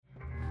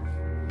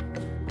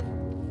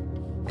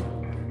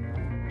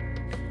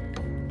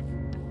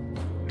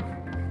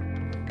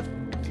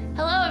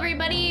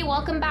everybody.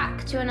 Welcome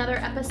back to another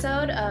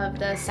episode of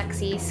the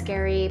Sexy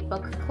Scary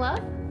Book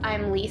Club.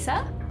 I'm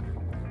Lisa.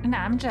 And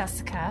I'm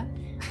Jessica.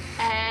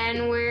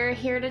 And we're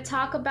here to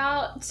talk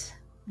about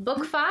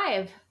Book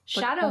 5,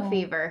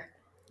 Shadowfever.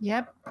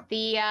 Yep.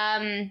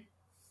 The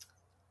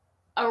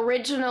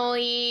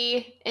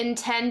originally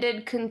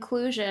intended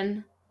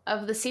conclusion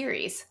of the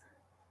series.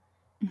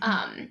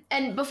 Mm-hmm.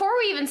 And before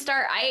we even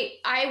start,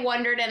 I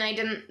wondered, and I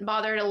didn't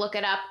bother to look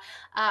it up,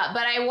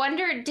 but I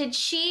wondered, did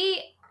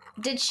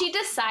she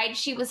decide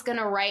she was going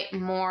to write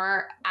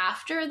more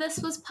after this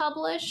was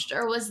published,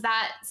 or was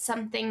that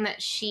something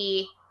that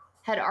she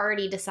had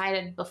already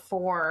decided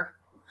before?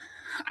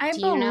 I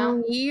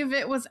believe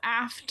it was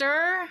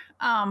after,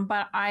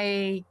 but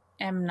I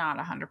am not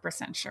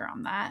 100% sure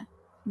on that.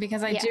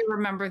 Because I do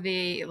remember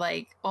the,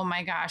 oh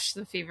my gosh,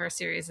 the Fever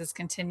series is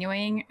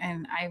continuing,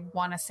 and I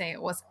want to say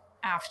it was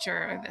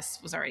after this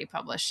was already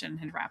published and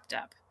had wrapped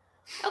up.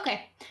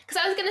 Okay.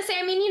 Because I was going to say,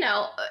 I mean,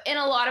 in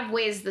a lot of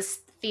ways,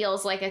 this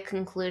feels like a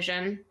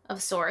conclusion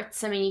of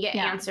sorts. I mean, you get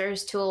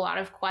answers to a lot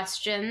of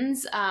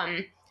questions.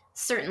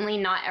 Certainly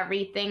not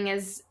everything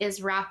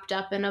is wrapped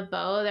up in a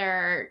bow. There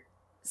are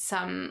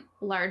some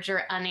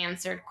larger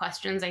unanswered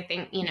questions, I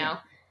think,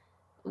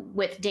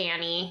 with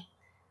Danny.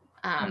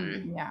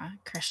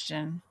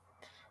 Christian,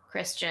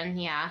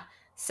 yeah.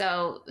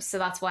 So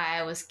that's why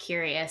I was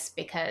curious,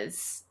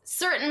 because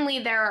certainly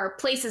there are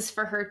places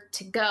for her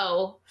to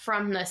go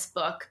from this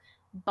book,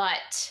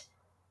 but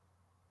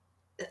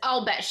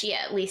I'll bet she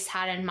at least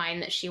had in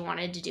mind that she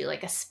wanted to do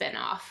like a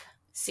spin-off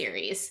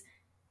series.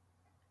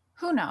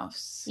 Who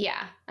knows?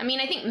 Yeah. I mean,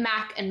 I think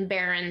Mac and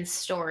Barron's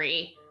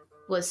story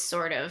was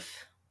sort of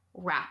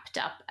wrapped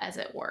up, as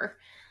it were.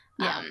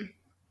 Yeah.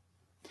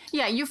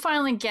 Yeah, you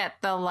finally get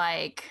the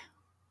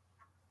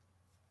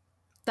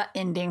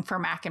ending for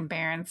Mac and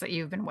Barrons that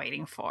you've been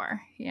waiting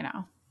for,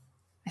 I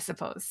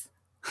suppose.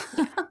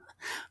 Yeah.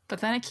 But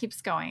then it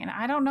keeps going. And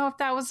I don't know if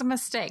that was a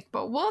mistake,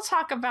 but we'll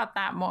talk about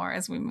that more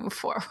as we move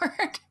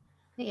forward.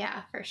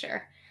 Yeah, for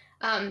sure.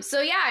 I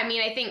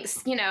mean, I think,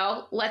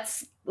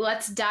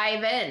 let's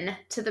dive in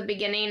to the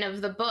beginning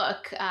of the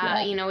book.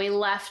 We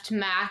left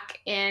Mac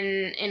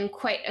in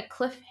quite a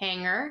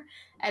cliffhanger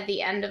at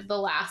the end of the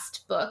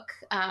last book.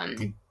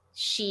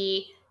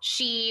 She,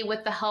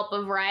 with the help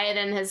of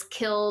Ryodan, has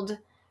killed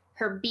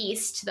her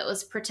beast that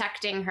was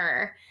protecting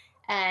her,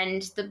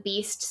 and the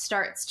beast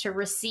starts to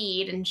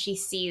recede, and she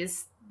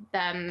sees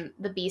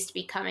the beast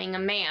becoming a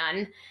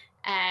man,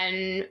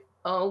 and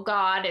oh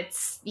God,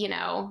 it's,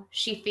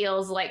 she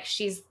feels like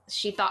she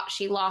thought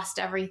she lost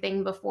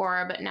everything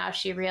before, but now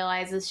she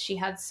realizes she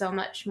had so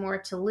much more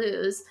to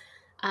lose.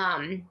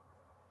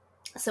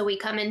 So we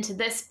come into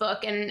this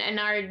book, and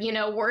our,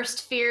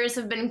 worst fears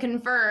have been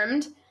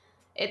confirmed.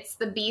 It's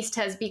the beast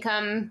has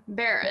become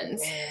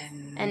Barrons,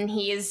 and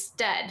he is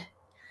dead.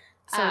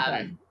 So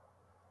dead.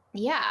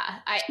 Yeah.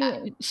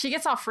 She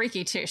gets all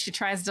freaky too. She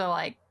tries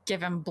to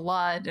give him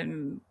blood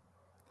and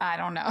I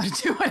don't know,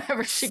 do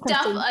whatever she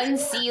can.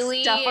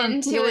 Unseelie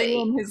into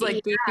it. His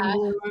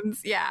gaping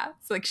wounds. Yeah.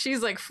 It's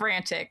she's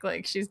frantic.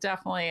 She's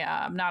definitely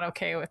not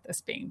okay with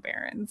this being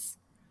Barrons.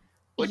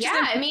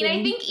 I mean,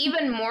 I think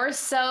even more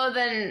so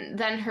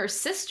than her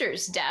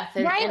sister's death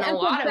in a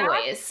lot of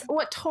ways.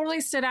 What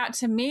totally stood out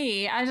to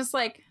me, I just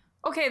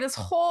okay, this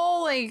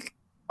whole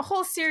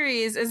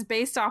series is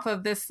based off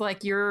of this,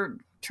 you're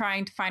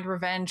trying to find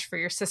revenge for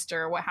your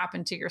sister, what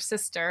happened to your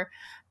sister.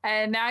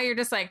 And now you're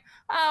just oh,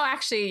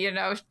 actually,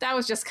 that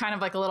was just kind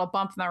of a little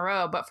bump in the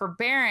road. But for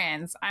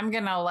Barrons, I'm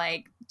going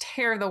to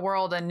tear the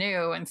world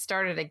anew and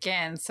start it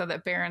again so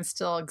that Barrons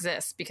still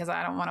exists, because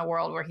I don't want a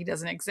world where he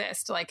doesn't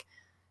exist.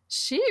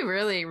 She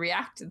really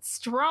reacted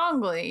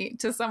strongly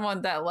to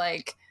someone that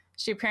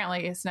she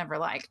apparently has never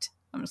liked.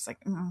 I'm just a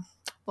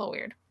little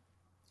weird.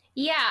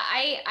 Yeah,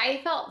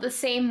 I felt the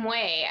same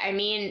way. I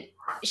mean,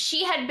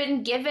 she had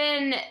been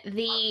given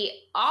the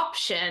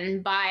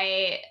option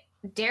by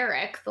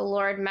Derek, the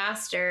Lord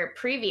Master,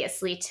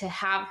 previously to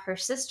have her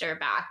sister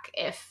back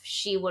if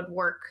she would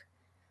work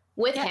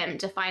with him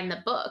to find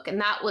the book.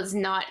 And that was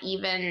not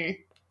going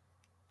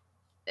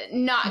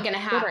to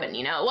happen,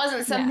 It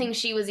wasn't something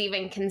she was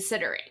even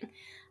considering.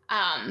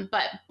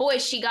 But boy,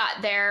 she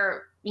got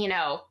there,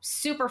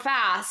 super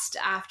fast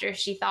after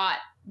she thought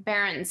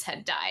Barrons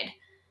had died.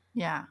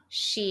 Yeah.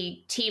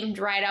 She teamed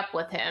right up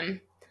with him.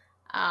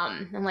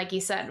 And like you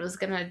said, was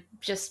going to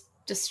just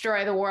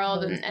destroy the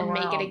world and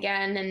make it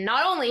again. And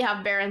not only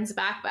have Barrons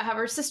back, but have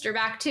her sister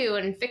back too,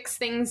 and fix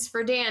things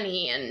for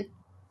Danny and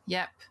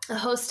a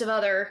host of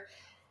other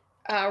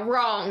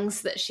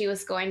wrongs that she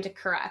was going to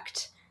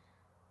correct.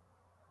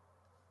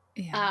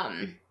 Yeah.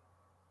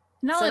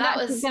 No, so that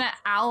she's going to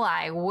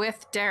ally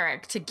with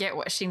Derek to get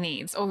what she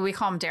needs. Oh, we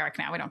call him Derek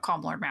now. We don't call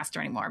him Lord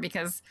Master anymore,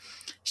 because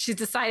she's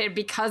decided,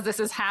 because this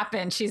has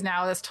happened, she's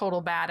now this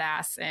total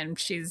badass, and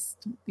she's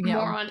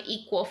more on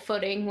equal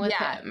footing with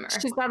him.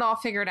 She's got it all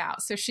figured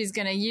out. So she's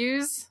going to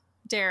use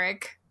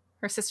Derek,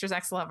 her sister's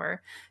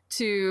ex-lover,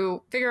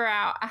 to figure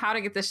out how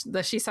to get the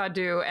Sinsar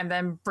Dubh and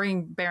then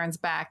bring Barrons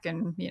back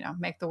and,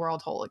 make the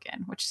world whole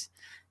again, which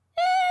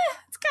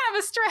it's kind of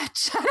a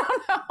stretch. I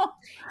don't know.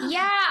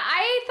 Yeah,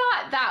 I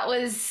thought that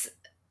was,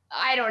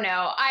 I don't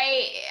know.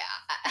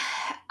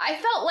 I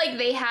felt like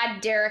they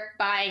had Derek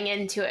buying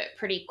into it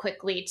pretty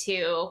quickly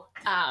too.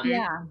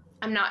 Yeah.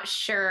 I'm not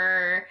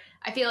sure.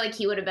 I feel like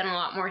he would have been a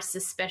lot more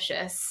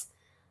suspicious,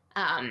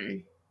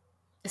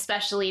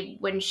 especially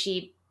when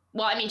she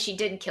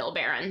did kill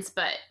Barrons,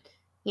 but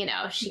you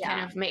know, she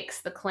kind of makes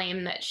the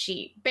claim that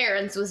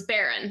Barrons was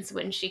Barrons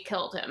when she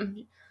killed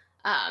him.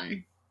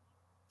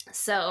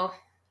 So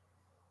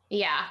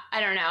yeah, I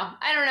don't know.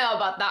 I don't know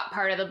about that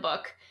part of the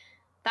book.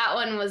 That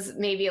one was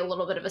maybe a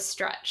little bit of a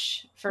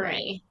stretch for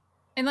me.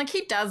 And like,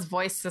 he does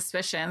voice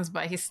suspicions,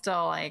 but he's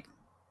still like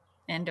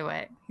into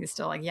it. He's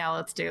still like, yeah,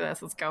 let's do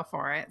this. Let's go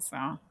for it. So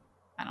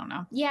I don't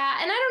know. Yeah.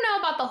 And I don't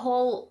know about the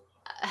whole,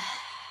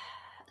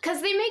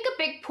 because they make a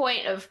big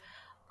point of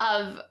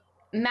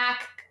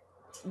Mac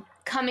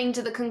coming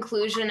to the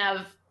conclusion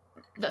of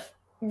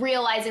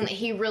realizing that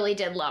he really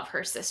did love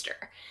her sister,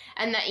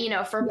 and that, you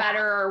know, for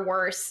better or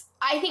worse,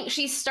 I think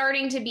she's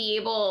starting to be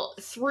able,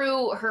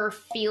 through her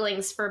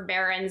feelings for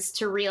Barrons,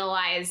 to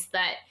realize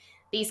that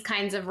these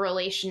kinds of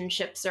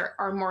relationships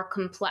are more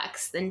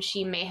complex than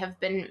she may have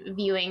been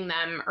viewing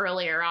them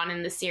earlier on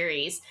in the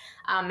series.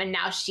 And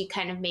now she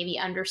kind of maybe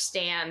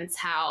understands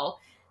how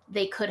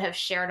they could have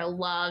shared a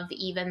love,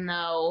 even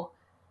though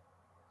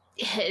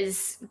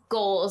his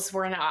goals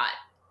were not,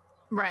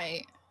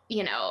 right,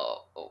 you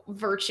know,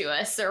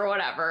 virtuous or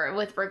whatever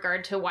with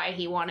regard to why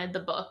he wanted the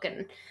book.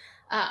 And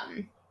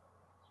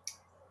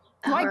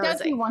why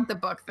does he want the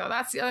book, though?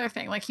 That's the other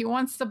thing. Like, he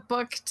wants the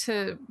book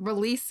to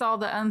release all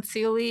the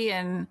Unseelie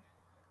and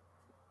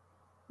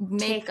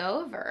take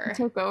over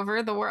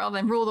the world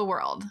and rule the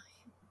world.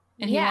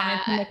 And he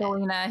wanted to make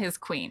Alina his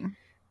queen.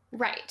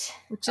 Right.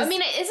 I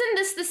mean, isn't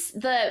this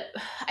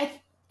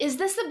is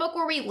this the book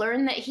where we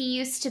learn that he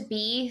used to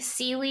be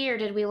Seelie, or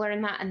did we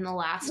learn that in the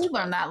last We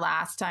learned that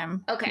last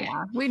time. Okay.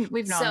 Yeah, we've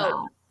known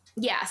that.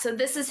 Yeah, so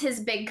this is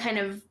his big kind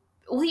of,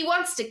 well, he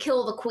wants to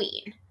kill the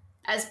queen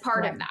as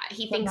part of that.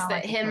 He thinks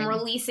that him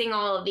releasing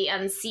all of the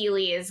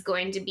Unseelie is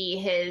going to be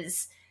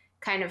his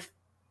kind of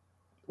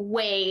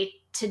way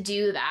to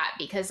do that,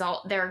 because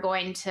they're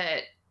going to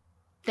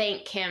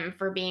thank him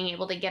for being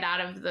able to get out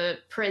of the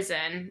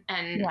prison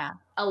and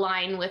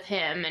align with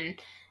him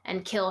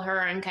and kill her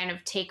and kind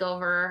of take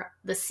over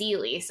the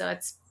Seelie. So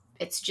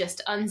it's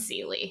just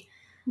Unseelie.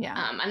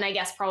 Yeah. And I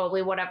guess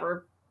probably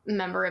whatever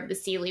member of the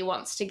Seelie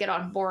wants to get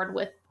on board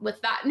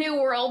with that new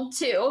world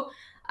too.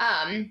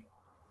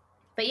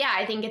 But yeah,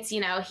 I think it's, you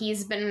know,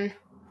 he's been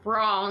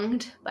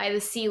wronged by the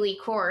Seelie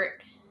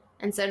court,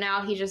 and so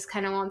now he just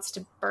kind of wants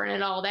to burn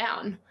it all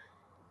down.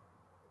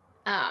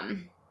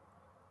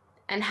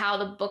 And how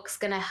the book's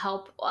gonna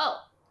help.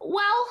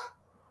 Well,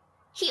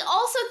 he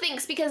also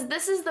thinks, because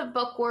this is the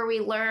book where we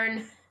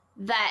learn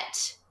that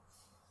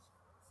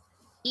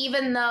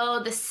even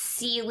though the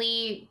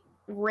Seelie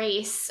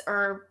race,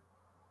 or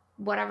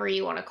whatever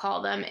you want to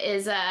call them,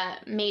 is a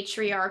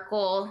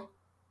matriarchal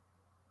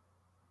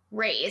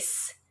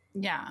race,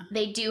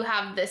 they do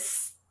have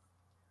this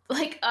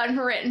like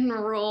unwritten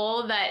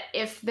rule that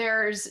if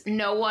there's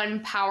no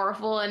one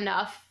powerful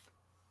enough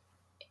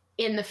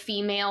in the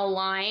female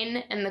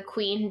line and the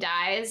queen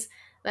dies,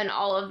 then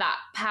all of that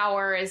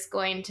power is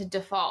going to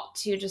default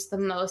to just the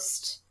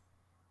most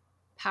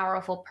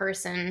powerful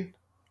person.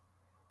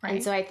 Right.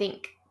 And so I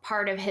think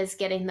part of his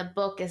getting the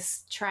book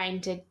is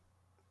trying to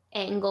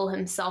angle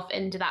himself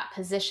into that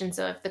position.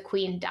 So if the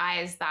queen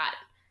dies, that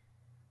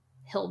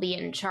he'll be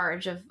in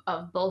charge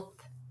of both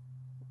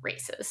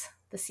races,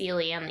 the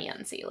Seelie and the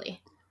Unseelie.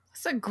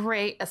 It's a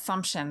great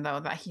assumption, though,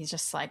 that he's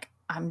just like,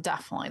 I'm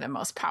definitely the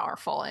most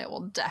powerful. It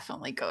will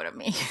definitely go to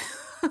me.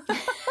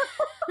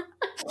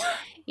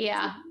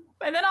 Yeah.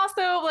 And then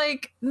also,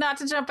 like, not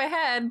to jump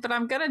ahead, but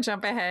I'm going to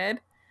jump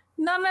ahead.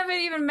 None of it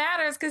even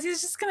matters because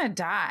he's just going to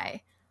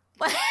die.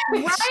 Like,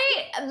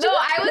 right? Though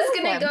I was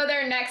going to go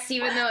there next,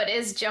 even though it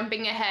is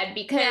jumping ahead,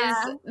 because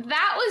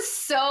that was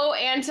so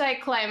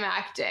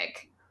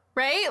anticlimactic.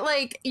 Right?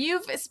 Like,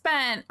 you've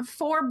spent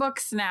 4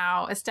 books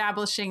now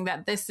establishing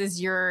that this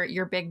is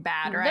your big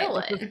bad, right?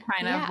 Villain. This is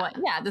kind of like,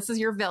 this is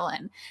your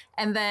villain.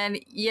 And then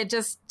you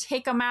just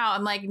take them out,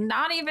 and like,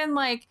 not even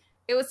like,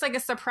 it was like a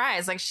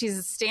surprise. Like,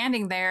 she's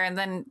standing there and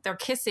then they're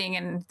kissing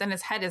and then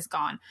his head is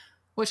gone,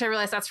 which I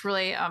realized that's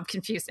really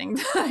confusing.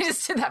 I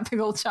just did that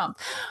big old jump.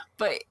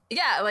 But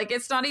yeah, like,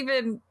 it's not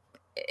even,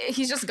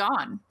 he's just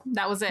gone.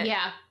 That was it.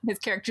 Yeah. His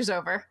character's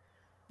over.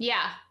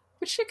 Yeah.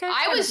 Which you could,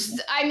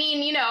 I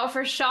mean, you know,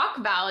 for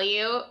shock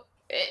value,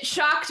 it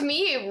shocked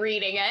me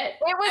reading it.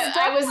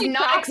 I was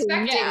not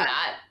expecting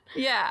that.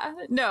 Yeah.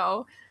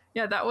 No.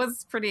 Yeah, that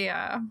was pretty,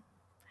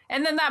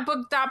 and then that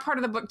part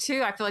of the book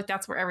too, I feel like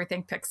that's where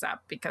everything picks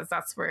up, because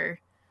that's where,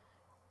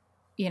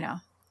 you know,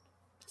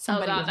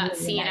 somebody. Oh God, that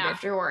scene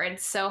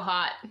afterwards, so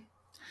hot.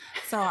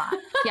 So hot.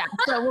 Yeah.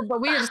 So,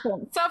 but we were just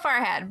going so far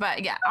ahead.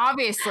 But yeah,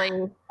 obviously,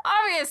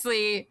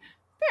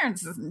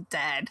 Barrons isn't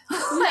dead. No,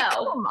 like,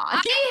 come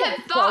on. I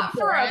had thought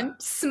for a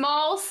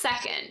small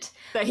second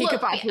that he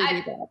could possibly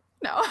be dead.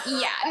 No.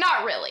 Yeah,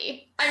 not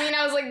really. I mean,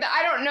 I was like,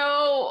 I don't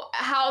know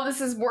how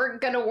this is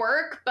gonna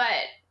work,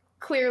 but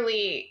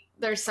clearly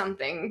there's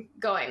something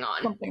going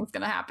on. Something's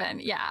gonna happen.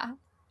 Yeah.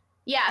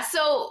 Yeah,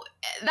 so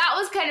that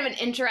was kind of an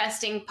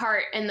interesting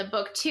part in the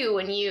book too,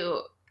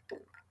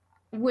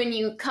 when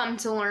you come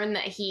to learn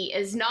that he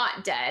is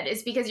not dead,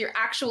 is because you're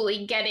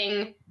actually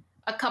getting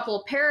a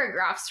couple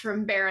paragraphs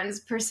from Barron's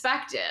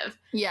perspective.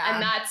 Yeah.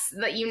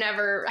 And that you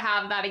never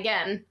have that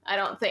again, I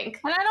don't think.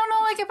 And I don't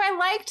know, like, if I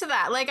liked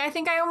that. Like, I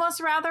think I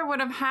almost rather would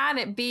have had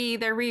it be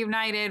they're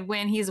reunited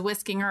when he's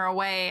whisking her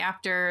away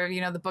after,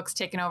 you know, the book's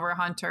taken over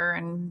Hunter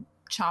and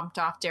chomped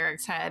off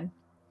Derek's head.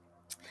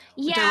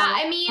 Yeah,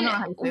 I mean,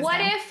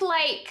 what if,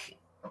 like,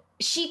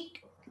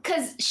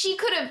 because she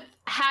could have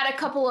had a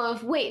couple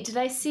of, wait, did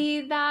I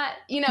see that?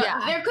 You know,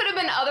 there could have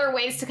been other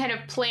ways to kind of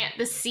plant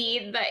the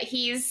seed that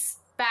he's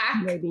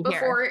back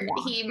before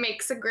he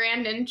makes a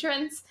grand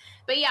entrance.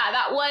 But yeah,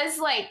 that was,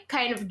 like,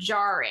 kind of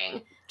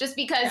jarring. Just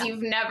because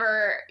you've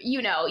never,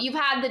 you know, you've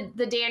had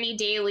the Danny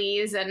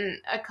dailies and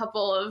a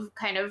couple of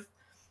kind of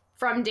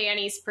from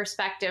Danny's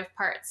perspective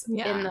parts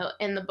in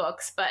the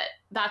books, but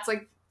that's,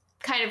 like,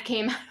 kind of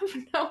came out of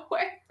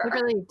nowhere. It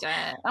really did.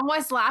 I'm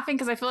always laughing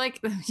because I feel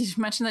like you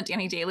mentioned the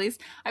Danny dailies.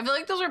 I feel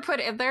like those were put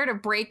in there to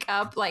break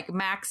up like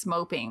Max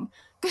moping.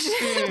 Because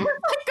she's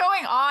like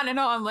going on and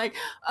on, like,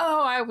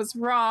 oh, I was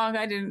wrong.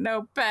 I didn't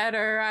know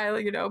better.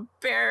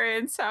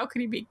 Barrons, how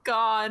could he be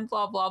gone?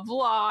 Blah, blah,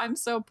 blah. I'm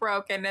so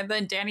broken. And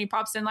then Danny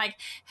pops in like,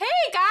 hey,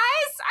 guys,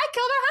 I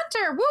killed a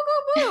hunter. Woo,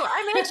 woo, woo.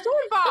 I made shooting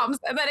bombs.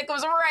 And then it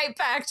goes right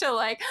back to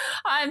like,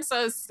 I'm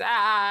so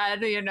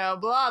sad,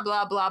 blah,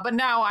 blah, blah. But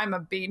now I'm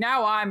a bee.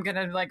 Now I'm going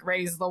to like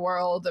raise the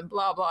world and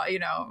blah, blah,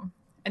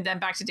 And then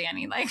back to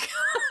Danny, like,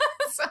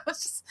 so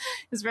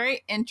it's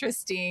very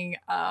interesting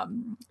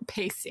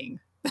pacing.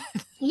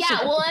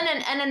 Yeah, well,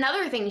 and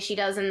another thing she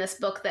does in this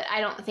book that I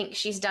don't think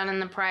she's done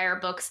in the prior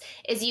books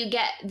is you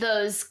get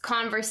those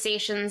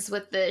conversations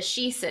with the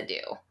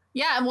Shisadu.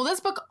 Yeah, and well, this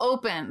book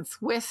opens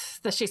with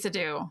the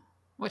Shisadu,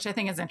 which I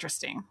think is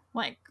interesting.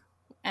 Like,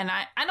 and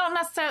I don't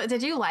necessarily,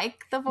 did you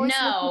like the voice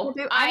of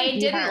the Shisadu? I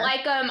didn't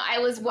like them. I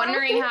was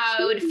wondering how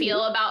I would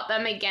feel about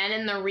them again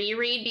in the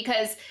reread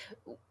because,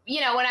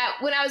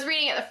 when I was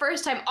reading it the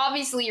first time,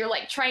 obviously you're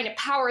like trying to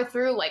power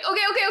through, like, okay,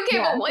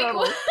 yeah, but like,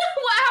 totally.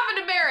 what happened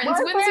to Barrons?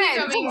 When's he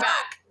coming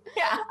back?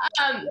 Yeah.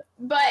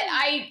 But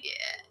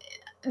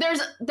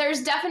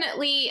there's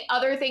definitely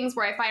other things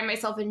where I find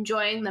myself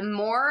enjoying them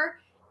more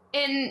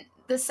in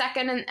the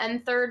second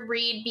and third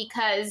read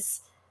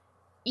because,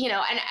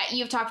 and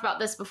you've talked about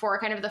this before,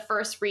 kind of the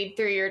first read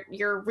through,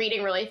 you're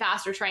reading really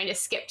fast or trying to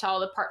skip to all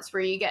the parts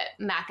where you get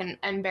Mac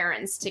and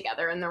Barrons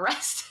together and the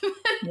rest of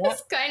it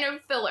is kind of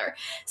filler.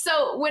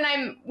 So when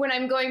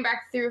I'm going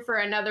back through for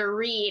another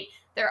read,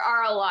 there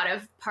are a lot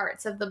of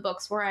parts of the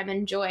books where I'm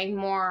enjoying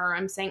more or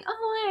I'm saying,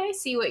 oh, I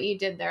see what you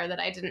did there that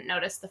I didn't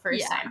notice the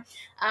first time.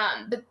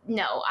 But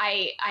no,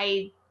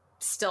 I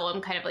still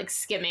am kind of like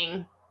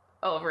skimming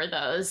over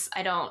those.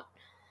 I don't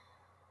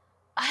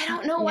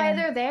know why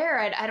they're there.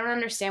 I don't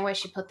understand why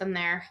she put them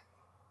there.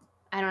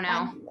 I don't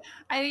know.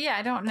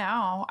 I don't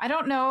know. I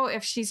don't know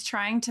if she's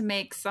trying to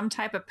make some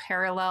type of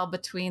parallel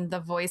between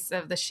the voice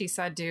of the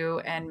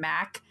Shisadu and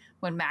Mac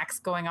when Mac's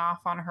going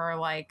off on her,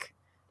 like,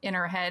 in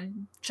her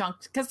head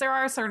chunked. Because there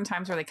are certain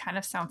times where they kind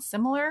of sound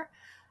similar.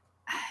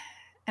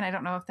 And I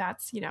don't know if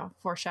that's,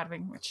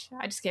 foreshadowing, which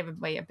I just gave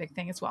away a big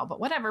thing as well. But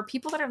whatever.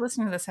 People that are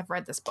listening to this have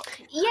read this book.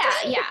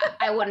 Yeah.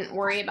 I wouldn't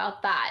worry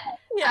about that.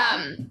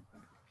 Yeah.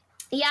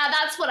 Yeah,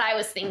 that's what I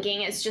was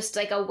thinking. It's just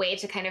like a way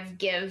to kind of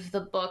give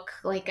the book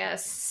like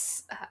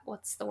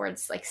what's the word?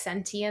 Like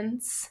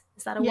sentience.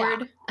 Is that a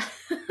word?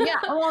 Yeah.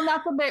 Well, and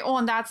that's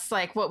and that's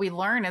like what we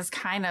learn is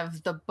kind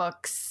of the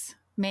book's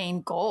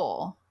main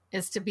goal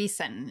is to be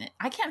sentient.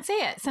 I can't say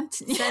it.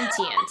 Sentient.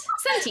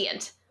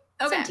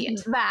 Okay.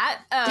 Sentient.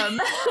 That.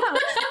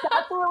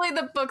 That's really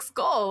the book's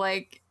goal.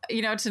 Like,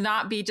 to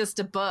not be just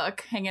a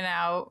book hanging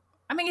out.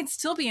 I mean, it's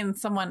still being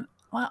someone.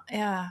 Well,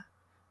 yeah.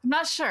 I'm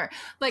not sure.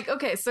 Like,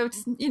 okay, so,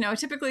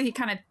 typically he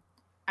kind of,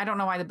 I don't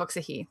know why the book's a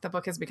he. The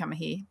book has become a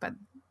he, but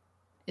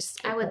it's.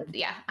 I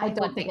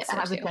don't think it so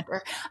has too. a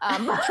gender.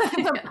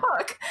 The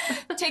book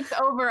takes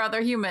over other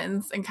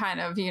humans and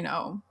kind of,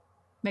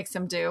 makes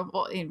them do,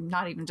 well,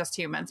 not even just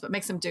humans, but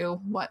makes them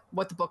do what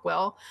the book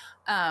will.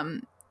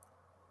 And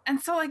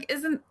so, like,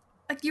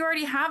 you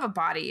already have a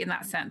body in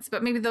that sense,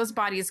 but maybe those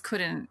bodies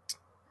couldn't.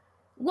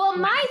 Well,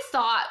 my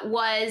thought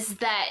was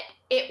that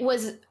it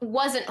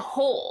wasn't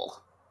whole.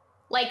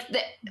 Like the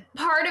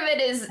part of it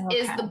is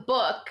the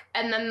book,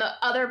 and then the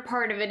other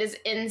part of it is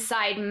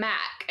inside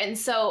Mac. And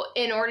so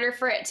in order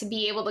for it to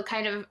be able to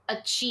kind of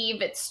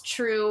achieve its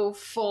true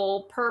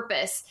full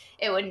purpose,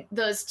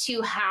 those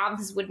two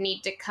halves would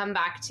need to come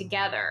back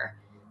together.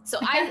 So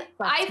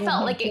I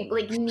felt like it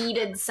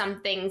needed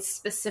something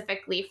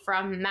specifically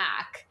from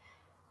Mac.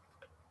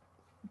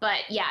 But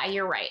yeah,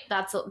 you're right.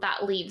 That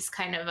leaves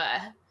kind of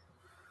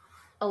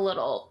a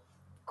little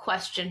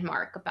question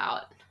mark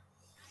about.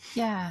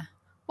 Yeah.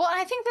 Well,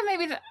 I think that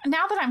maybe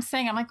now that I'm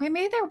saying, I'm like,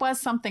 maybe there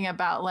was something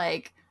about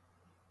like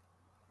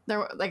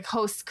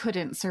hosts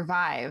couldn't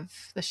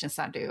survive the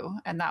Sinsar Dubh,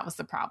 and that was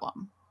the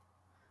problem.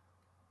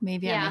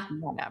 Maybe I'm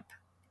making that up.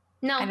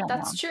 No,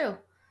 that's true.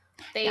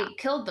 They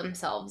killed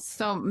themselves.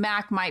 So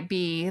Mac might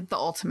be the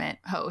ultimate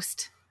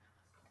host.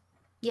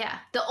 Yeah.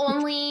 The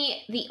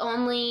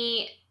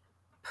only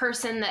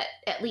person that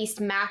at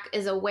least Mac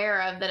is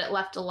aware of that it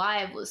left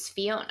alive was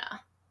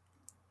Fiona.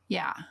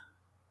 Yeah.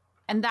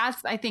 And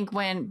that's, I think,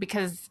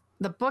 because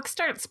the book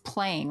starts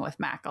playing with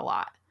Mac a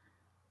lot.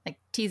 Like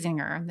teasing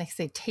her. They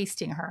say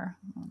tasting her.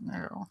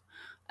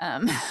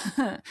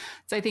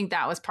 So I think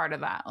that was part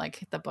of that,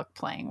 like the book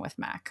playing with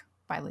Mac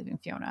by leaving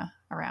Fiona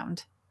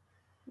around.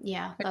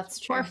 Yeah, that's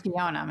true. Poor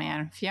Fiona,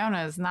 man.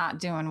 Fiona is not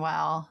doing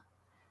well.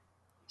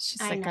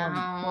 She's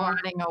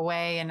running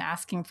away and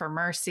asking for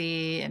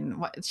mercy,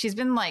 and she's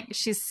been like,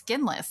 she's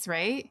skinless,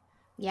 right?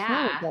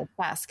 Yeah. Really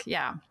grotesque.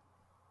 Yeah.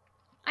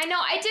 I know.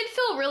 I did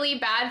feel really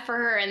bad for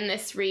her in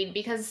this read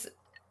because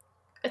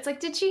it's like,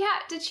 did she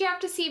have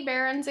to see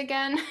Barrons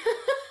again?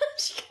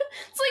 It's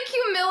like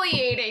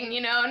humiliating,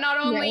 you know. Not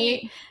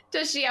only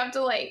does she have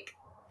to like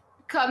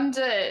come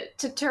to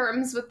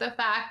terms with the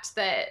fact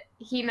that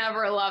he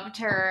never loved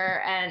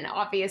her, and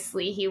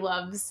obviously he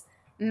loves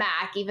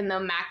Mac, even though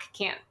Mac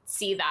can't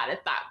see that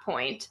at that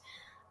point.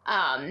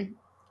 And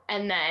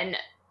then,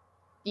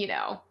 you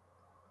know,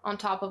 on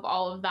top of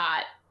all of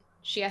that,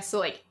 she has to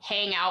like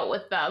hang out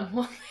with them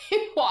while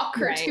they walk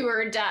her to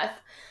her death.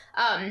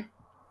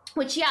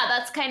 Which,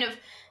 that's kind of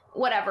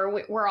whatever.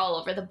 We're all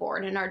over the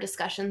board in our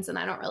discussions, and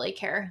I don't really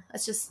care.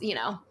 It's just, you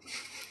know,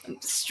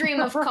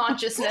 stream of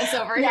consciousness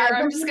over here.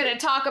 I'm just going to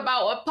talk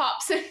about what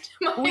pops into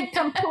my We head.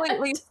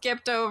 completely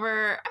skipped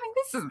over. I mean,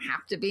 this doesn't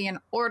have to be in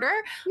order.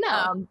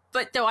 No.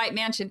 But the White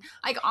Mansion,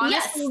 like,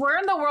 honestly, we're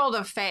in the world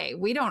of Fae.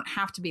 We don't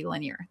have to be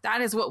linear. That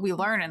is what we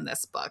learn in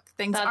this book.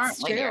 Things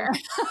aren't linear.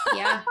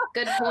 Yeah,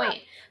 good point.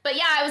 But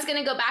I was going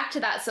to go back to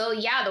that. So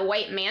the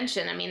White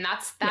Mansion, I mean,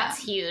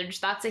 that's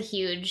huge. That's a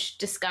huge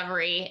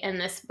discovery in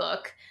this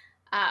book.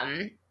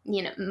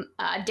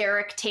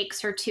 Derek takes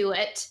her to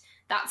it.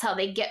 That's how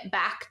they get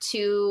back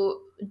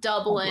to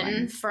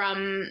Dublin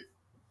from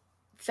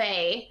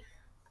Fae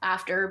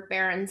after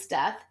Barron's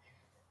death.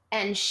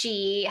 And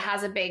she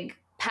has a big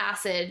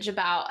passage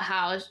about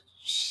how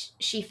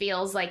she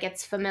feels like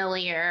it's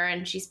familiar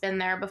and she's been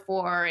there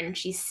before, and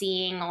she's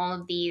seeing all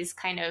of these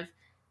kind of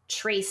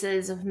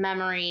traces of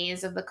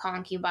memories of the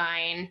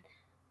concubine.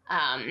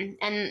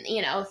 And,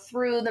 you know,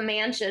 through the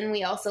mansion,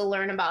 we also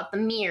learn about the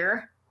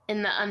mirror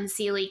in the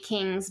Unseelie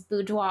King's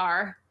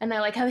boudoir. And I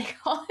like how they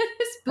call it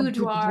his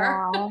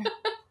boudoir.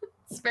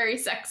 It's very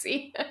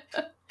sexy.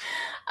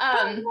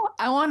 I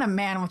want a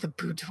man with a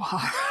boudoir.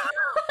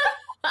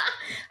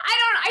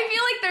 I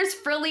feel like there's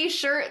frilly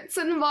shirts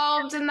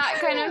involved in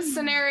that kind of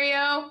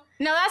scenario.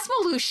 No, that's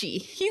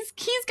Belushi. He's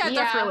got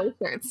the frilly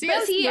shirts.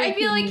 I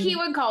feel like he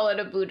would call it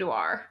a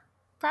boudoir.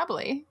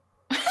 Probably.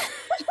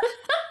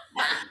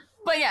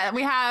 But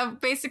we have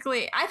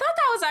basically, I thought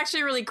that was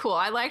actually really cool.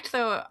 I liked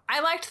the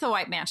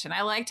White Mansion.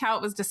 I liked how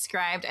it was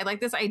described. I like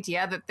this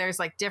idea that there's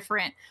like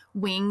different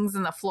wings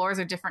and the floors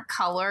are different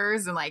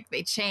colors and like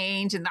they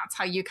change, and that's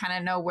how you kind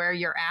of know where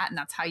you're at and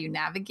that's how you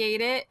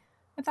navigate it.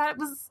 I thought it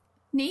was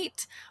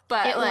neat.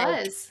 But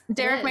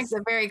Derek makes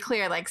it very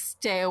clear, like,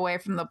 stay away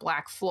from the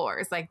black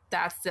floors. Like,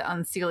 that's the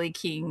Unseelie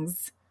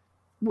King's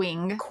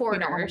wing quarters.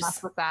 We don't want to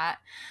mess with that.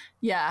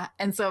 Yeah.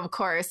 And so, of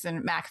course,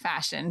 in Mac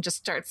fashion, just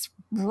starts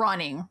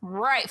running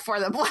right for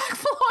the black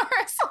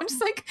floor. So I'm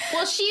just like,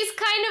 well, she's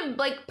kind of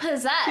like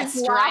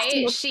possessed,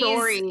 right?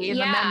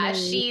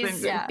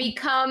 She's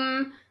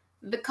become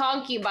the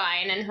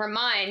concubine in her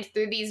mind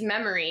through these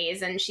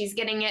memories, and she's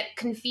getting it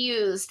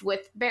confused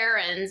with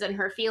Barrons and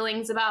her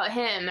feelings about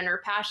him and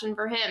her passion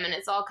for him, and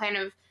it's all kind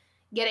of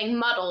getting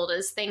muddled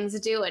as things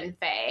do in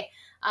Fae.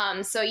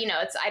 So, you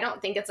know, I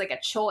don't think it's like a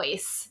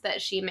choice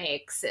that she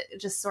makes. It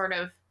just sort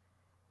of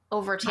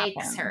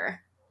overtakes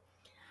her.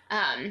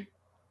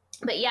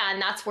 But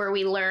and that's where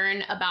we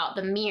learn about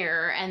the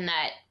mirror, and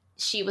that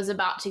she was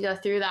about to go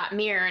through that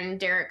mirror, and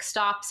Derek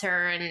stops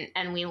her,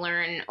 and we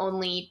learn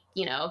only,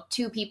 you know,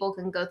 two people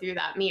can go through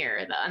that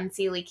mirror, the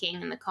Unseelie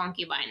King and the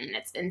concubine, and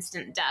it's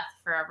instant death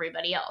for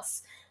everybody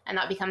else. And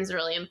that becomes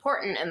really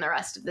important in the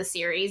rest of the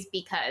series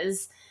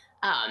because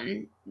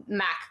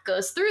Mac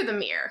goes through the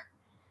mirror.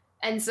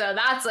 And so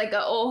that's like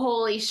oh,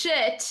 holy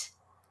shit.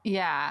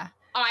 Yeah.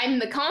 I'm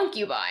the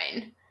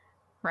concubine.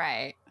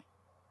 Right.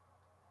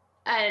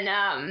 And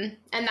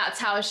that's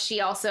how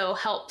she also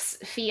helps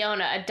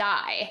Fiona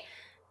die,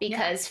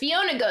 because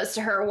Fiona goes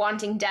to her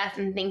wanting death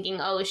and thinking,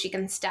 oh, she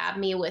can stab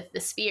me with the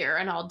spear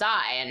and I'll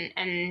die.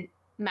 And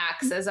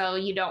Mac says, oh,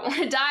 you don't want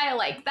to die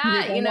like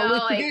that, you know,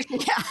 like,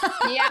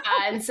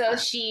 And so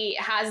she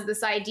has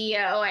this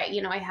idea. Oh, I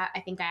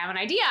think I have an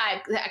idea.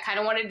 I kind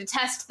of wanted to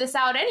test this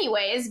out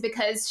anyways,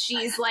 because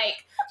she's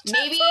like,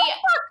 maybe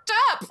fucked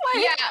up.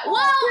 Like, well,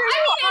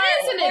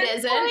 I mean, it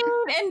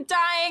isn't. And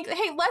dying.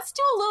 Hey, let's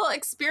do a little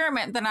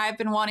experiment that I've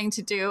been wanting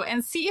to do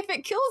and see if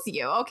it kills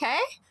you. Okay.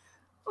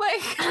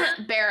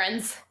 Like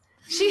Barrons.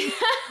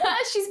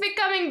 she's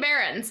becoming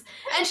Barrons.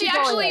 And she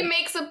actually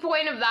makes a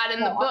point of that in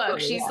the book.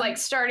 She's like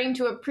starting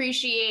to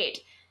appreciate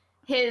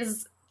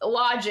his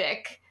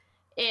logic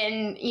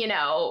in, you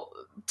know,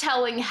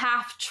 telling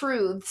half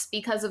truths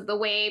because of the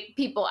way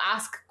people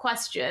ask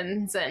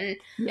questions and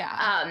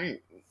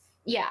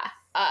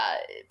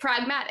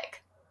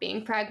pragmatic,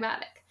 being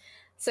pragmatic.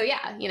 So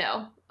yeah, you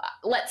know,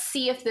 let's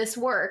see if this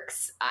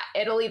works.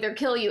 It'll either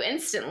kill you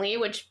instantly,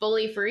 which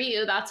bully for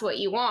you, that's what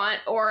you want,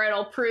 or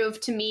it'll prove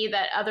to me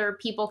that other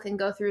people can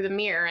go through the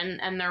mirror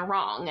and they're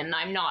wrong and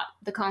I'm not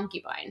the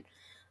concubine.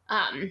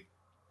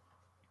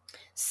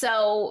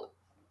 So,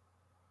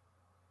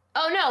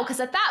 oh no, because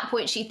at that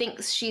point she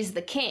thinks she's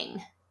the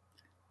king.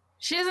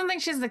 She doesn't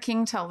think she's the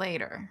king till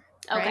later.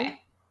 Right?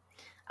 Okay.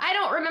 I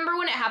don't remember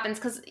when it happens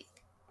because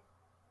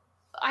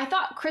I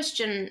thought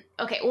Christian.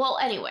 Okay, well,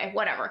 anyway,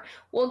 whatever.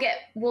 We'll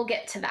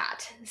get to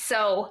that.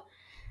 So,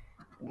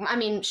 I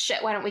mean,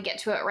 shit. Why don't we get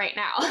to it right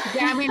now?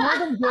 Yeah, I mean, we're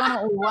just doing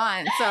what we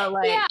want. So,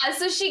 like, yeah.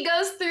 So she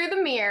goes through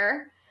the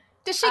mirror.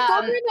 Does she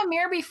go through the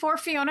mirror before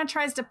Fiona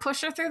tries to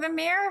push her through the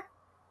mirror?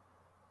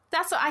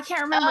 That's what I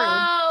can't remember.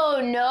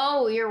 Oh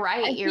no, you're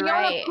right. And Fiona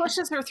right.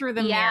 Pushes her through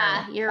the mirror.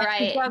 Yeah, you're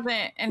right. She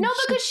doesn't. And no,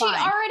 because she fine.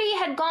 already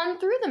had gone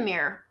through the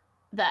mirror.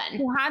 Then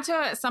she had to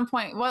at some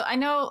point. Well, I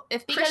know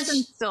if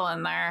Christian's still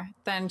in there,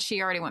 then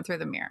she already went through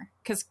the mirror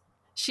because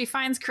she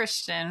finds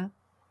Christian.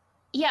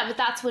 Yeah, but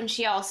that's when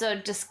she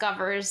also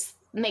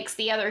makes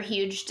the other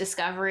huge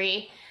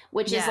discovery,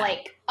 which is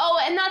like, oh,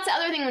 and that's the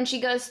other thing when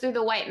she goes through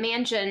the White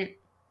Mansion,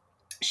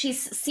 she's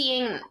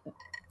seeing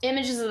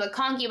images of the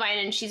concubine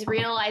and she's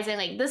realizing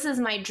like this is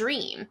my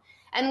dream.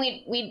 And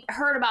we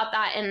heard about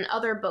that in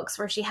other books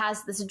where she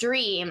has this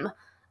dream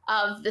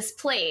of this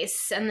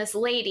place and this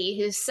lady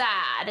who's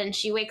sad and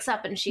she wakes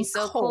up and she's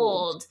so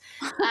cold.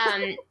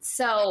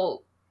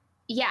 So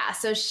yeah,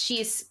 so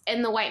she's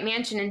in the White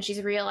Mansion and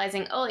she's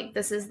realizing, oh, like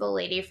this is the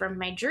lady from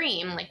my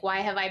dream. Like,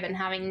 why have I been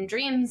having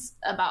dreams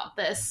about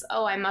this?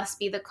 Oh, I must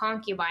be the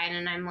concubine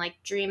and I'm like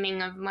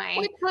dreaming of my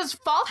Which was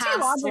faulty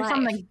logic life.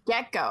 From the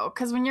get-go,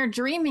 because when you're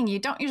dreaming, you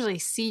don't usually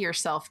see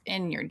yourself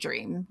in your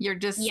dream. You're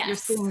just you're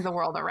seeing the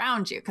world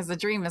around you because the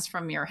dream is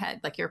from your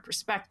head, like your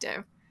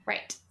perspective.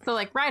 Right. So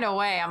like right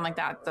away, I'm like,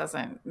 that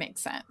doesn't make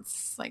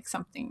sense. Like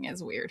something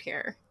is weird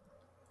here.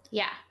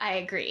 Yeah, I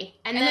agree.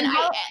 And then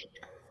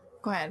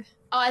go ahead.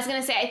 Oh, I was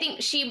going to say, I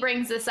think she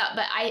brings this up,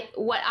 but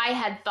what I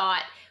had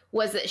thought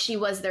was that she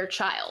was their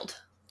child.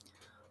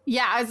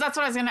 Yeah, that's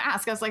what I was going to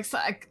ask. I was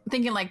like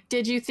thinking like,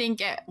 did you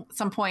think at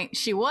some point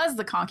she was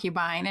the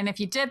concubine? And if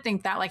you did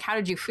think that, like, how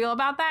did you feel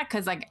about that?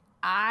 Because like,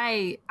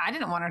 I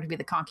didn't want her to be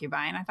the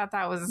concubine. I thought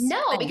that was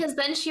because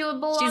then she would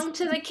belong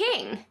to the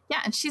king.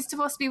 Yeah, and she's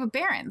supposed to be with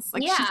Barrons.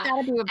 Like she's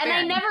got to be with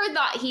Barrons. And I never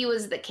thought he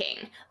was the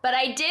king, but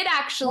I did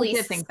actually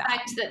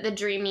suspect that the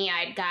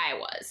dreamy-eyed guy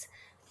was.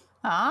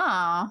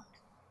 Oh.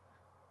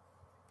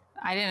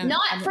 I didn't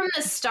from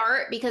the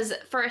start, because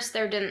at first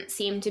there didn't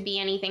seem to be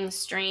anything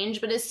strange,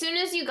 but as soon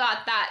as you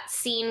got that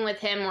scene with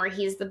him where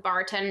he's the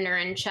bartender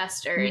in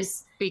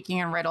Chester's speaking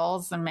in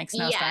riddles and makes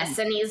no sense. Yes,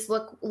 and he's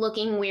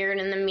looking weird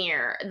in the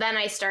mirror, then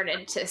I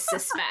started to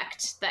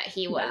suspect that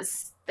he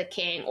was the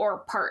king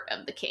or part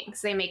of the king.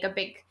 So they make a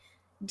big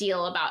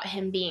deal about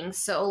him being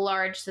so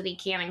large that he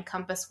can't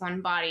encompass one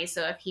body.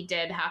 So if he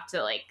did have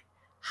to like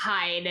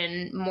hide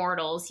in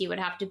mortals, he would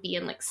have to be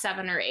in like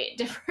 7 or 8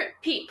 different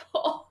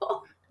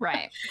people.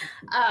 Right.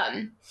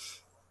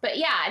 But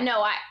yeah,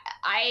 no,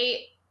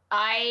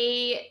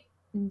 I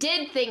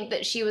did think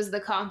that she was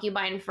the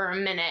concubine for a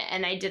minute,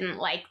 and I didn't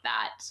like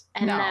that.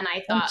 And then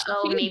I thought,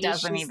 maybe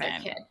she's the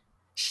kid.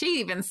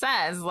 She even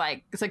says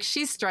like it's like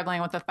she's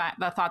struggling with the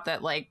thought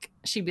that like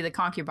she'd be the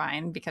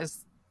concubine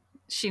because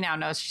she now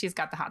knows she's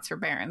got the hots for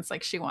Barrons.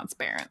 Like she wants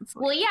Barrons.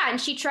 Well, yeah, and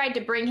she tried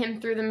to bring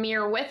him through the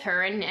mirror with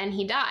her, and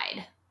he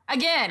died.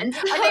 Again, I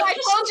think I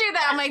told you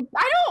that. I'm like,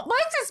 I don't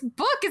like this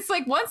book. It's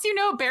like once you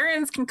know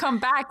Barrons can come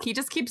back, he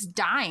just keeps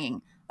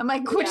dying. I'm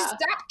like, would you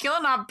stop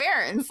killing off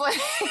Barrons? Like,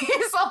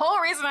 it's the whole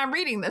reason I'm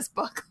reading this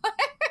book.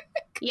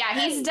 Yeah,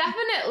 he's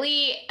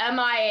definitely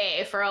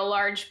MIA for a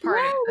large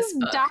part of this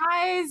book. He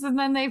dies, and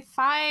then they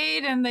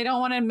fight, and they don't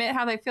want to admit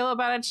how they feel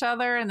about each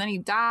other, and then he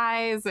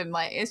dies, and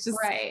like it's just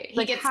right.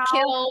 Like, he gets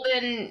killed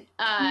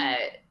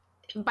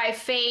by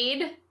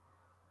Fade,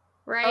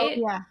 right?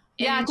 Oh, yeah.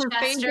 Yeah,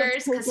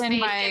 Chester's because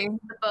Fade by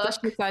gets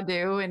the book.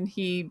 Sadu, and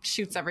he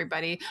shoots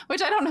everybody,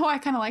 which I don't know. I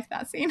kind of like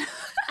that scene.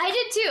 I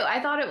did too.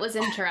 I thought it was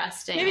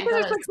interesting. Maybe because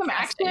there's like some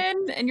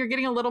action, and you're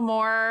getting a little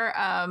more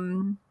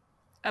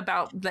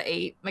about the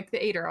 8. Like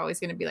the 8 are always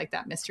going to be like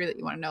that mystery that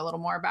you want to know a little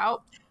more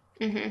about.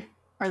 Mm-hmm.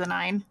 Or the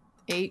 9,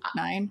 8,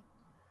 9.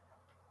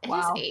 It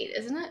is 8,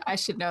 isn't it? I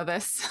should know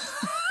this.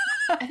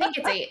 I think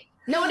it's 8.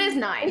 No, it is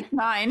 9. It's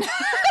 9.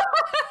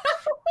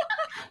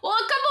 Well,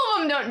 a couple of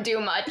them don't do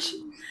much.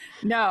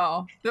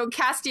 No, though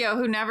Castio,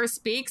 who never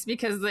speaks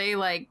because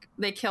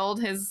they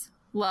killed his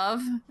love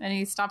and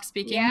he stopped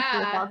speaking for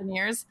 1,000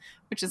 years,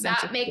 which is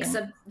that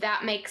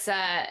makes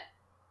an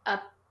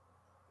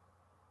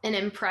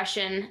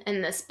impression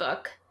in this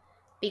book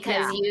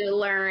because you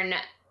learn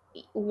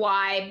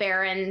why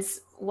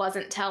Barrons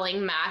wasn't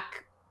telling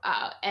Mac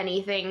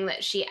anything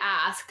that she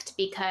asked,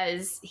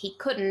 because he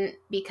couldn't,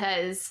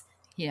 because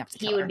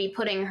he would be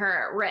putting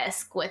her at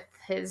risk with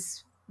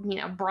his,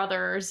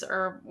 brothers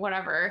or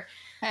whatever.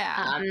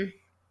 Yeah.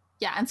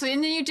 Yeah, and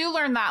then you do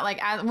learn that,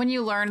 like, when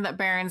you learn that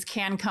Barrons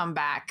can come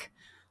back,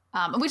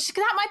 which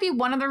that might be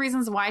one of the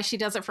reasons why she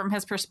does it from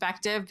his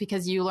perspective,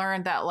 because you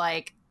learn that,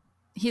 like,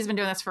 he's been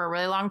doing this for a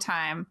really long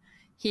time.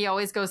 He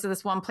always goes to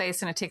this one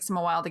place, and it takes him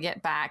a while to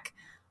get back.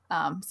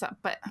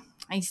 But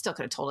he still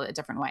could have told it a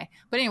different way.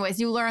 But anyways,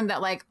 you learn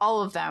that, like,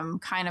 all of them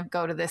kind of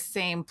go to this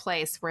same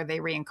place where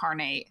they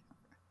reincarnate,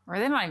 or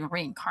they don't even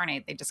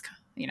reincarnate. They just,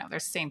 they're the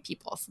same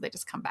people, so they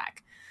just come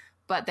back.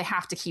 But they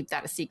have to keep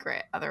that a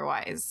secret,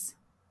 otherwise,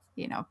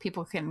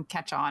 people can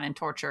catch on and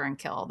torture and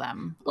kill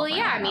them. Well,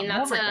 yeah, I mean,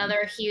 that's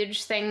another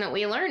huge thing that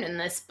we learn in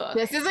this book.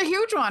 This is a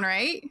huge one,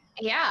 right?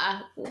 Yeah.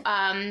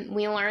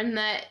 We learn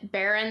that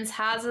Barrons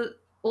has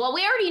we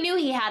already knew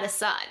he had a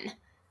son.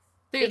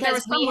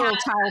 Because we had a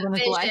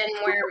vision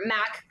where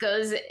Mac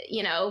goes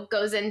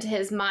into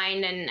his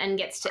mind and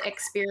gets to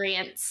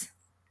experience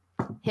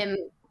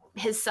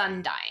his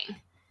son dying,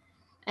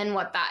 and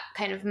what that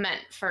kind of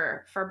meant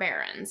for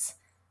Barrons.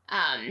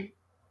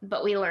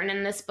 But we learn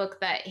in this book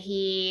that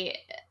his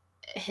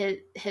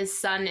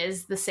son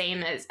is the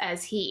same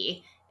as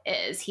he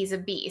is. He's a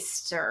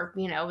beast, or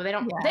they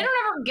don't ever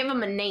give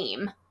him a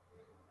name.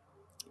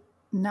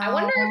 No. I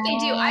wonder if they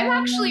do. I'm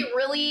actually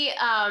really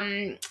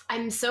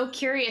I'm so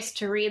curious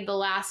to read the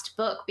last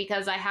book,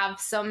 because I have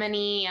so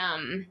many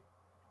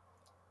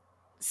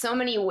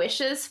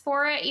wishes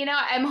for it.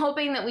 I'm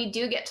hoping that we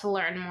do get to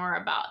learn more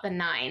about the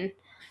 9.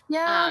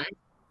 Yeah.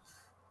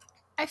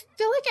 I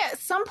feel like at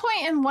some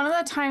point in one of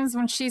the times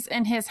when she's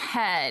in his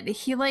head,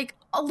 he, like,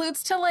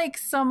 alludes to, like,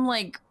 some,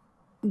 like,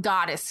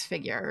 goddess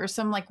figure or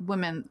some, like,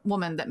 woman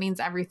that means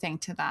everything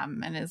to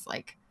them and is,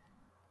 like,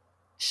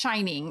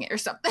 shining or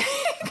something.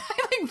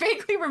 I, like,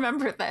 vaguely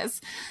remember this.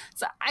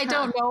 So I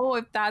don't know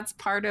if that's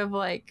part of,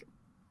 like,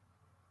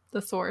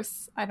 the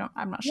source. I'm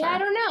not sure. Yeah, I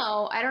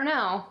don't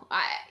know.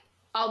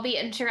 I'll be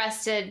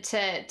interested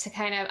to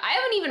kind of... I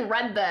haven't even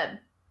read the,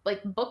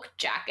 like, book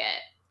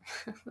jacket.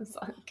 It's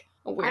like...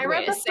 I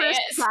read the first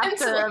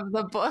chapter of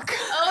the book.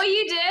 Oh,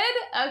 you did?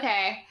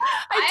 Okay.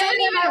 I haven't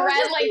even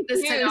read, like, the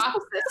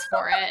synopsis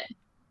for it.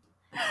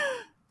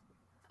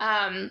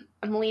 I'm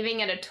leaving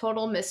it a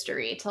total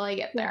mystery till I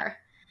get there.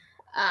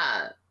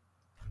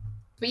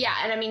 But yeah,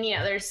 and I mean,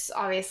 there's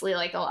obviously,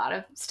 like, a lot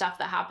of stuff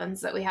that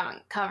happens that we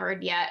haven't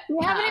covered yet.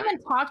 We haven't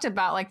even talked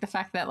about, like, the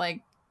fact that,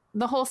 like,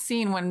 the whole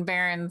scene when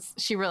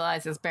she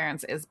realizes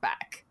Barrons is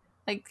back.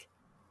 Like...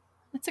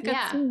 It's a good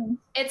scene.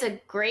 It's a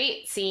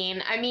great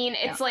scene. I mean,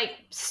 it's like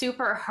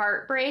super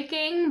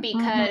heartbreaking,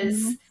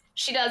 because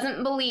she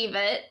doesn't believe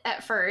it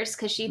at first,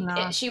 because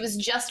she was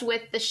just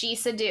with the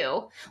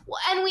Dubh. Well,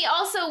 and we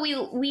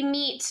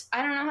meet,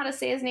 I don't know how to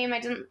say his name. I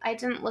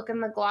didn't look in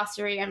the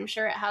glossary. I'm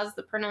sure it has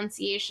the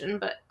pronunciation,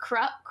 but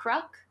Kruk.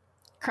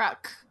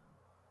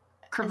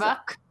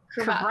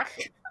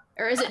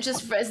 Or is it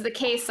just, is the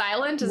K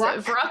silent? Is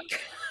it Vruk?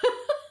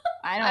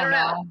 I don't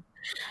know.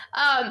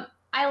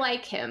 I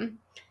like him.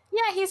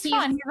 Yeah, he's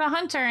fun. He's a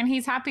hunter, and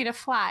he's happy to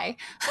fly.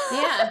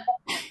 Yeah.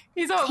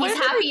 he's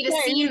happy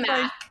to see Mac,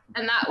 like,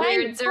 and that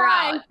weirds her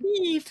out.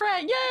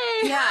 Friend,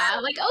 yay! Yeah,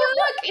 like, oh,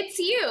 look, it's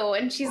you.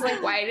 And she's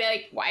like,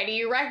 why do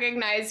you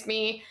recognize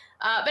me?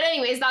 But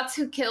anyways, that's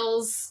who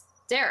kills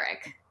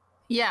Derek.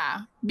 Yeah,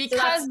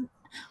 because,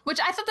 which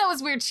I thought that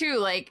was weird, too.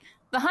 Like,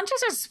 the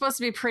hunters are supposed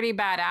to be pretty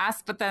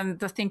badass, but then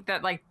to think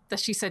that, like, the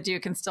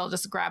Dubh can still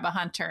just grab a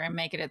hunter and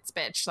make it its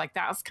bitch, like,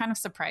 that was kind of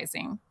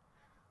surprising.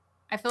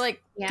 I feel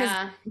like,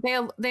 because they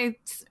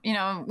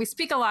we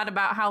speak a lot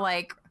about how,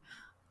 like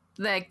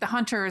the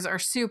hunters are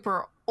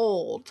super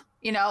old,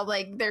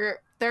 like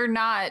they're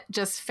not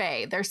just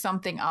Fae, there's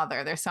something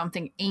other, there's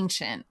something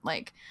ancient,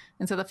 like,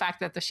 and so the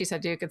fact that the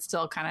Dubh could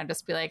still kind of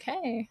just be like,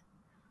 hey,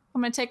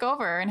 I'm going to take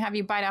over and have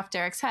you bite off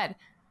Derek's head.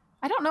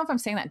 I don't know if I'm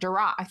saying that.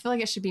 Derek, I feel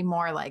like it should be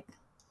more like,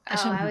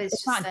 it's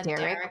not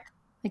Derek.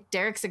 Like,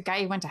 Derek's a guy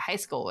you went to high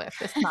school with.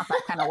 It's not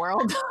that kind of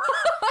world.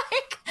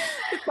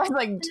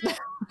 like,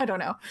 I don't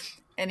know.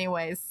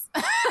 Anyways.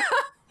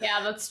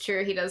 Yeah, that's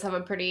true. He does have a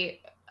pretty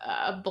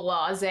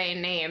blasé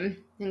name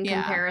in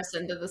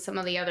comparison to some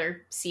of the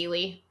other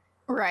Seelie.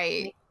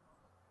 Right.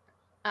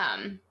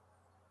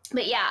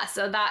 But yeah,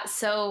 so that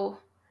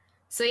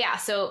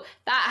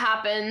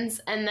happens,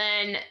 and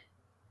then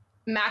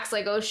Mac's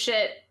like, oh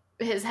shit,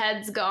 his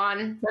head's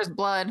gone. There's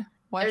blood.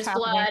 There's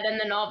blood, and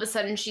then all of a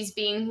sudden she's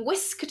being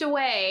whisked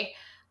away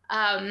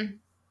and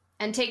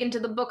taken to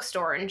the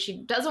bookstore, and she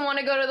doesn't want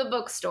to go to the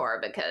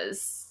bookstore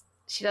because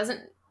she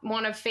doesn't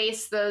want to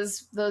face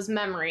those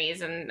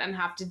memories and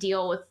have to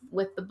deal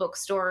with the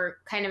bookstore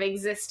kind of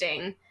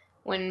existing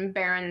when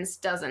Barrons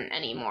doesn't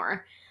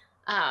anymore.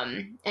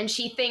 And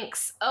she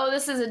thinks, oh,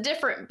 this is a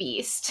different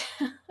beast.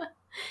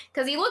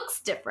 Because he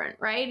looks different,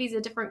 right? He's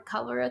a different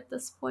color at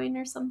this point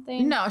or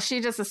something. No,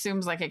 she just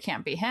assumes, like, it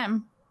can't be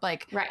him.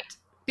 Like, right.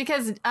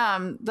 Because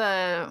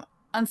the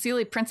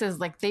Unseelie princes,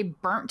 like, they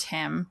burnt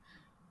him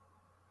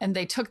and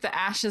they took the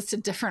ashes to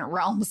different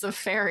realms of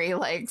Faerie.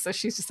 Like, so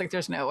she's just like,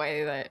 there's no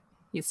way that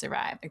he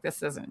survived. Like,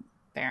 this isn't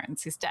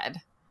Barrons. He's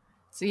dead.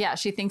 So yeah,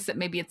 she thinks that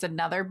maybe it's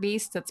another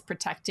beast that's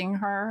protecting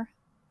her.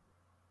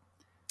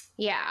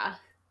 Yeah.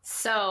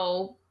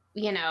 So,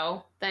 you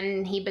know,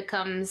 then he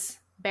becomes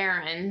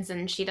Barrons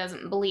and she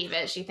doesn't believe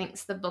it. She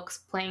thinks the book's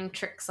playing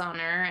tricks on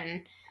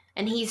her,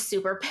 and he's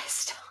super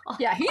pissed off.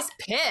 Yeah, he's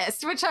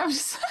pissed, which I'm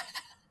just...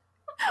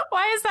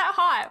 Why is that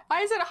hot? Why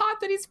is it hot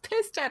that he's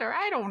pissed at her?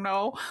 I don't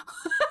know.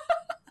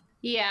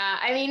 Yeah,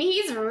 I mean,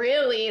 he's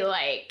really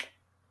like...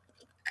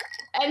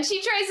 And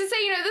she tries to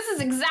say, you know, this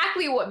is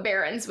exactly what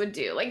Barrons would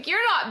do. Like,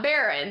 you're not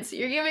Barrons.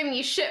 You're giving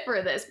me shit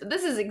for this, but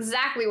this is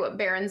exactly what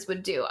Barrons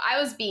would do. I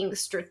was being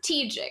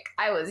strategic.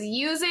 I was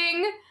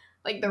using,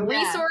 like, the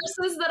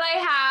resources that I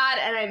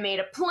had, and I made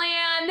a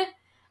plan,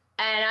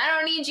 and I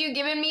don't need you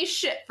giving me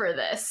shit for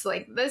this.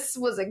 Like, this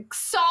was a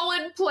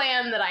solid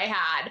plan that I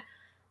had.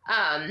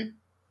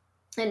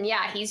 And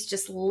yeah, he's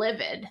just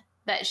livid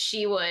that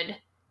she would,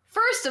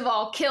 first of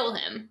all, kill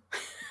him.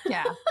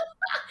 Yeah.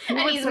 And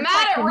he's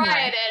mad at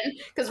Ryodan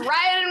because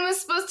Ryodan was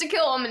supposed to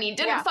kill him and he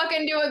didn't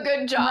fucking do a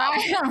good job.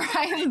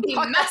 Ryodan he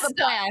messed the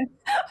plan.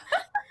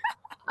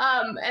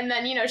 And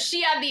then, you know,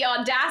 she had the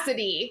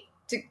audacity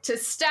to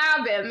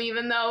stab him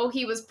even though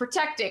he was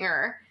protecting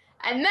her.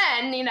 And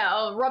then, you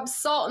know, rubs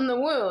salt in the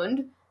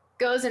wound,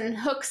 goes and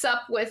hooks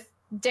up with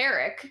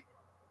Derek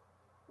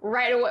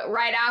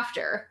right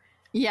after.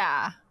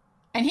 Yeah.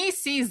 And he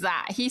sees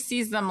that. He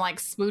sees them, like,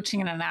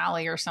 smooching in an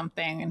alley or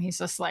something, and he's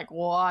just like,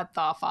 what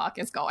the fuck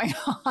is going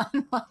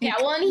on? Like, yeah,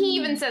 well, and he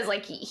even says,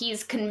 like,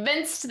 he's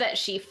convinced that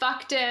she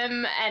fucked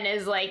him, and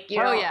is like, you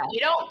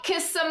don't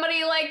kiss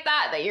somebody like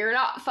that you're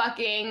not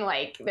fucking.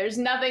 Like, there's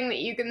nothing that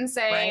you can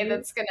say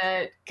that's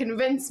gonna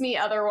convince me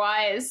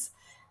otherwise.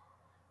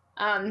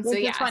 So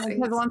yeah. It's funny,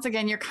 because once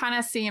again, you're kind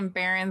of seeing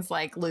Barrons,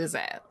 like, lose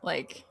it.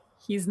 Like,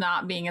 he's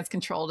not being as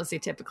controlled as he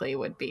typically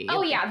would be.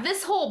 Oh, yeah,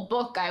 this whole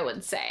book, I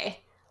would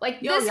say. Like,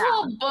 this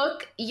whole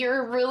book,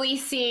 you're really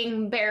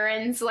seeing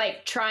Barrons,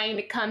 like, trying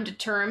to come to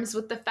terms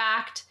with the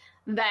fact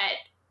that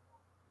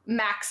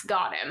Max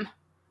got him.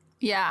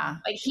 Yeah.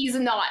 Like, he's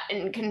not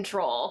in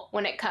control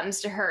when it comes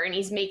to her, and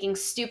he's making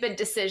stupid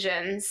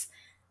decisions,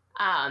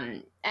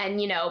 and,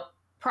 you know,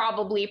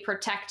 probably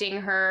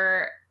protecting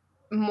her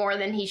more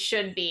than he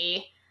should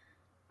be.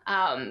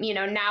 You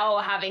know, now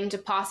having to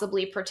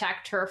possibly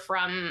protect her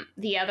from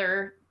the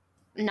other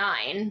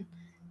 9.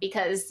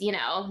 Because, you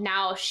know,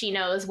 now she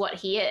knows what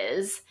he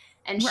is,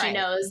 and she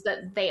knows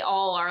that they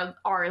all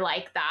are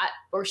like that,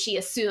 or she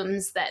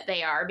assumes that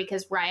they are,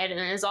 because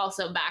Ryodan is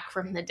also back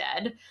from the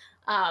dead.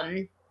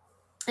 And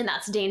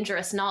that's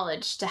dangerous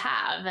knowledge to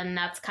have, and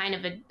that's kind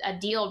of a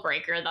deal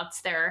breaker.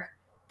 That's their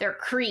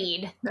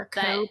creed. Their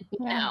code. That,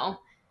 you know,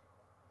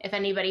 if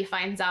anybody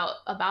finds out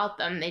about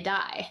them, they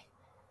die.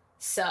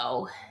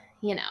 So,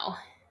 you know,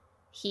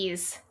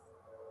 he's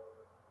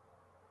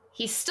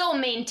still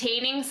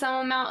maintaining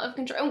some amount of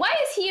control. And why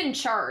is he in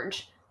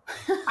charge?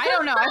 I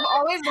don't know. I've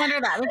always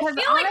wondered that. Because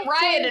I feel like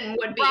Ryodan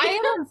would be.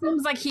 Ryodan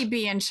seems like he'd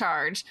be in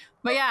charge.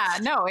 But yeah,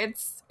 no,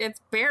 it's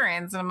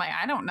Barrons. And I'm like,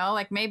 I don't know.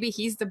 Like, maybe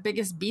he's the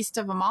biggest beast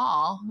of them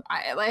all.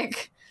 I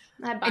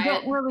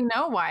don't really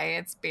know why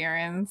it's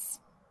Barrons.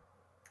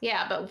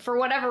 Yeah, but for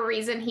whatever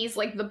reason, he's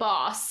like the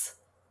boss.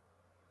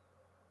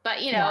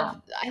 But, you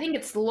know, I think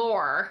it's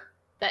lore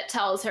that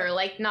tells her,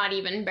 like, not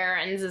even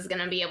Barrons is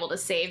going to be able to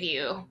save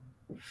you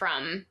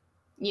from,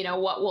 you know,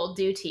 what we'll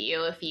do to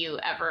you if you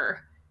ever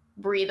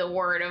breathe a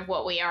word of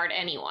what we are to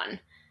anyone.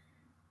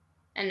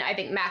 And I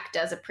think Mac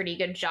does a pretty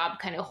good job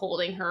kind of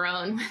holding her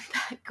own with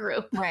that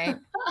group. Right.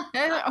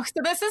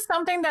 So this is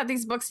something that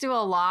these books do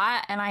a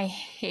lot, and I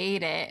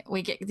hate it.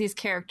 We get these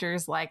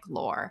characters like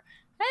lore.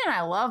 And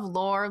I love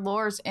lore.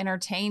 Lore's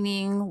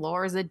entertaining.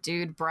 Lore's a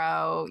dude,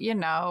 bro. You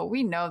know,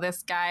 we know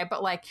this guy.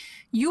 But, like,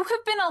 you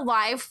have been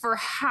alive for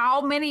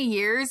how many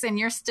years and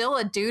you're still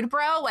a dude,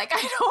 bro? Like,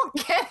 I don't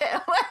get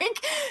it.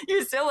 Like,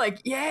 you're still like,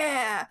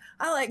 yeah,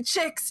 I like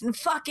chicks and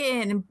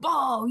fucking and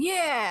ball.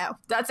 Yeah.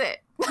 That's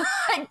it.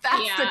 Like,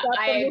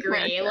 I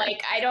agree.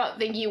 Like, I don't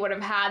think you would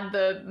have had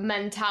the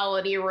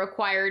mentality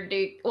required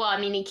to... Well, I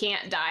mean, he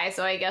can't die,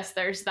 so I guess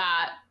there's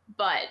that.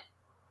 But...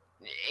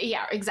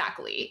 yeah,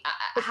 exactly.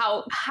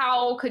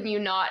 How could you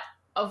not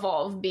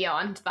evolve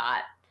beyond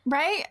that?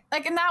 Right?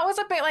 Like, and that was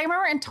a bit, like, I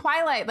remember in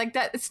Twilight, like,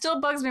 that, it still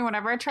bugs me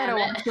whenever I try to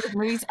watch those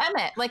movies.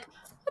 Emmett, like,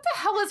 what the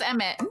hell is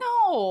Emmett?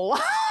 No.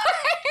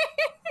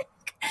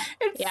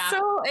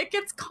 It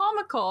gets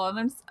comical,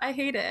 and I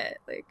hate it.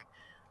 Like,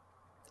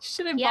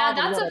 shouldn't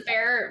bother.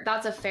 Yeah,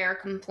 that's a fair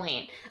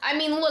complaint. I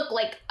mean, look,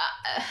 like,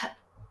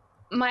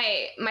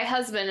 my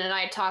husband and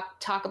I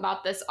talk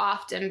about this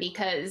often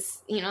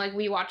because, you know, like,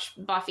 we watch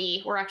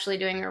Buffy. We're actually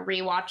doing a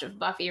rewatch of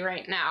Buffy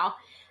right now.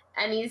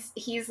 And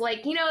he's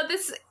like, you know,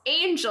 this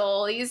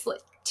Angel, he's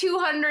like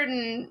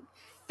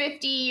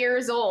 250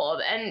 years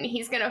old and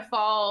he's going to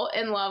fall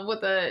in love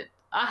with a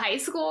high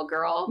school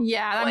girl.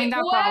 Yeah, I mean,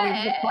 that's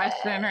always the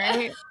question,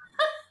 right?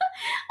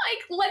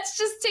 Like, let's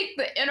just take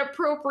the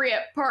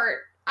inappropriate part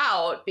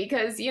out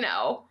because, you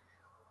know,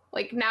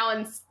 like,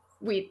 now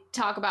we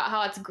talk about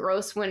how it's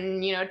gross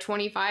when,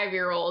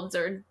 25-year-olds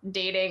are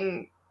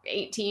dating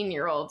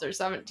 18-year-olds or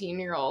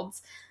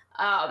 17-year-olds.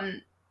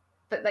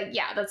 But like,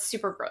 yeah, that's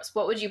super gross.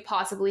 What would you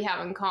possibly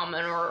have in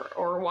common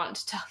or want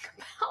to talk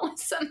about with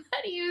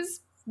somebody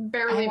who's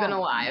barely been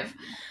alive?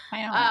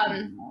 I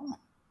don't know.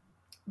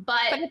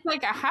 But it's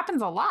like, it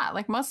happens a lot.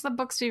 Like most of the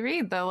books we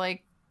read, the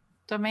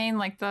main,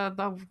 like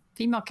the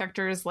female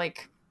character is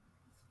like,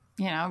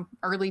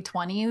 early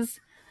 20s.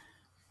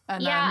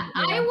 And yeah,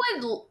 then, I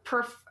would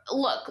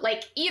look,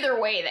 like,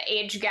 either way, the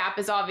age gap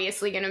is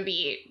obviously going to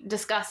be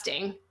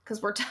disgusting because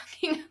we're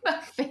talking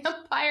about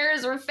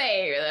vampires or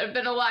fae that have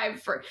been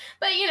alive for,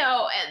 but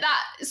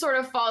that sort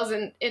of falls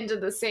into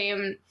the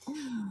same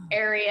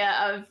area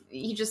of,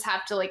 you just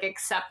have to like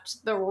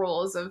accept the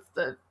rules of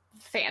the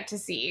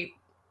fantasy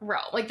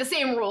realm. Like the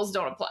same rules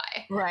don't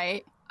apply.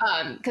 Right.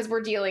 Because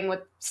we're dealing with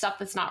stuff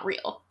that's not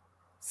real.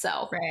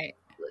 So right.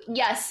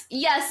 Yes,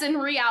 in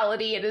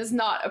reality, it is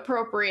not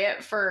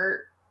appropriate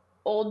for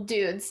old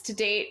dudes to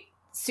date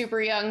super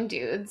young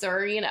dudes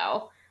or,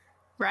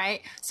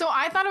 Right. So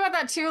I thought about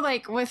that too,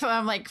 like with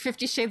like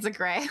 50 Shades of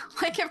Grey.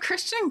 Like if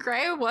Christian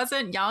Grey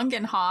wasn't young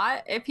and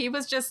hot, if he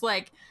was just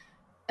like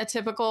a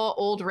typical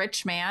old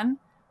rich man,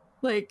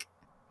 like,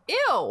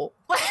 ew.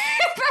 Like,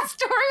 that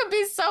story would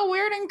be so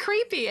weird and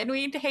creepy and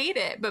we'd hate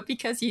it. But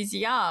because he's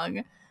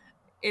young,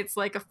 it's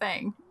like a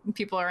thing and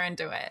people are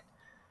into it.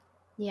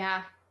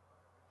 Yeah.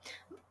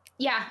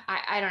 Yeah,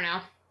 I don't know.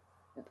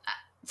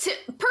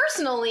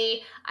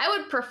 Personally, I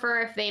would prefer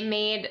if they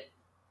made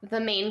the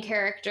main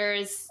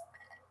characters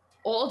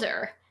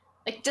older.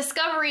 Like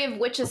Discovery of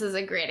Witches is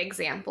a great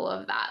example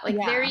of that. Like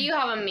there you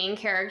have a main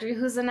character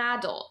who's an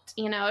adult.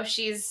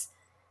 She's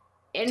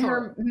in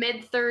her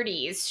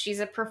mid-30s. She's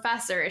a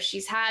professor.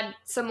 She's had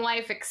some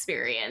life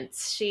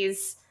experience.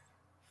 She's,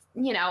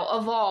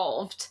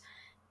 evolved.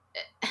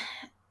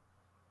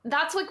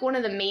 That's like one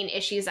of the main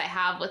issues I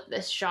have with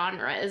this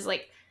genre is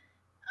like,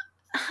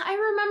 I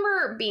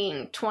remember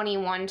being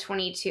 21,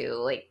 22.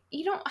 Like,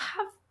 you don't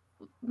have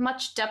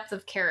much depth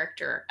of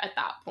character at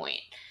that point.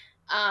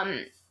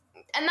 And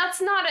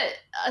that's not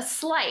a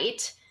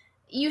slight.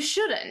 You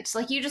shouldn't.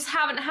 Like, you just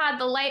haven't had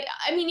the light.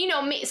 I mean,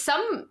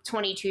 some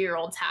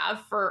 22-year-olds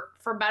have, for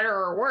better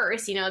or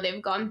worse.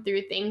 They've gone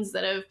through things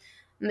that have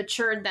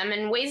matured them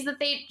in ways that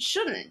they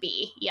shouldn't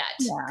be yet.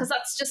 Because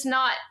that's just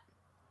not,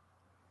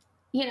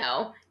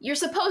 you're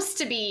supposed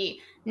to be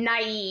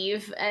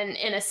naive and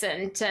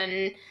innocent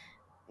and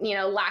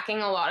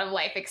lacking a lot of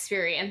life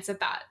experience at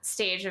that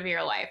stage of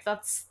your life.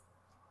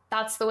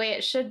 That's the way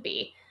it should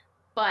be.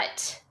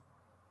 But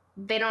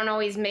they don't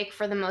always make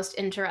for the most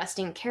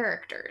interesting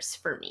characters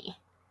for me.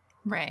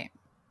 Right.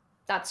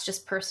 That's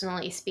just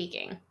personally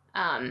speaking.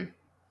 I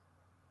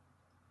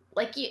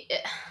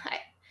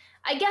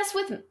guess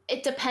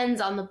it depends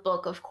on the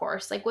book, of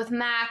course. Like with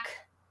Mac,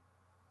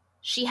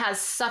 she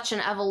has such an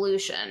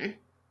evolution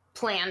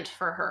planned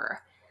for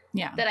her.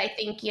 Yeah. That I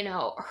think,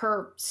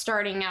 her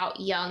starting out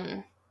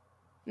young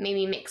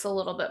maybe makes a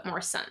little bit more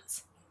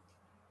sense.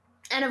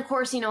 And of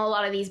course, a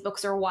lot of these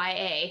books are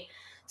YA.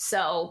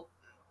 So,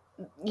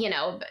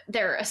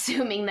 they're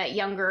assuming that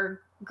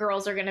younger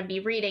girls are going to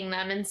be reading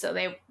them. And so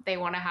they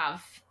want to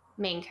have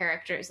main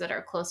characters that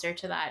are closer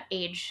to that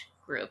age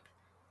group.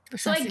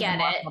 So I get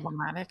it.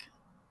 Problematic.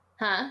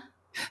 Huh?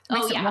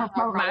 Makes it more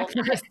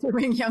problematic for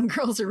assuming young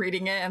girls are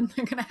reading it and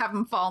they're going to have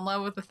them fall in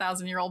love with a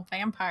 1,000-year-old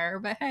vampire.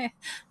 But hey,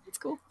 it's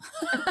cool.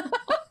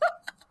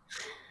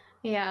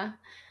 Yeah.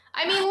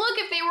 I mean, look,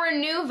 if they were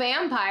new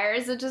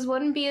vampires, it just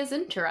wouldn't be as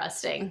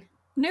interesting.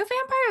 New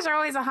vampires are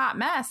always a hot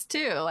mess,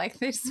 too. Like,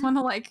 they just want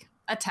to, like,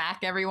 attack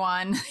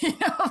everyone.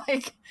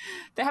 Like,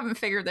 they haven't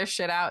figured their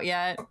shit out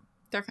yet.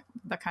 They're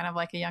kind of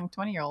like a young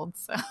 20-year-old,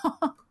 so.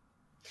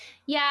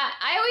 Yeah,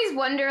 I always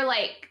wonder,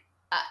 like,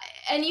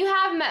 and you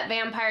have met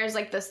vampires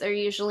like this. They're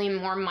usually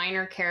more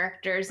minor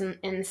characters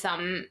in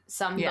some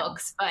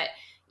books, but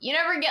you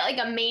never get,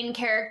 like, a main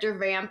character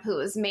vamp who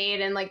was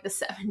made in, like, the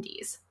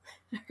 70s.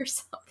 Or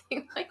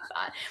something like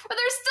that. But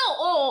they're still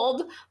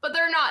old, but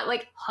they're not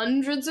like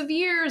hundreds of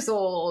years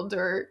old.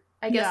 Or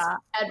I guess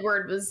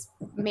Edward was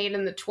made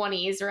in the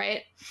 20s,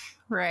 right?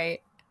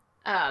 Right.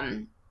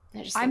 I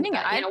think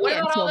what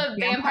about all the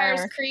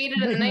vampires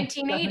created in the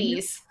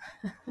 1980s?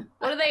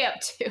 What are they up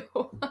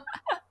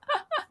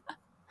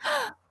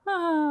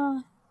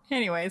to?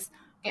 Anyways.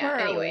 Yeah,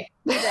 anyway.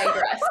 We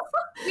digress.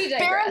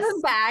 Barrons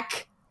is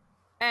back,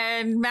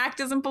 and Mac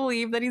doesn't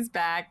believe that he's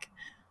back.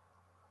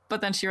 But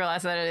then she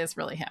realized that it is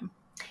really him.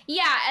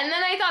 Yeah, and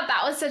then I thought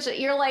that was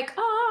you're like,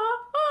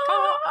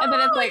 and then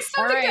it's like,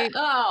 all right,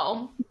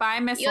 bye,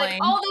 Miss Lane.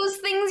 Like, all those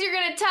things you're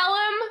going to tell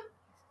him,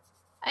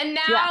 and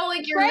now,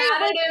 like, you're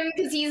mad at him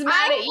because he's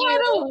mad at you. I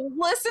want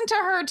to listen to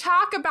her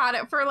talk about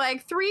it for,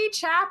 like, 3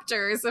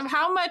 chapters of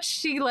how much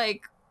she,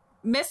 like,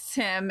 missed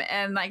him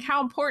and, like,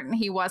 how important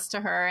he was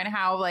to her and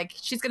how, like,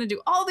 she's going to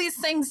do all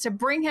these things to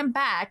bring him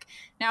back.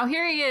 Now,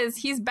 here he is.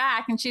 He's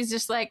back, and she's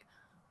just like,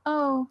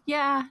 oh,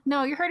 yeah,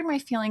 no, you're hurting my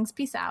feelings.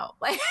 Peace out.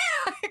 Like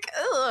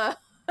ugh.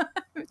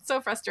 It's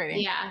so frustrating.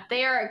 Yeah,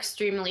 they are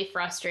extremely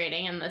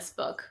frustrating in this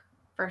book,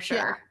 for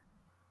sure.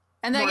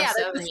 And then, More yeah,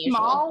 so there's than a usual.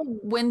 small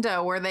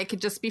window where they could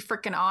just be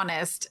freaking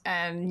honest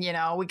and, you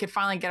know, we could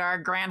finally get our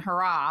grand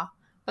hurrah.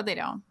 But they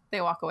don't.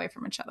 They walk away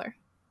from each other.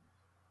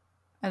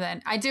 And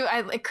then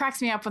it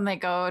cracks me up when they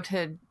go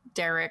to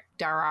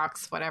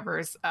Darroch's,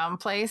 whatever's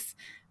place.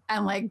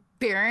 And like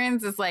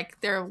Barrons is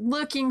like, they're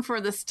looking for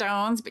the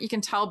stones, but you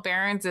can tell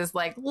Barrons is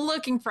like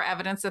looking for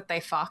evidence that they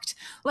fucked.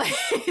 Like,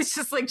 it's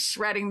just like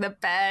shredding the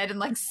bed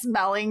and like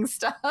smelling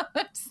stuff.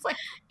 It's like,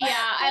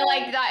 yeah, I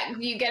like that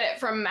you get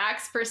it from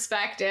Mac's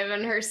perspective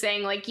and her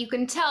saying, like, you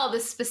can tell the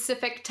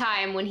specific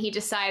time when he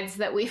decides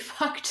that we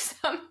fucked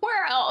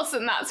somewhere else,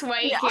 and that's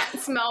why he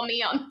can't smell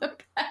me on the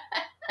bed.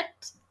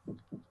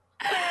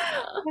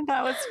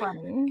 That was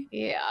funny.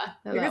 Yeah.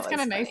 It was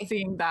kind of nice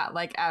seeing that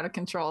like out of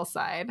control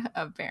side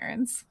of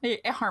Barrons. A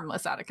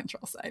harmless out of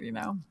control side, you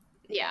know?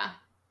 Yeah.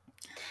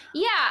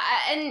 Yeah.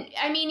 And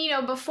I mean, you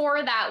know,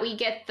 before that we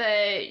get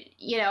the,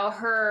 you know,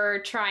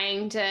 her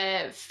trying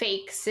to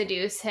fake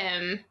seduce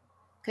him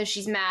because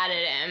she's mad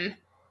at him.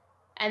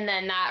 And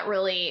then that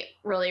really,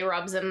 really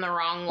rubs him the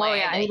wrong way.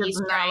 Yeah, that he's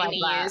trying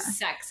to use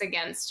sex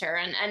against her.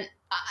 And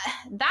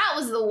that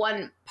was the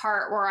one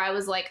part where I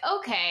was like,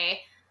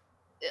 okay,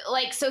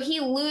 like, so he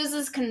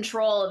loses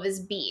control of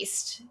his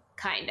beast,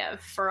 kind of,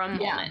 for a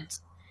moment.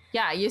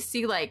 Yeah, you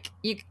see, like,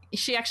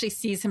 she actually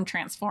sees him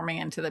transforming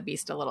into the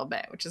beast a little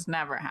bit, which has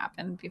never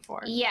happened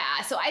before.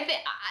 Yeah, so I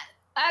think,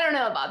 I don't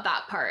know about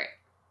that part.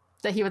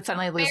 That he would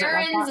suddenly lose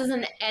Barrons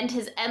and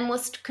his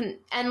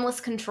endless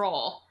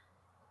control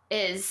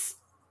is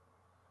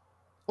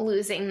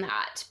losing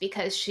that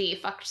because she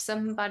fucked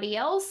somebody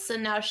else,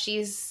 and now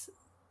she's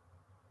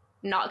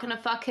not gonna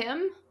fuck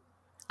him.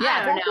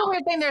 Yeah, that's the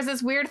weird thing. There's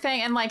this weird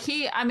thing, and like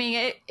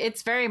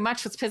it's very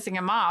much what's pissing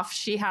him off.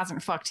 She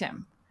hasn't fucked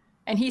him,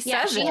 and he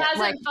says she it hasn't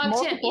like fucked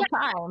multiple him.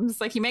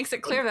 times. Like he makes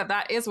it clear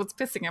that is what's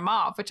pissing him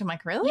off. Which I'm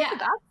like, really? Yeah,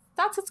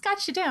 that's what's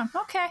got you down.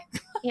 Okay.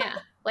 Yeah,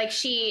 like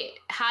she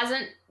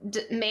hasn't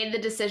made the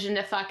decision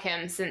to fuck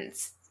him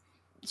since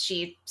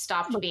she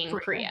stopped being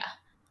Priya.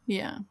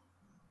 Yeah,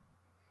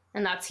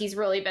 and he's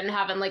really been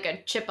having like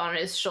a chip on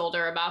his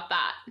shoulder about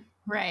that.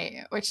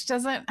 Right, which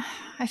doesn't.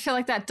 I feel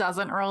like that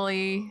doesn't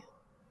really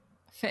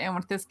fit in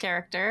with this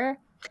character,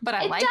 but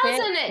I like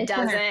it. It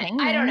doesn't.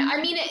 I don't know.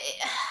 I mean,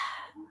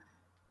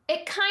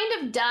 it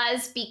kind of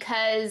does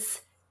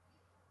because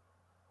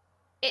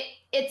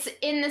it's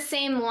in the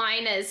same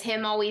line as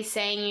him always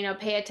saying, you know,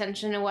 pay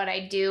attention to what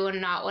I do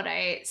and not what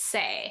I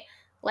say.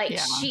 Like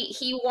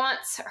he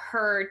wants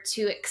her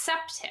to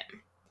accept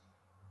him.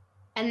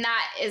 And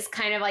that is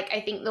kind of like,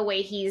 I think the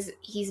way he's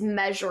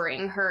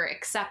measuring her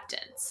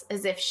acceptance,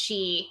 as if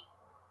she,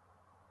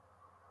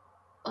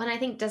 and I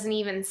think doesn't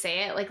even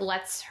say it, like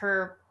lets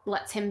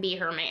him be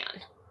her man.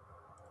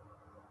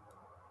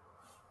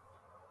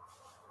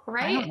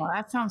 Right? I don't know,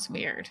 that sounds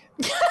weird.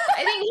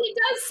 I think he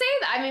does say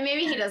that. I mean,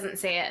 maybe he doesn't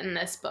say it in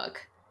this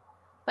book,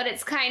 but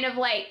it's kind of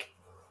like,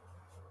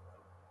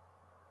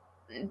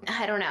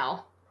 I don't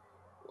know,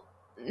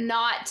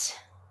 not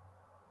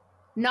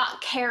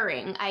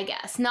caring, I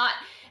guess, not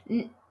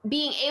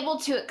being able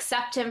to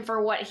accept him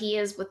for what he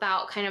is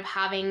without kind of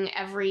having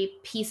every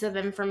piece of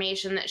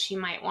information that she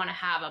might want to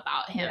have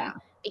about him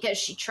because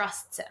she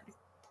trusts him.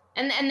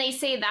 And they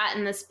say that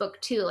in this book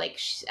too, like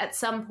at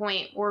some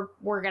point we're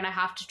going to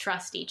have to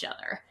trust each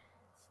other.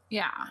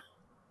 Yeah.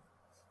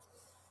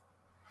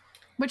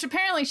 Which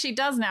apparently she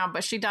does now,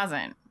 but she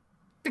doesn't.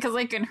 Because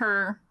like in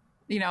her,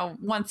 you know,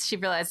 once she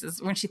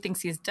realizes when she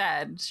thinks he's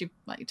dead, she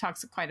like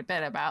talks quite a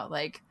bit about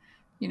like,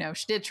 you know,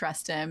 she did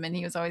trust him and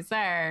he was always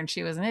there and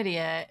she was an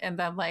idiot. And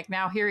then like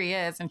now here he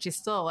is and she's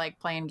still like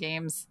playing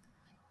games.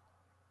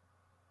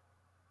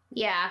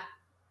 Yeah.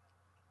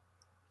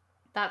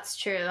 That's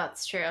true.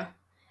 That's true.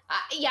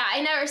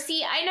 I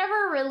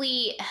never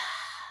really,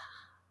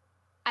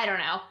 I don't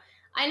know.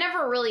 I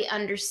never really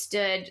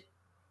understood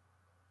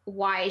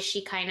why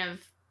she kind of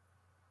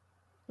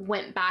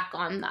went back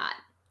on that.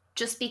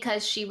 Just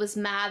because she was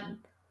mad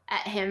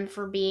at him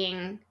for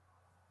being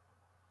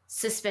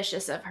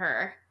suspicious of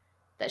her,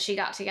 that she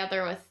got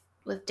together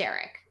with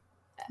Derek.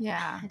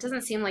 Yeah. It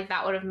doesn't seem like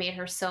that would have made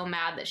her so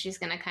mad that she's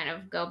going to kind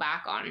of go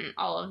back on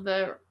all of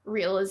the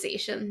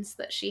realizations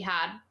that she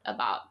had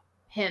about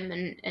him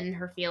and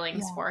her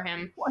feelings for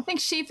him. Well, I think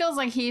she feels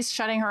like he's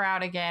shutting her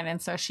out again,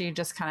 and so she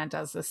just kind of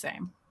does the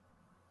same.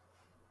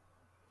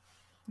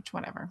 Which,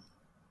 whatever.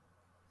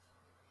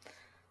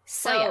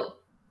 So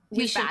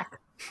he's back.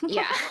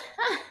 Yeah.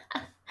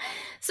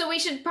 So we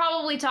should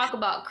probably talk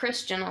about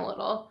Christian a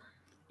little.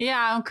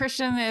 Yeah,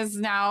 Christian is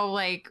now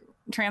like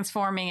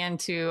transforming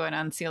into an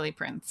Unseelie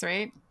prince,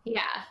 right?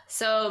 Yeah.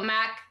 So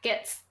Mac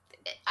gets,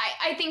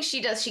 I think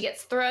she does. She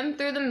gets thrown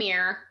through the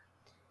mirror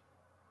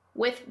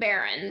with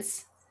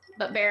Barrons,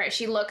 but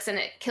she looks and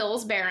it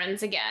kills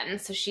Barrons again.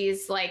 So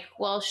she's like,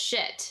 well,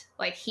 shit.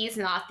 Like, he's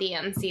not the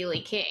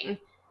Unseelie king.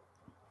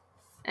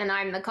 And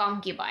I'm the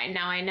concubine.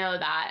 Now I know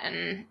that.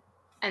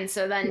 And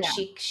so then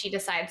she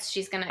decides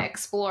she's going to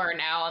explore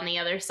now on the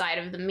other side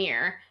of the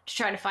mirror to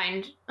try to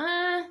find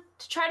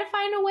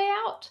a way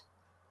out.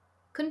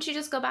 Couldn't she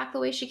just go back the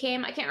way she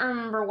came? I can't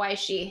remember why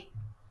she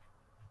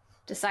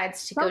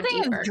decides to go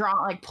Something deeper. is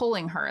drawn, like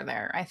pulling her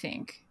there, I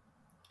think.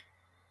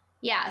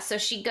 Yeah, so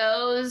she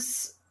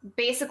goes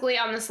basically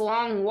on this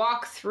long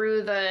walk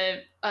through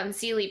the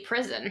Unseelie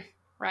prison,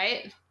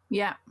 right?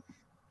 Yeah.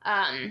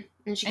 And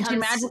she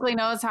magically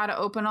knows how to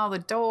open all the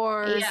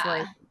doors. Yeah.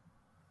 Like,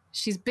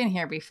 she's been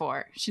here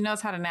before. She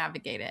knows how to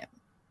navigate it.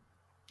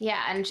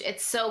 Yeah, and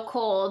it's so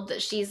cold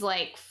that she's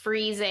like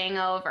freezing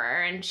over,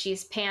 and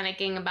she's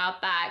panicking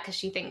about that because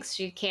she thinks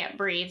she can't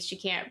breathe. She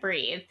can't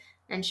breathe.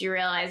 And she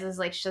realizes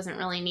like she doesn't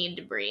really need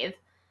to breathe.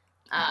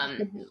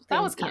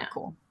 That was kind of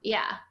cool.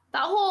 Yeah.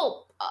 That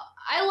whole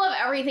I love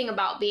everything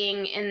about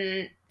being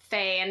in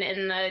Fae and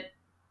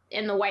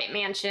in the White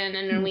Mansion,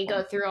 and when we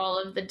go through all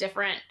of the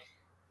different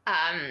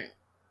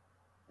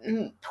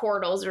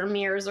portals or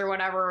mirrors or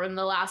whatever in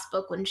the last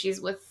book when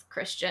she's with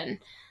Christian.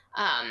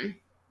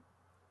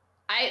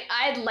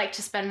 I'd like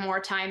to spend more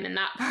time in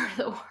that part of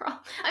the world.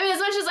 I mean, as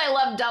much as I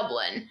love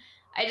Dublin,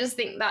 I just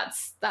think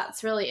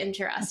that's really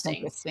interesting.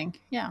 Interesting.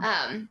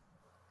 Yeah.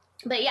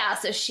 But yeah,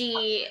 so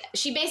she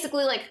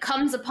basically like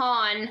comes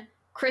upon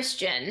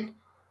Christian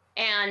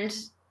and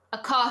a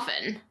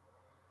coffin.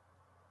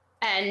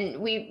 And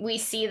we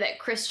see that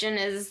Christian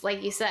is,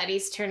 like you said,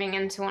 he's turning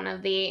into one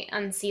of the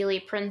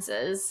Unseelie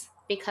princes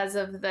because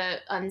of the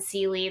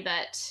Unseelie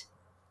that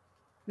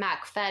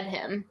Mac fed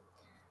him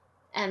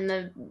and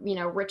the,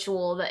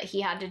 ritual that he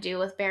had to do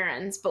with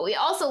Barrons. But we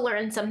also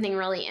learned something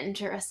really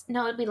interesting.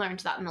 No, we learned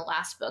that in the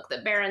last book,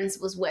 that Barrons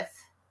was with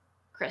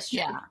Christian.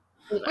 Yeah.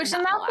 Which,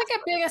 and that's like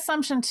a big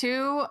assumption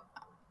too.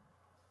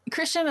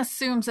 Christian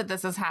assumes that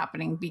this is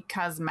happening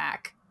because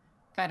Mac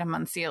fed him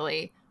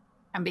Unseelie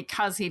and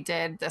because he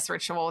did this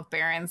ritual with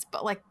Barrons.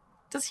 But like,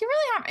 does he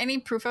really have any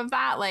proof of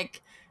that?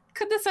 Like,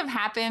 could this have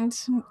happened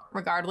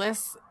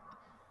regardless?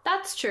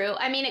 That's true.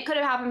 I mean, it could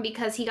have happened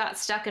because he got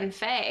stuck in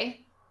Fae.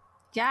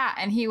 Yeah,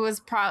 and he was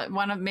probably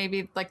one of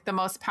maybe like the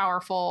most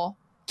powerful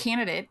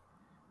candidate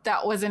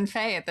that was in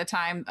Fae at the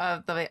time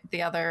of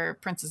the other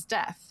prince's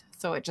death.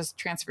 So it just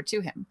transferred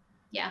to him.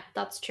 Yeah,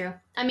 that's true.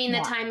 I mean,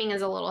 the timing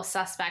is a little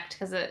suspect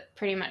because it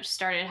pretty much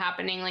started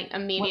happening like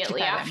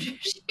immediately after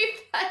she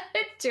fed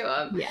it to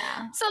him.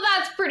 Yeah. So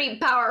that's pretty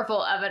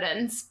powerful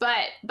evidence.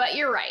 But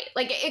you're right.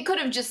 Like, it could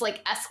have just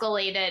like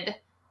escalated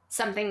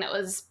something that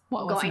was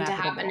going to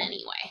happen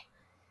anyway.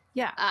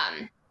 Yeah.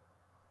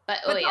 But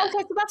okay,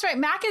 so that's right.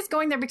 Mac is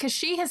going there because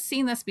she has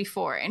seen this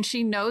before, and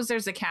she knows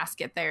there's a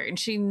casket there, and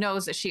she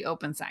knows that she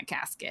opens that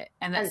casket,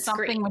 and that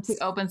something screams. When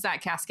she opens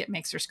that casket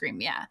makes her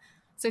scream. Yeah.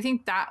 So I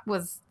think that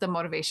was the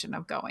motivation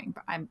of going.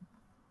 But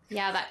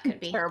yeah, that could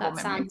be. That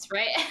sounds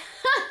right.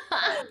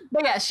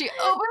 But yeah, she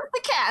opens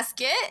the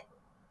casket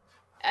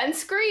and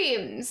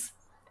screams.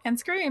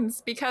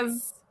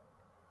 Because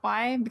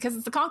why? Because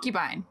it's the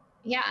concubine.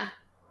 Yeah,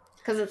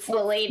 because it's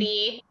the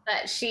lady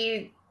that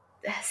she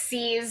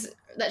sees,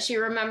 that she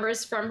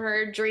remembers from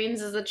her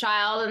dreams as a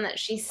child, and that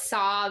she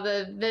saw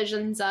the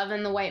visions of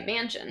in the White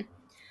Mansion.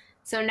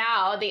 So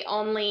now the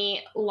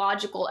only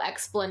logical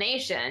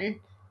explanation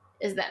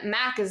is that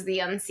Mac is the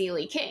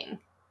Unseelie king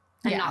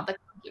and not the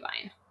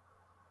concubine,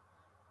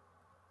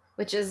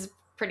 which is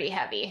pretty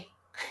heavy.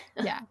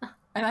 Yeah.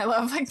 And I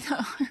love like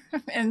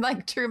in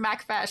like true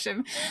Mac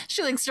fashion,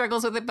 she like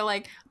struggles with it, but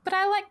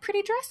I like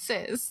pretty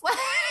dresses.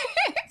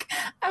 Like,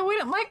 I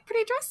wouldn't like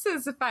pretty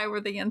dresses if I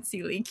were the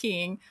Unseelie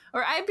king.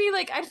 Or I'd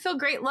feel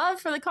great love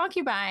for the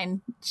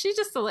concubine. She's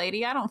just a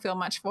lady. I don't feel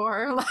much for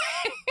her.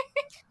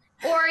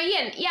 Or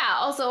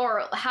also,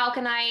 or how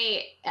can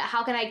I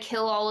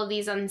kill all of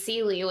these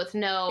Unseelie with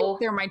no,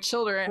 they're my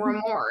children,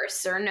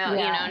 remorse or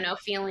no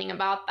feeling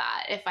about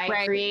that if I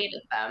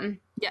created them.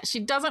 Yeah,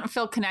 she doesn't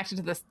feel connected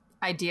to this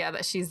idea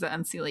that she's the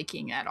Unseelie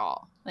king at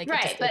all. Like,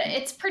 right, but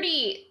it's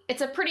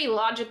a pretty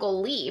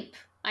logical leap.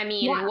 I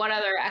mean, what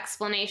other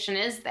explanation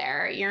is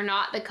there? You're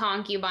not the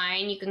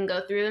concubine. You can go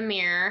through the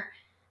mirror.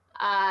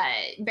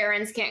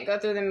 Barrons can't go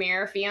through the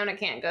mirror. Fiona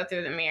can't go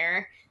through the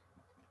mirror.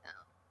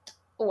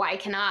 Why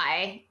can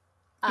I?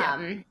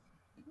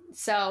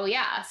 So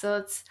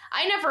it's,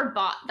 I never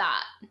bought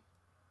that.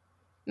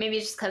 Maybe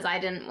just because I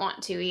didn't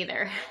want to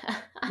either.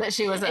 That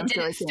she was it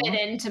didn't fit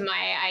into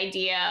my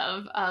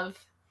idea of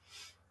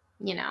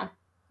Yeah.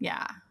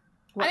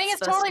 I think it's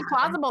totally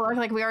plausible.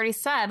 Like we already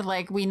said,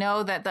 like we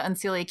know that the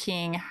Unseelie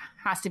king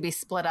has to be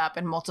split up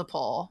in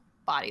multiple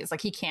bodies.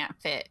 Like he can't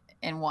fit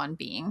in one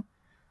being.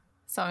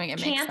 So I mean,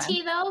 it makes sense. Can't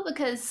he though?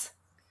 Because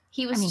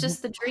he was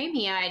just the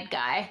dreamy-eyed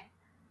guy.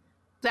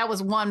 That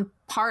was one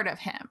part of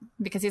him,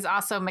 because he's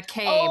also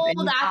McCabe. Oh,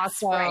 and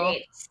that's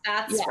right.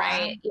 That's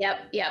right.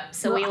 Yep.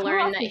 So we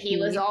learned that he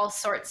was all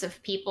sorts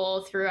of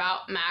people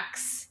throughout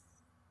Mac's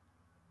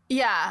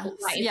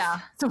life. Yeah.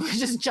 So we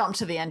just jumped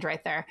to the end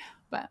right there.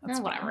 But that's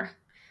whatever. Fine.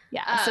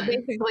 Yeah. So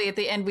basically at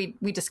the end,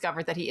 we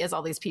discovered that he is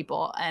all these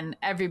people, and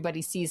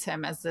everybody sees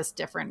him as this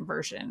different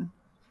version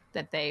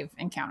that they've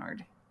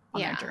encountered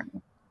on their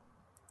journey.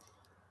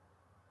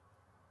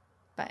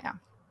 But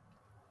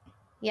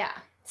yeah.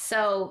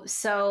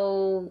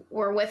 So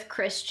we're with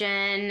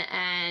Christian,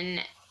 and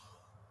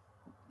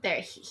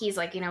he's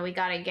like, we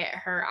got to get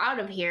her out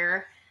of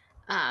here.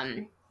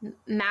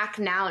 Mac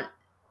now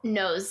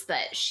knows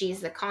that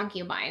she's the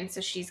concubine,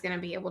 so she's going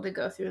to be able to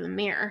go through the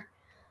mirror.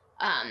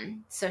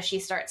 So she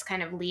starts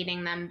kind of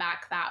leading them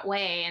back that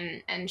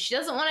way, and she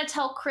doesn't want to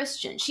tell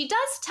Christian. She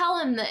does tell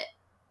him that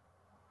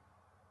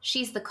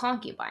she's the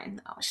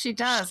concubine, though. She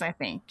does, I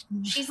think.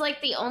 She's like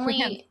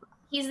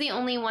he's the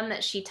only one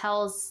that she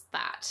tells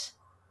that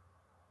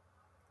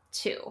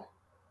to.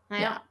 I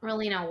don't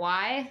really know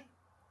why,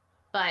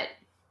 but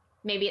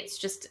maybe it's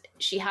just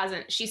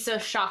she's so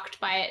shocked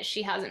by it,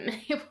 she hasn't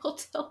been able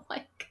to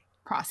like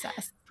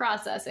process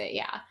it.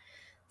 Yeah.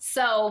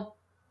 So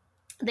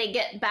they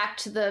get back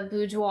to the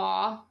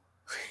boudoir.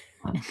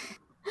 And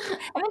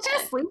then she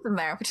just sleeps in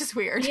there, which is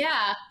weird.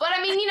 Yeah. But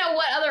I mean,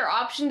 what other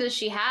option does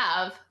she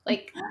have?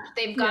 Like,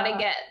 they've got to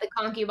get the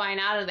concubine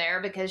out of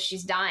there because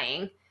she's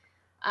dying.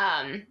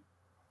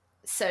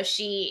 So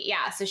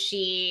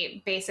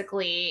she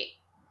basically,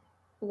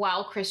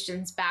 while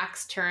Christian's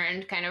back's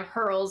turned, kind of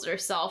hurls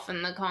herself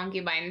and the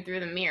concubine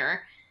through the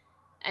mirror.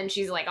 And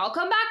she's like, I'll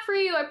come back for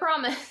you, I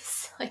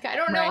promise. Like, I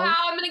don't know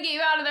how I'm going to get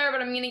you out of there,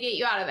 but I'm going to get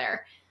you out of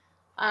there.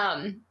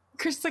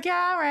 Chris like,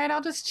 yeah, all right,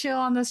 I'll just chill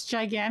on this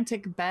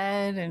gigantic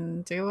bed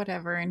and do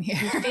whatever in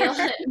here.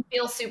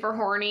 Feel super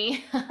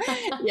horny.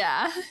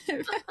 Yeah.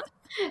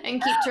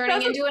 And keep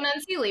turning into an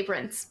Unseelie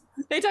prince.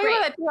 They talk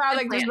about that too, how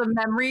like there's the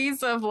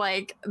memories of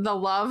like the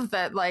love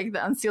that like the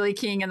Unseelie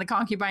king and the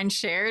concubine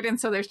shared, and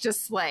so there's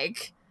just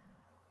like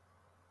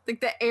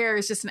the air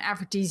is just an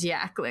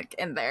aphrodisiac like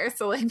in there.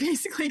 So like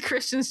basically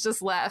Christian's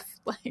just left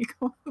like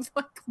with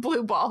like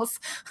blue balls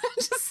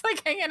just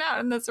like hanging out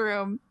in this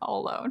room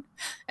all alone,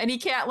 and he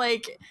can't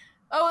like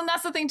and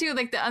that's the thing too,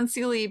 like the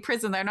Unseelie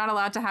prison, they're not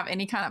allowed to have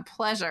any kind of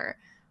pleasure,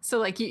 so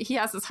like he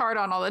has his heart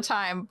on all the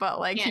time, but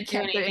like he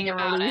can't do anything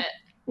about it.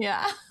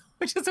 Yeah.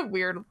 Which is a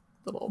weird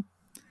little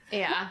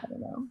I don't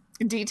know,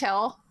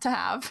 detail to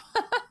have.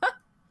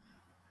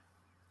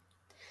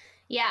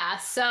 Yeah,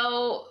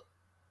 so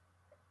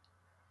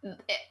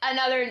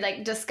another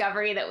like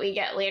discovery that we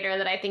get later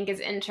that I think is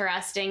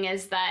interesting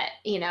is that,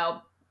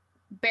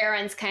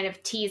 Barrons kind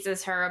of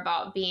teases her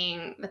about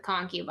being the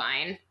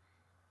concubine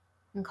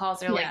and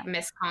calls her like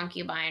Miss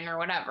Concubine or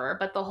whatever,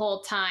 but the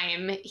whole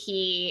time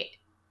he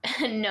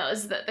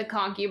knows that the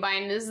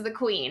concubine is the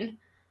queen.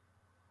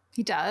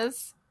 He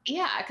does?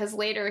 Yeah, because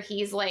later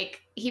he's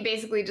like, he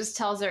basically just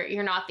tells her,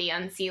 you're not the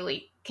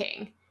Unseelie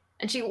king.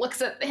 And she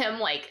looks at him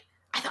like,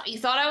 I thought you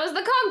thought I was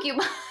the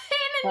concubine.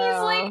 And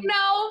he's like,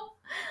 no.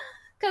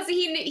 Because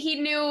he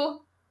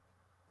knew,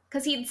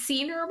 because he'd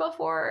seen her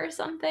before or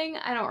something.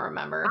 I don't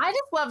remember. I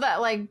just love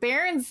that, like,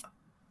 Barrons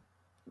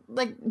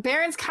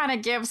kind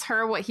of gives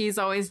her what he's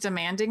always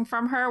demanding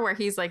from her, where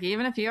he's like,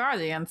 even if you are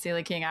the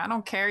Unseelie king, I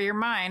don't care, you're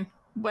mine.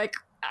 Like,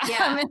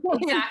 yeah,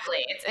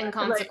 exactly. It's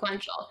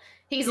inconsequential. Like,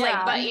 he's like,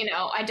 but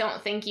I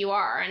don't think you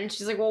are. And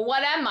she's like, well,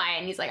 what am I?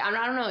 And he's like, I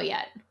don't know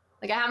yet.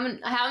 Like, I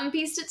haven't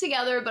pieced it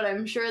together, but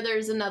I'm sure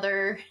there's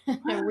another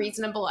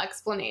reasonable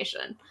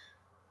explanation.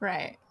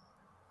 Right.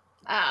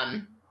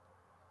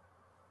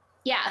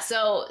 Yeah,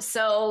 so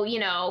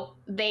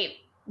they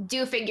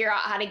do figure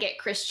out how to get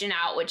Christian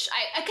out, which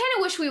I kind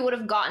of wish we would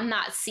have gotten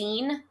that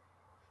scene.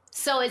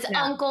 So his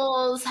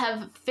uncles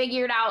have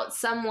figured out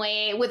some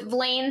way, with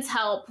Vlane's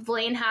help.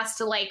 Vlane has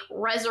to like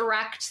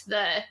resurrect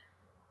the,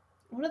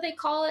 what do they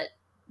call it?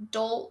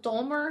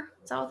 Dolmer?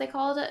 Is that what they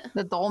called it?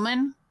 The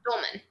dolmen?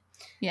 Dolmen.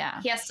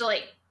 Yeah. He has to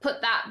like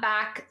put that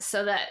back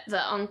so that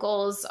the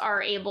uncles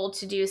are able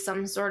to do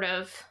some sort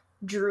of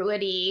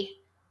druidy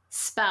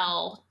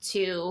spell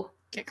to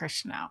get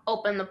Christian out,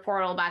 open the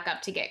portal back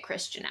up to get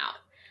Christian out.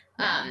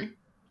 Yeah.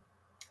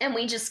 And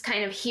we just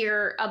kind of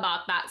hear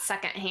about that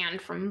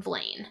secondhand from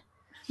Vlane.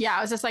 Yeah,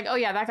 I was just like, oh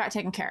yeah, that got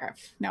taken care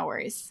of. No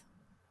worries.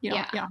 You don't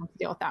have to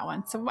deal with that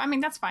one. So I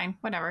mean, that's fine.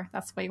 Whatever.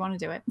 That's the way you want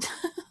to do it.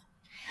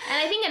 And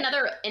I think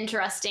another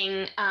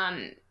interesting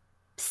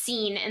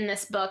scene in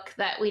this book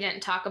that we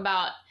didn't talk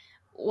about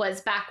was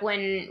back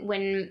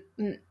when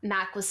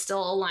Mac was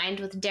still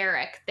aligned with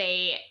Derek.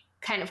 They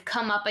kind of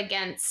come up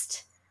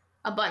against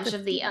a bunch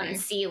of the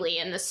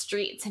Unseelie in the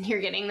streets, and you're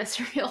getting this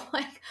real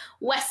like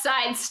West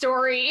Side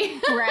Story.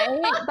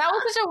 Right? That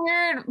was such a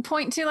weird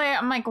point too. Like,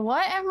 I'm like,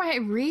 what am I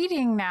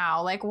reading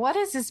now? Like, what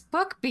is this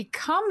book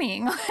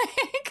becoming?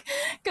 Like,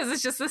 because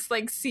it's just this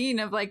like scene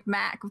of like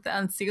Mac with the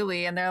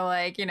Unseelie, and they're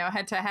like,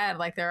 head to head,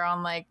 like they're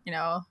on like,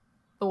 the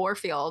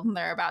warfield, and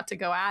they're about to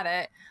go at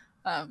it.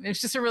 It's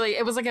just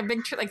it was like a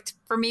big, like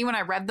for me when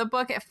I read the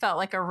book, it felt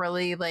like a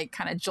really like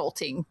kind of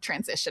jolting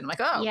transition.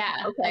 Like, oh,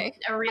 yeah, okay.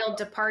 A real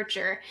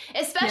departure,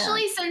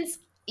 especially since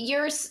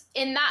you're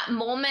in that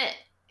moment,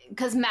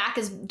 because Mac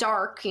is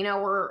dark,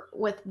 we're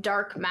with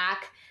dark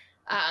Mac,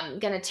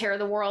 gonna tear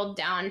the world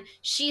down.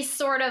 She's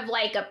sort of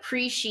like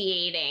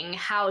appreciating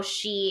how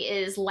she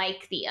is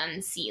like the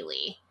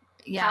Unseelie.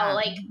 Yeah, how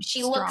like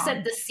she looks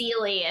at the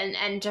Seelie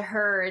and to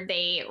her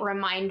they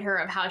remind her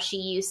of how she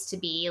used to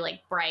be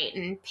like bright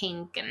and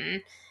pink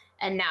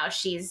and now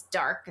she's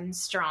dark and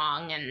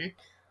strong, and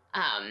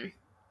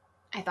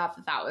I thought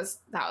that was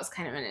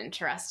kind of an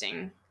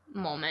interesting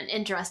moment,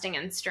 interesting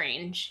and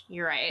strange.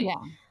 You're right.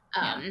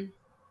 Yeah.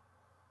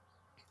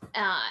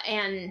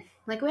 And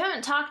like, we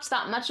haven't talked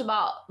that much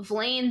about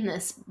Vlane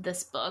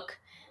this book,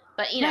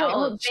 but you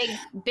know,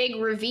 big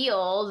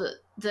reveal,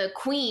 the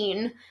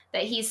queen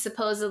that he's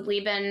supposedly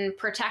been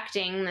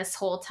protecting this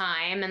whole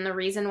time, and the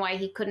reason why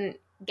he couldn't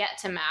get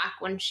to Mac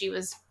when she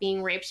was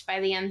being raped by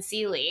the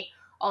Unseelie.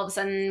 All of a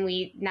sudden,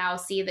 we now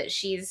see that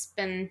she's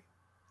been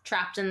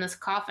trapped in this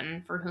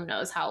coffin for who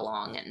knows how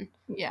long, and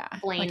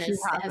Vlane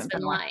has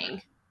been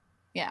lying.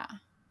 Yeah.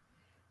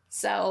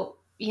 So,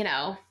 you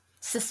know,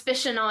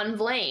 suspicion on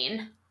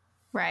Vlane.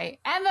 Right.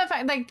 And the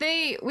fact, like,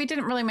 we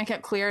didn't really make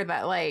it clear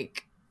that,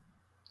 like,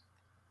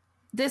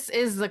 this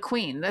is the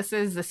queen. This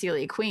is the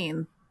Seelie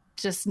Queen.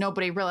 Just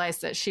nobody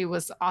realized that she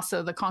was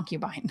also the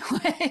concubine.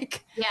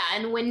 Like, yeah.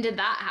 And when did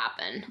that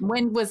happen?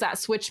 When was that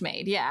switch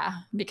made? Yeah.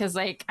 Because,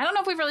 like, I don't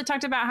know if we've really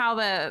talked about how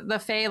the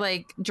Fae,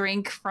 like,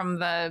 drink from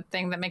the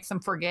thing that makes them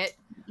forget.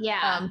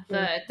 Yeah.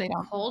 They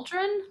don't.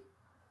 Cauldron?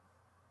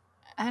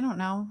 I don't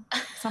know.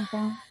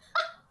 Something.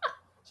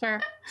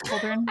 Sure.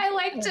 Cauldron. I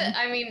like to,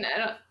 I mean,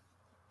 I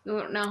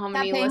don't know how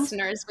many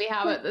listeners we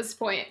have at this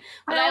point,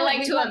 but I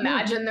like to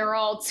imagine they're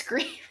all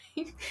screaming,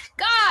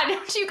 God,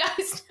 don't you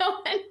guys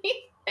know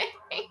anything?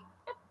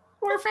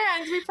 We're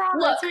fans, we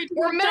promise. Look,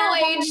 we're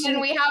middle-aged and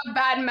we have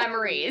bad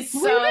memories. So.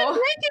 We've been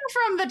drinking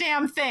from the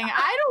damn thing.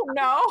 I don't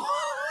know.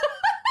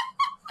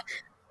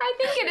 I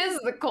think it is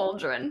the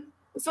cauldron.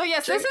 So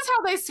yes, this is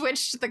how they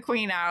switched the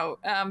queen out,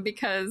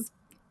 because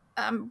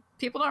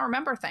people don't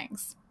remember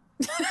things.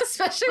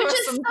 Especially which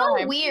is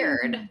so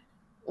weird.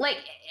 Like,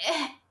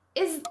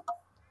 is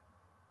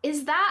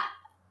that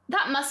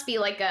must be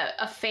like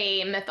a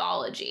Fae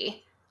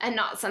mythology and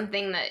not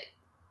something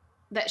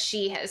that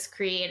she has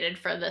created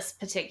for this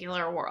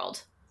particular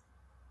world.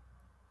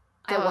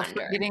 I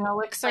wonder. Forgetting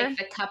elixir? Like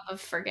the cup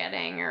of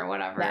forgetting or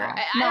whatever. Yeah.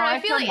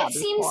 I feel like it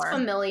seems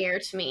familiar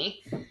to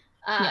me.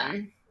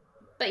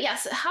 But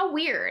yes, how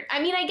weird.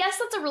 I mean, I guess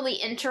that's a really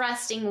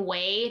interesting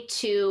way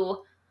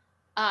to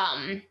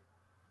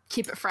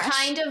keep it fresh.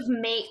 Kind of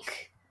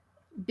make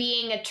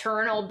being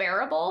eternal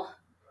bearable.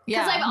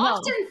 Because I've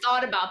often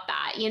thought about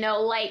that, you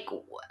know, like,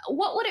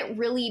 what would it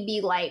really be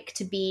like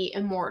to be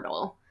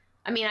immortal?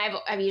 I mean,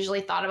 I've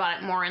usually thought about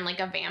it more in like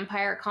a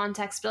vampire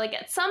context, but like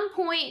at some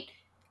point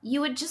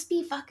you would just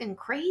be fucking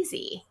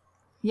crazy.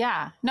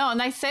 Yeah. No,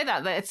 and I say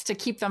that it's to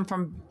keep them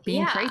from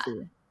being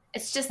crazy.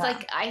 It's just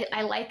like,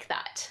 I like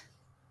that.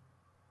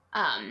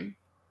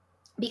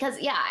 Because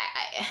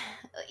I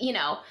you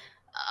know,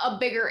 a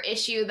bigger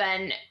issue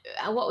than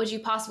what would you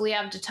possibly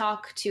have to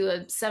talk to a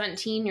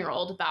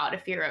 17-year-old about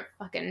if you're a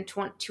fucking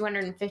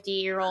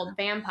 250-year-old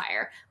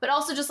vampire, but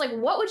also just like,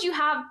 what would you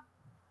have,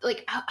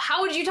 like,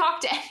 how would you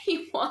talk to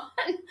anyone?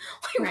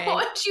 Like, what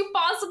would you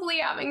possibly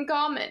have in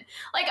common?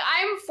 Like,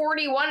 I'm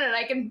 41 and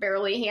I can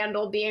barely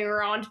handle being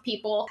around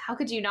people. How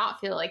could you not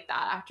feel like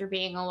that after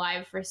being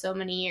alive for so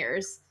many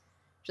years?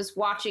 Just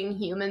watching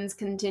humans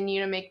continue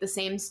to make the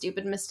same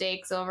stupid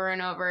mistakes over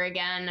and over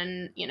again,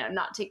 and, you know,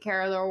 not take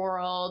care of their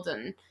world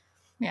and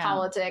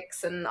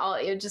politics and all.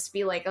 It would just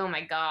be like, oh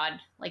my God,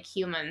 like,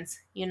 humans,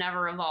 you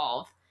never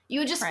evolve. You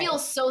would just feel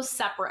so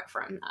separate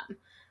from them.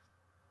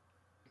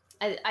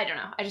 I don't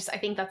know. I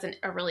think that's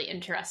a really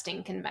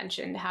interesting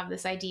convention to have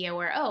this idea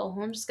where, oh,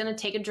 I'm just going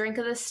to take a drink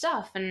of this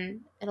stuff and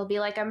it'll be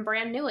like I'm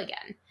brand new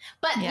again.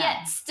 But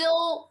yet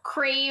still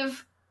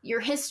crave your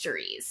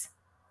histories.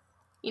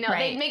 You know,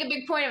 they make a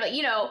big point of it.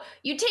 You know,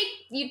 you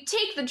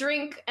take the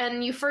drink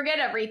and you forget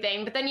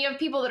everything, but then you have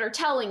people that are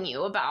telling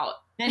you about.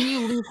 And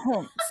you leave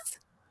hints.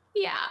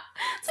 Yeah.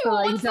 So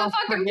what's the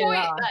fucking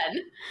point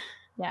then?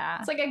 Yeah.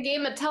 It's like a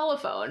game of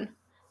telephone.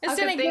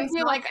 It gives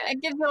you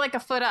like a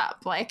foot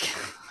up. Like,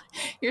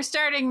 you're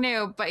starting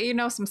new, but you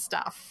know some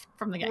stuff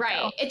from the get-go.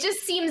 Right. It just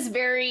seems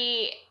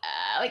very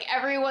like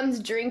everyone's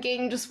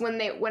drinking just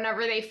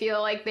whenever they feel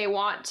like they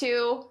want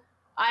to.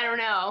 I don't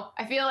know.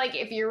 I feel like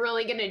if you're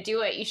really going to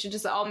do it, you should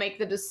just all make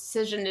the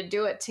decision to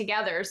do it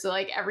together. So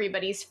like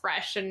everybody's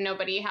fresh and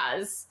nobody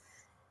has,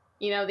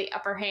 you know, the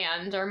upper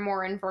hand or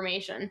more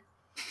information.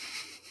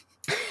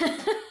 I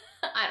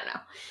don't know.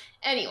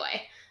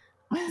 Anyway.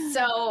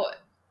 So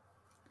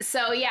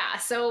yeah.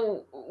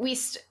 So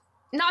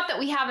not that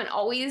we haven't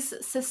always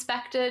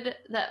suspected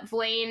that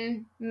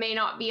Vlane may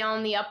not be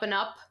on the up and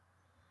up.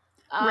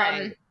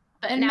 Right.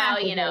 But and now,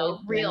 you know,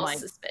 real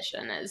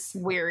suspicion is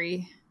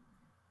weary.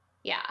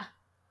 Yeah.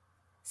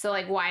 So,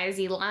 like, why is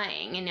he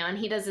lying? You know, and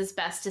he does his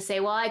best to say,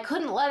 well, I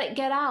couldn't let it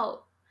get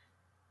out.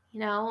 You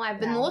know, I've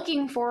been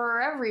looking for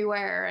her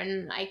everywhere,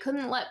 and I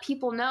couldn't let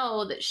people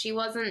know that she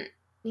wasn't,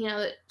 you know,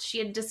 that she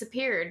had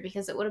disappeared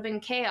because it would have been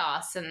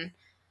chaos and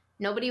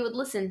nobody would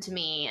listen to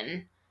me.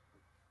 And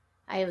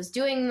I was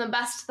doing the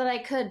best that I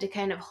could to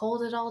kind of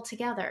hold it all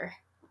together.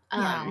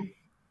 And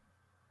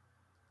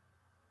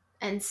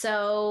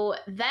so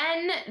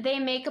then they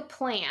make a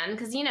plan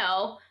because, you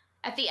know,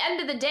 at the end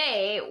of the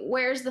day,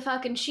 where's the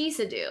fucking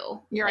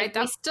Shisadu? You're like, right.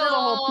 That's still the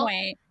whole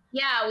point.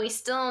 Yeah, we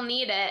still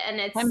need it. And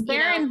it's when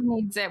Barrons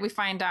needs it, we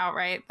find out,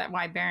 right, that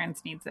why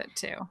Barrons needs it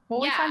too. Well,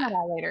 we find that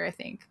out later, I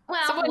think.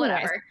 Well, so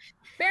whatever.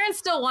 Barron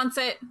still wants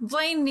it.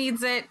 Vlane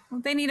needs it.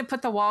 They need to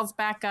put the walls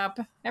back up.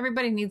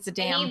 Everybody needs a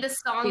damn. They need the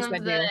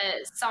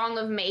song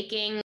of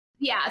making.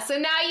 Yeah, so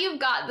now you've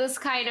got this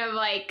kind of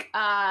like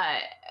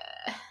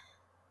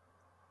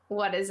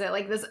what is it?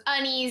 Like this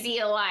uneasy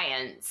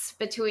alliance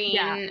between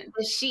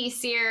the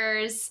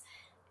She-Seers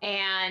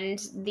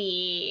and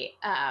the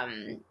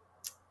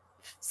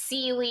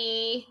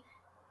Seelie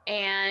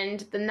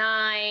and the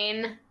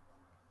Nine.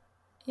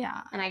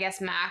 Yeah. And I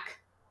guess Mac.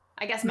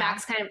 I guess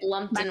Mac's kind of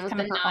lumped in with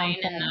the Nine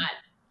in that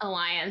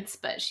alliance,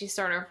 but she's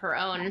sort of her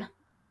own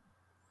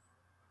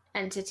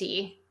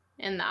entity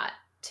in that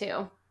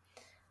too.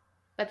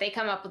 But they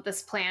come up with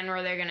this plan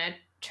where they're going to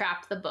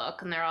trap the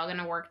book and they're all going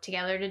to work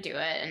together to do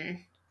it. And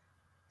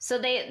so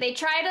they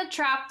try to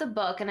trap the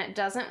book and it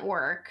doesn't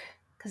work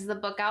because the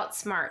book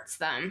outsmarts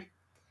them.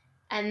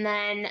 And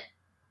then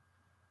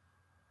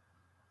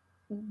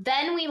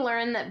we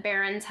learn that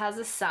Barrons has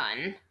a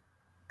son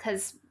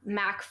because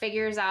Mac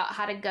figures out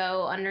how to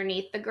go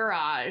underneath the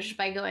garage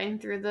by going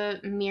through the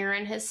mirror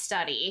in his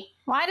study.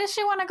 Why does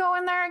she want to go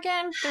in there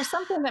again? There's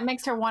something that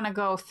makes her want to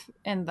go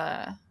in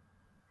the...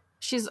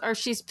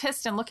 She's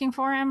pissed and looking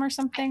for him or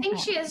something? I think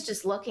she is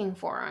just looking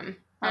for him.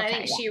 And I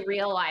think she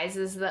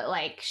realizes that,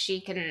 like,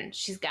 she's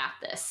got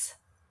this.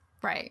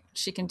 Right.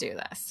 She can do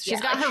this.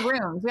 She's got her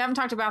runes. We haven't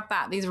talked about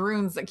that. These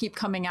runes that keep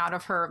coming out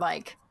of her,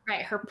 like...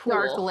 Right, her pool.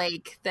 Dark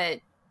lake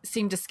that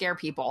seem to scare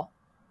people.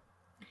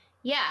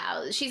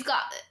 Yeah, she's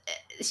got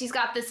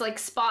this like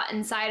spot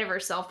inside of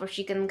herself where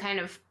she can kind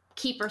of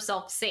keep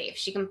herself safe.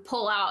 She can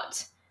pull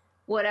out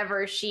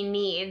whatever she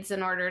needs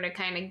in order to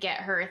kind of get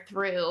her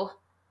through.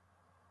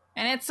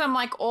 And it's some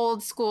like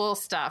old school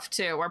stuff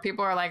too, where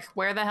people are like,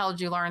 where the hell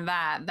did you learn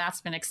that? That's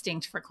been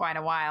extinct for quite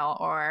a while.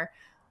 Or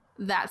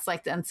that's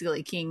like the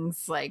Unseelie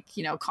King's like,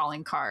 you know,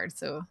 calling card.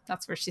 So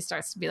that's where she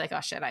starts to be like,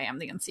 oh shit, I am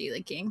the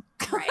Unseelie King.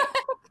 Right.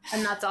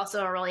 And that's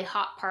also a really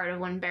hot part of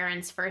when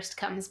Barrons first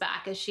comes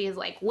back, is she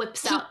like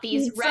whips out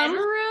these red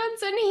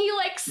runes and he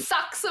like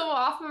sucks them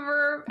off of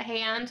her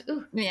hand.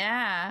 Ooh.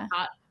 Yeah.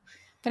 Hot.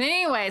 But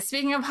anyway,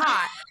 speaking of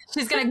hot,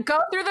 she's going to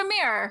go through the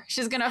mirror.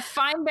 She's going to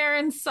find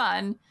Barron's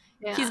son.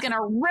 Yeah. He's going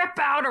to rip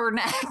out her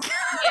neck.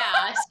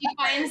 Yeah. She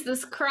finds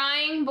this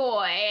crying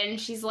boy and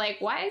she's like,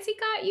 why has he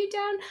got you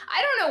down?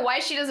 I don't know why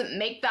she doesn't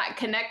make that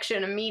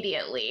connection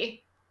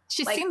immediately.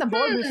 She's seen the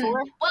boy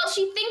before. Well,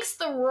 she thinks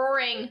the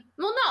roaring...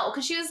 Well, no,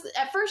 because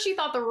at first she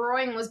thought the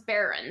roaring was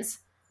Barrons.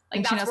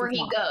 Like, that's where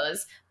he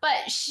goes.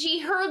 But she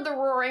heard the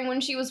roaring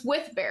when she was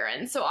with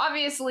Barrons. So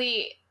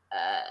obviously,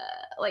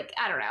 like,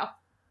 I don't know.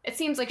 It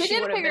seems like she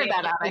would have figured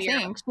that out, I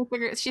think.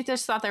 She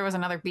just thought there was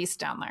another beast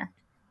down there.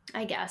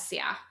 I guess,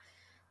 yeah.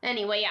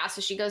 Anyway, yeah,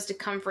 so she goes to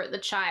comfort the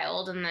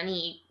child, and then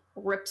he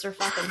rips her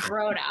fucking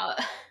throat out.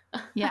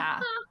 Yeah.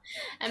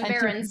 And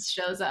Barrons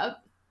shows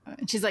up.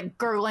 And she's like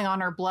gurgling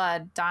on her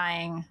blood,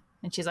 dying.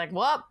 And she's like,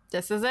 well,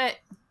 this is it.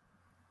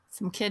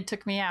 Some kid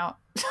took me out.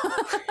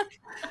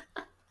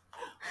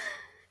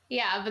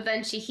 Yeah, but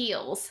then she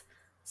heals.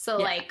 So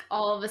like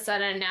all of a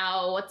sudden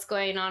now what's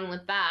going on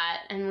with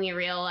that? And we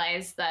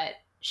realize that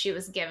she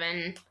was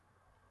given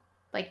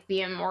like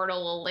the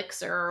immortal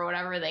elixir or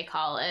whatever they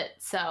call it.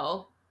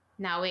 So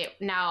now we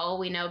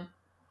know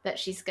that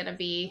she's going to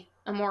be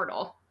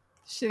immortal.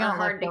 She's going to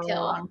hard to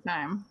kill. A long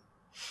time.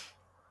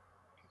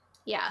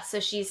 Yeah, so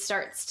she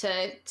starts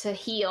to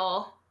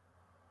heal.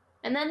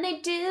 And then they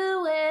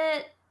do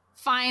it.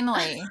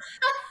 Finally.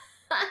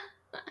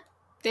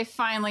 They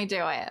finally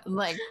do it.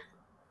 Like,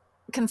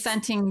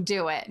 consenting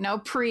do it. No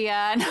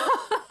Priya. No.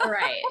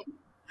 Right.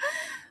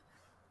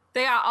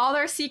 They got all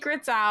their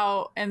secrets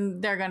out,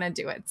 and they're going to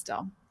do it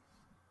still.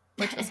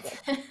 Which was good.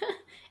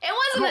 It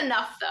wasn't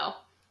enough, though.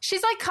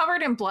 She's, like,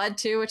 covered in blood,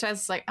 too, which I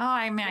was like, oh,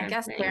 I mean, I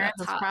guess Barrons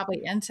is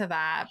probably into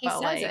that. He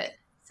says it.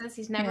 Says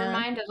he's never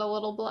minded a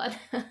little blood.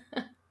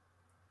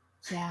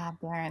 Yeah,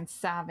 Barrons,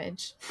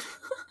 savage.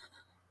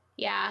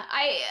 Yeah,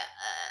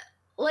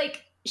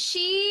 like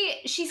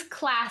she's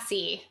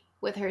classy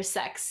with her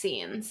sex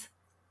scenes.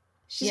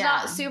 She's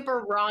not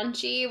super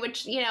raunchy,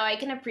 which, you know, I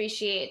can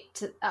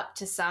appreciate up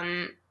to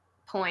some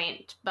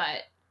point,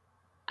 but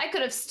I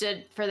could have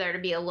stood for there to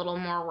be a little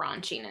more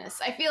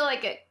raunchiness. I feel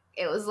like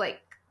it was like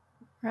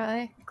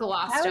really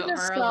glossed over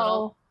a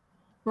little.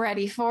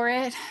 Ready for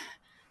it.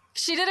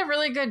 She did a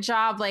really good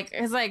job. Like,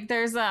 it's like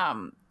there's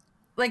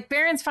like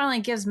Barrons finally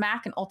gives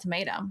Mac an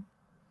ultimatum.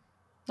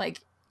 Like,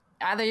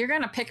 either you're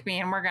gonna pick me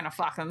and we're gonna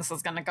fuck and this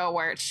is gonna go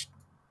where it's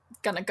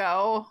gonna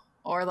go,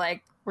 or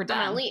like we're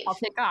done. I'll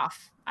take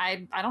off.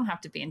 I don't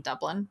have to be in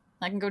Dublin.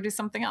 I can go do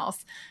something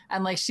else.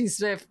 And like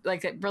she's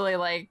like it really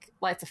like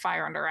lights a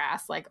fire under her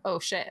ass. Like, oh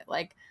shit,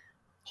 like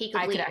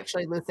I could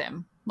actually lose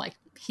him. Like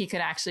he could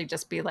actually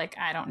just be like,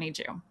 I don't need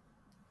you.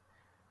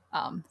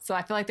 So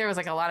I feel like there was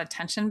like a lot of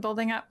tension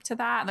building up to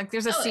that. Like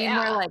there's a scene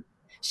where like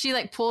she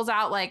like pulls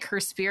out like her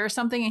spear or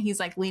something and he's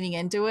like leaning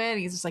into it. And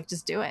he's just like,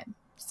 just do it.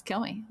 Just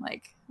kill me.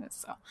 Like,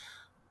 so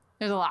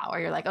there's a lot where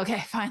you're like,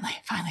 okay, finally.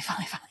 I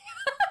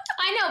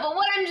know, but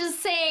what I'm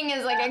just saying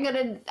is like, I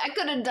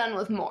could have done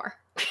with more.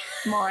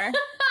 More?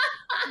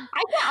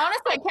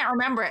 I can't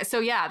remember it. So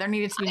yeah, there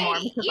needed to be more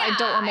because I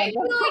don't remember. I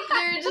feel like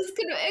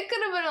it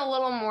could have been a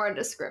little more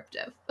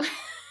descriptive.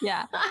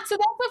 Yeah. So that's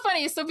so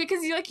funny. So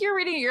because you're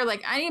reading it, you're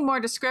like, I need more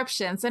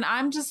descriptions. And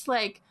I'm just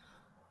like,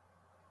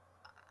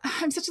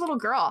 I'm such a little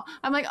girl.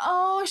 I'm like,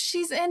 oh,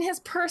 she's in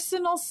his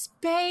personal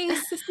space.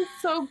 This is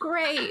so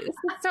great. This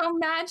is so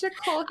magical.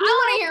 I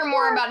want to hear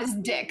more about his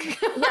dick.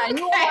 Yeah,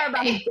 you want more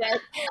about his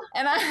dick.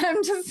 And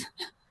I'm just...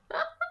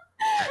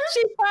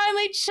 She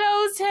finally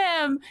chose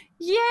him.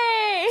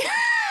 Yay.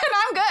 And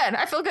I'm good.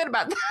 I feel good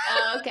about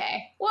that.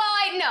 Okay. Well,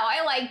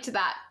 I liked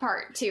that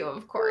part too,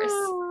 of course.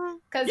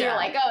 Because you're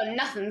like, oh,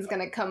 nothing's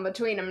going to come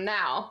between them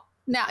now.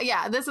 Now,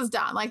 yeah, this is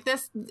done. Like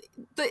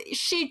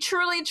she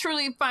truly,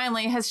 truly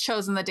finally has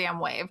chosen the damn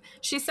wave.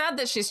 She said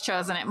that she's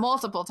chosen it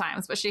multiple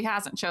times, but she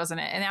hasn't chosen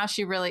it. And now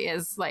she really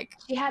is like...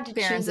 She had to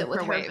choose it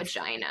with her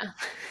vagina.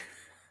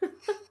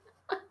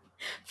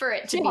 For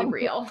it to be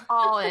real.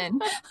 All in.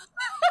 But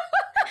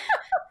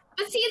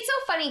see, it's so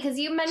funny because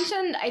you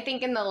mentioned, I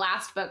think in the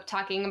last book,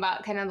 talking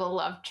about kind of the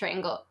love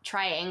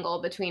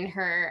triangle between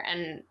her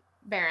and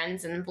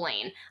Barrons and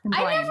Vlane.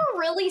 I never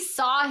really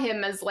saw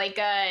him as like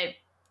a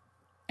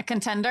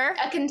contender?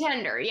 A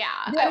contender, yeah.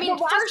 I mean,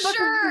 for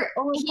sure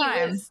he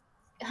was...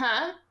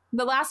 Huh?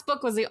 The last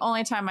book was the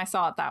only time I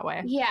saw it that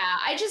way. Yeah,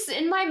 I just,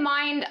 in my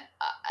mind,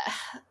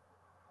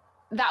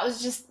 that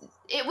was just...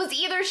 It was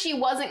either she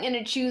wasn't going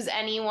to choose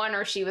anyone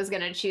or she was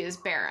going to choose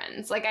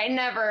Barrons. Like, I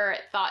never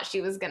thought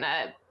she was going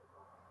to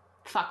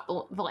fuck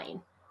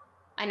Vlane.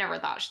 I never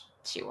thought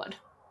she would.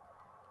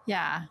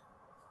 Yeah.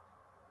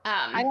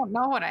 I don't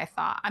know what I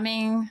thought. I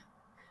mean...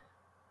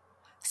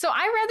 So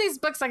I read these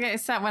books, like I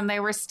said, when they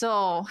were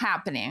still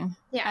happening.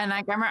 Yeah. And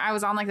like, I remember I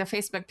was on like the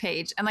Facebook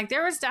page and like,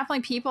 there was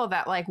definitely people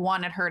that like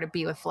wanted her to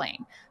be with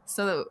Vlane.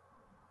 So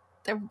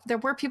there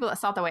were people that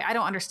felt that way. I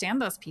don't understand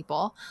those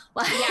people.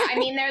 Yeah. I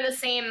mean, they're the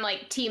same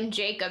like Team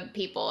Jacob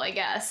people, I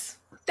guess.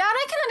 That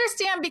I can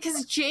understand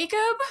because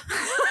Jacob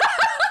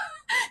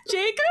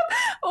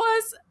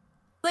was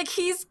like,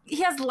 he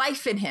has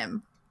life in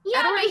him.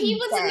 Yeah, but he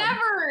was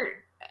never.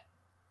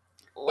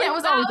 Like, yeah, it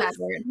was always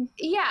Edward.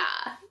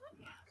 Yeah.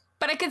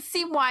 But I could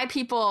see why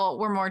people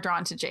were more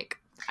drawn to Jake.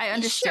 I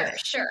understood.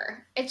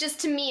 Sure. It just,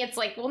 to me, it's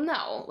like, well,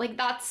 no, like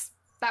that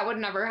would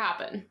never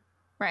happen.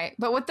 Right.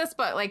 But with this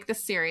book, like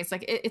this series,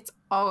 like it's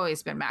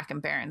always been Mac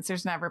and Barrons.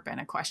 There's never been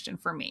a question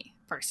for me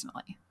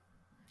personally.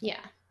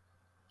 Yeah.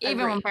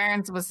 Even when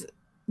Barrons was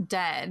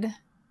dead,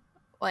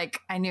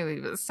 like I knew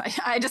he was,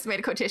 I just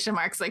made quotation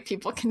marks like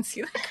people can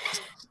see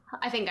that.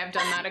 I think I've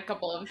done that a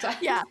couple of times.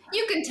 Yeah.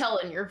 You can tell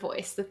in your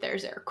voice that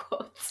there's air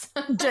quotes.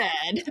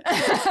 Dead.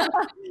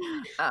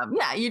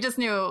 Yeah, you just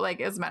knew like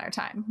it was a matter of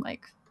time.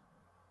 Like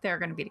they're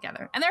going to be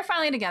together. And they're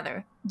finally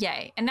together.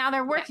 Yay. And now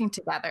they're working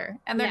together.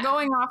 And they're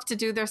going off to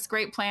do this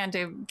great plan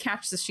to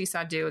catch the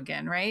Dubh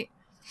again, right?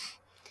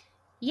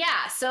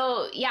 Yeah.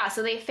 So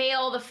they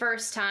fail the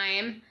first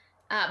time.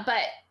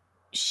 But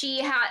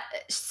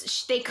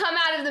they come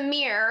out of the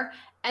mirror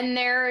and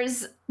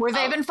there's... Where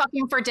they've been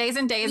fucking for days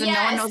and days and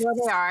no one knows where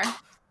they are.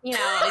 You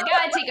know, you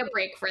gotta take a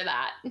break for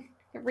that.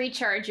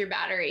 Recharge your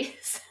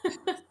batteries.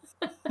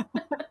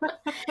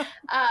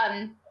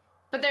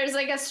 But there's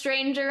like a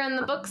stranger in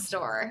the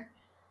bookstore.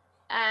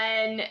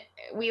 And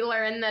we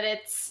learn that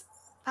it's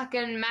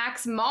fucking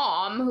Mac's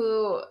mom,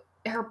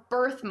 her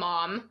birth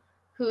mom,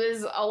 who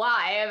is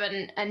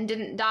alive and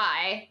didn't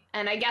die.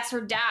 And I guess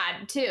her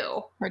dad,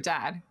 too. Her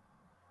dad.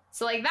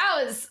 So, like,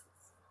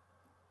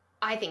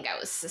 I think I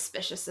was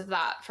suspicious of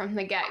that from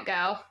the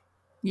get-go.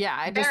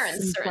 Yeah,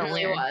 Barrons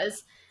certainly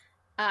was.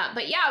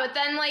 But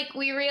then, like,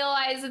 we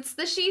realize it's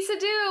the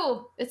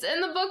Dubh. It's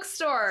in the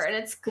bookstore, and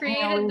it's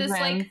created this,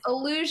 like,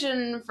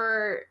 illusion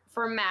for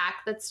Mac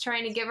that's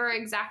trying to give her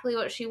exactly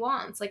what she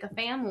wants, like a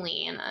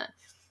family and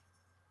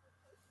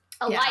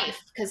a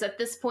life. Because at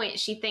this point,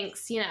 she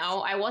thinks, you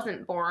know, I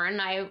wasn't born.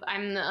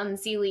 I'm the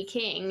Unseelie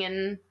king,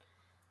 and,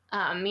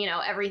 you know,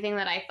 everything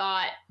that I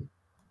thought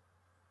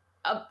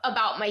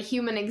about my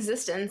human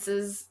existence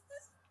is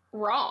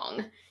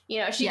wrong. You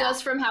know, she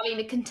goes from having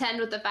to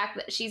contend with the fact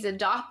that she's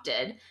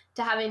adopted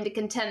to having to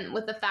contend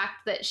with the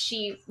fact that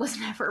she was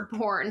never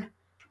born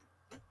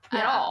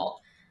at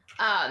all.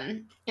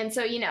 And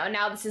so, you know,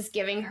 now this is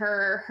giving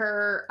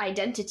her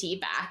identity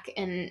back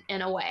in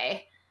a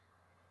way.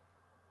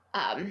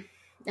 And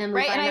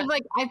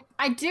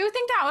I do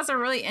think that was a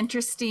really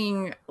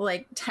interesting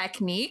like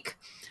technique,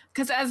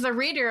 because as the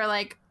reader,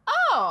 like,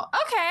 oh,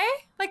 okay,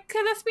 like,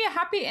 could this be a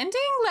happy ending?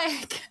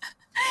 Like,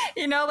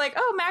 you know, like,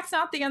 oh, Mac's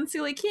not the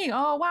Unseelie king.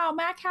 Oh, wow,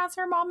 Mac has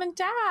her mom and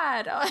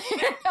dad.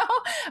 You know?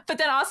 But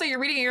then also you're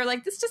reading it, you're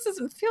like, this just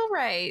doesn't feel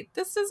right.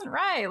 This isn't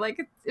right. Like,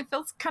 it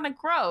feels kind of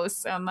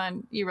gross. And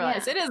then you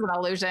realize it is an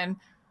illusion.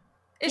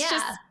 It's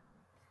just...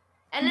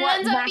 And it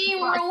ends up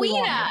being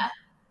Rowena.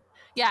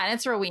 Yeah, and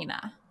it's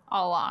Rowena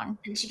all along.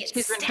 And she's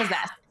been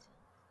possessed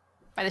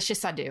by the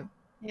Dubh.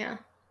 Yeah.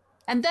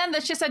 And then the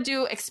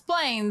Dubh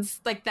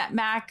explains, like, that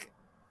Mac...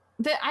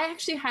 That I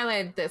actually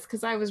highlighted this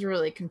because I was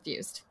really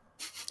confused.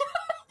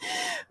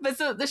 But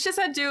so the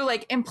Dubh,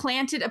 like,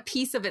 implanted a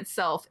piece of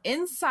itself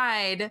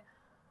inside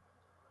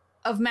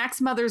of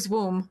Mac's mother's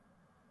womb,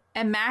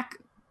 and Mac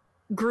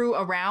grew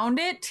around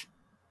it.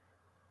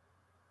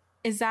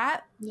 Is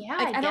that? Yeah,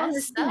 like, I don't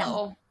guess understand.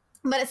 so.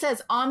 But it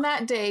says, on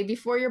that day,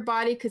 before your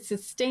body could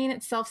sustain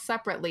itself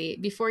separately,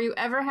 before you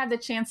ever had the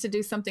chance to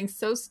do something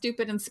so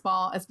stupid and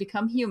small as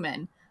become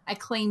human, I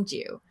claimed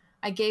you.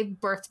 I gave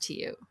birth to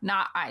you,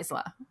 not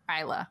Isla,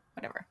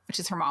 whatever, which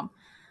is her mom.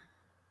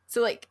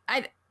 So, like,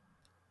 I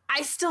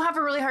still have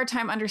a really hard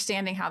time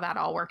understanding how that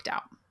all worked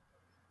out.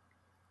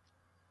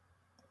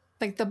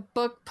 Like, the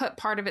book put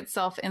part of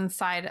itself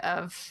inside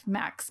of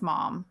Mac's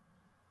mom.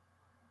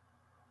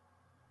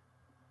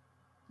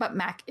 But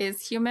Mac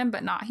is human,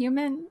 but not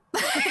human.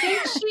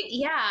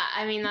 Yeah,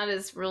 I mean, that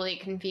is really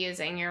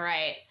confusing. You're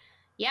right.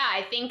 Yeah,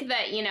 I think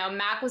that, you know,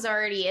 Mac was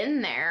already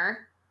in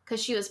there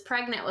because she was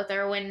pregnant with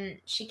her when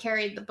she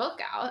carried the book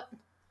out.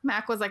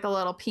 Mac was like a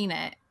little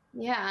peanut.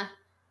 Yeah.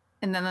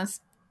 And then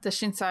the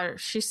Sinsar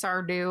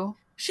Dubh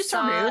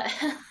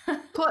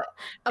put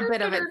a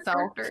bit of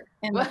itself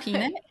in the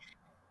peanut.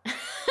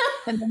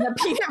 And then the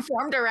peanut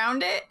formed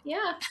around it.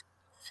 Yeah.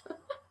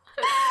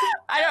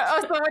 I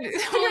don't know. So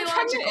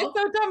it's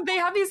so dumb. They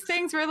have these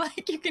things where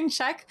like you can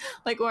check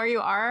like where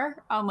you are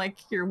on like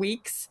your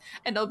weeks,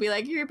 and they'll be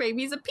like, your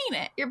baby's a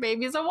peanut, your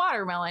baby's a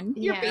watermelon,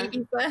 your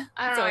baby's a.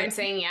 I don't know what I'm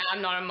saying. Yeah,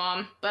 I'm not a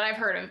mom, but I've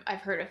heard of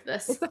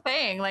this. It's a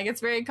thing. Like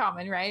it's very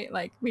common, right?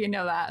 Like we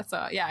know that.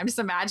 So yeah, I'm just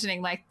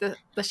imagining like the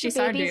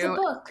Sinsar Dubh. A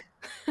book.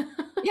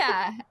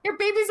 Yeah, your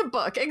baby's a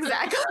book.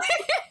 Exactly.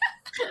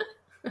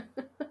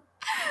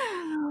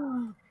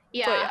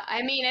 Yeah,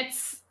 I mean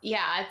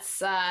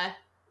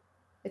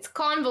it's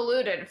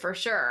convoluted for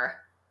sure,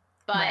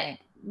 but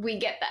we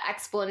get the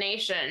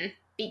explanation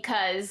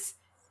because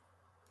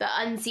the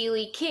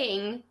Unseelie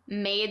king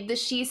made the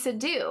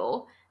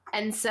Dubh,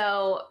 and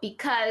so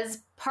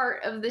because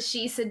part of the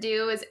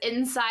Dubh is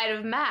inside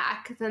of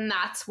Mac, then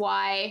that's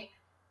why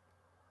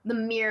the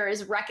mirror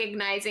is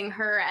recognizing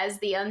her as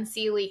the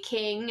Unseelie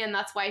king, and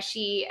that's why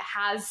she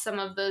has some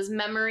of those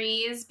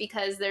memories,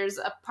 because there's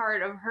a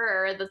part of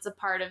her that's a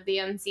part of the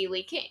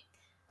Unseelie king.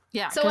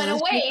 Yeah. So in a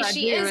way,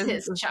 she is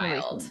his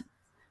child.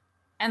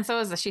 And so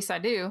is the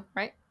Sinsar Dubh,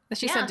 right? The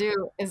Sinsar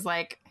Dubh is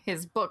like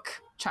his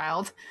book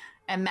child,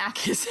 and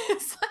Mac is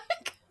his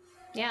like.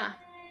 Yeah.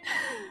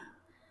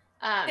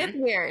 It's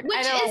weird.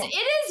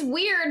 It is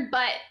weird,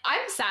 but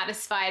I'm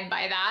satisfied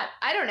by that.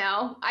 I don't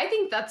know. I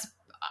think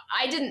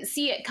I didn't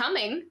see it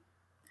coming.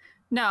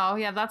 No,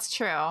 yeah, that's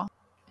true.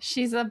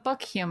 She's a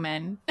book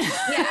human.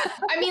 Yeah.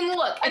 I mean,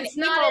 look, it's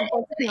not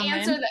an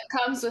answer that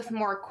comes with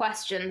more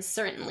questions,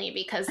 certainly,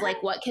 because,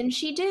 like, what can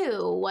she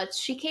do? What's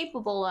she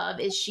capable of?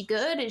 Is she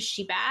good? Is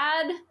she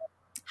bad?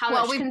 How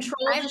much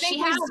control does she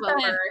have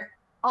over?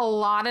 A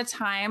lot of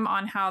time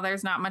on how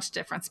there's not much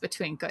difference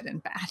between good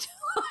and bad.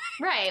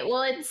 Right.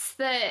 Well, it's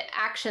the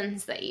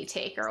actions that you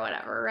take or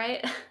whatever,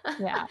 right?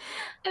 Yeah.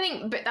 I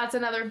think that's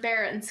another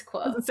Barrons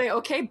quote. Say,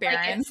 okay,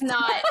 Barrons. Like, it's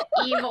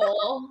not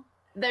evil.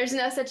 There's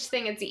no such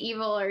thing as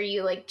evil, or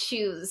you like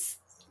choose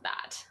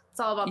that. It's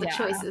all about the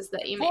choices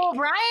that you make. Well,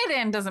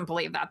 Ryodan doesn't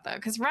believe that though,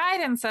 because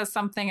Ryodan says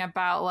something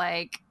about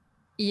like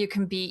you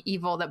can be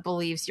evil that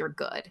believes you're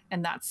good,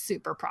 and that's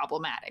super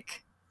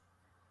problematic.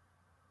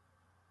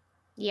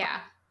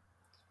 Yeah.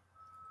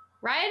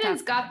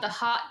 Ryodan's got the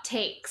hot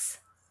takes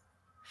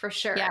for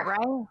sure. Yeah, right.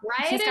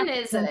 Ryodan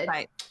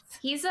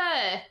is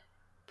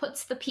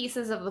puts the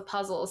pieces of the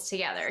puzzles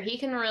together. He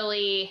can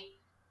really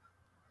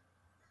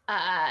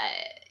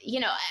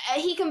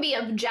he can be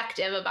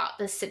objective about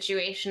this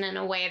situation in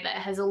a way that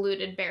has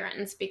eluded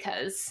Barrons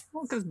because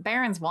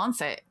Barrons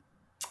wants it.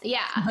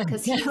 Yeah,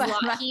 because he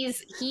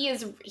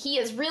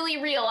has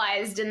really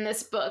realized in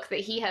this book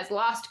that he has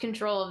lost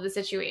control of the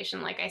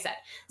situation, like I said.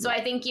 So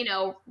I think,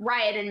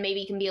 Ryodan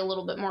maybe can be a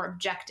little bit more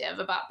objective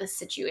about this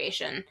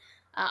situation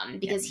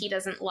because he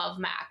doesn't love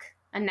Mac.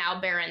 And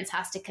now Barrons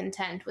has to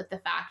contend with the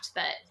fact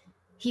that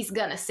he's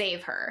going to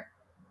save her.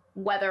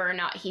 Whether or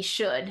not he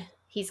should,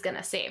 he's going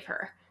to save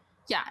her.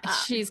 Yeah,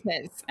 she's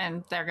his,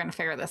 and they're going to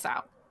figure this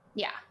out.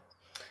 Yeah.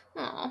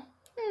 Oh.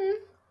 Right?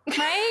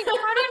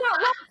 How do you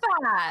not love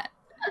that?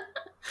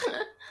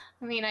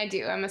 I mean, I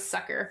do. I'm a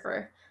sucker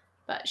for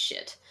that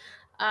shit.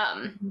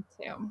 Me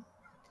too.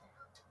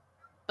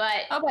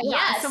 But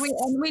yes. So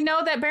we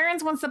know that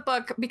Barrons wants the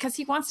book because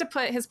he wants to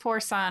put his poor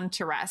son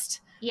to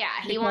rest. Yeah,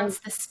 he wants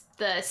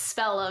the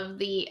spell of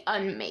the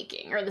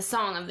unmaking, or the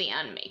song of the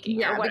unmaking.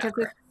 Yeah, because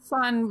his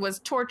son was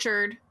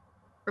tortured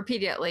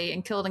repeatedly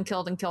and killed and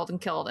killed and killed and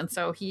killed, and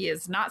so he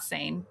is not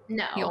sane.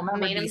 No, he'll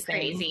made him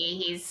crazy.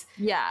 He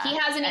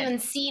hasn't even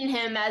seen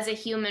him as a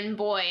human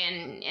boy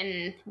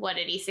in what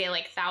did he say,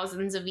 like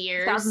thousands of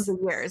years? Thousands of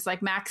years.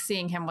 Like Max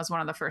seeing him was one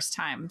of the first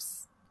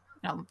times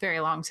in a very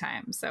long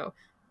time. So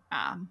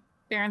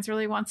Barrons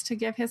really wants to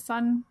give his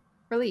son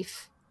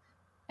relief,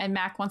 and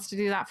Mac wants to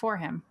do that for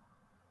him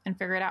and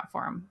figure it out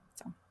for him.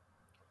 So,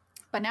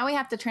 but now we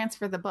have to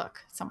transfer the book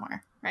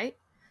somewhere, right?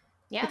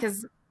 Yeah,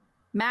 because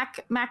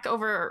Mac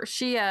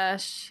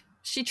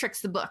she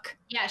tricks the book.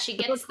 Yeah, she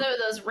gets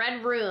those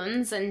red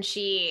runes and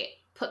she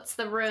puts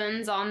the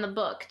runes on the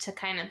book to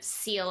kind of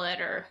seal it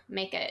or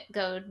make it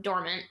go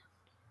dormant.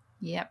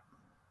 Yep.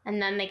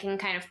 And then they can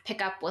kind of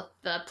pick up with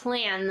the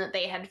plan that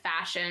they had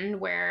fashioned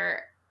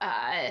where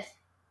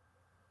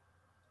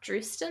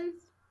Drustin?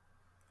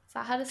 Is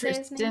that how to say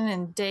his name?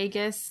 And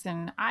Dagus,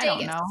 and I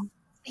don't know.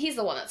 He's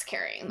the one that's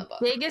carrying the book.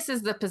 Dagus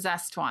is the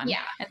possessed one.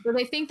 Yeah. And so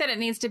they think that it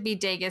needs to be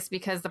Dagus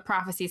because the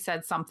prophecy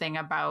said something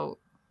about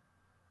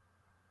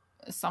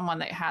someone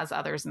that has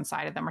others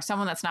inside of them, or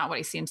someone that's not what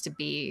he seems to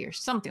be, or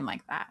something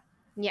like that.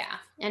 Yeah.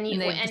 And we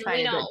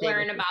don't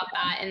learn about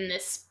that in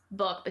this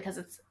book because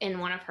it's in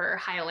one of her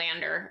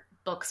Highlander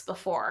books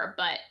before,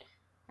 but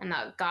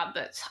God,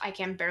 that I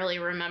can barely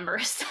remember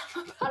stuff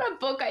about a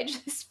book I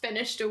just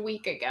finished a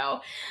week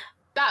ago.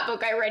 That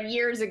book I read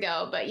years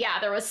ago, but yeah,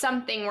 there was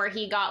something where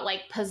he got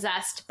like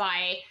possessed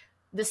by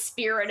the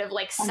spirit of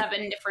like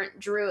 7 different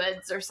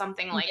druids or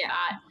something like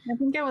that. I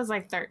think it was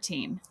like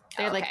 13.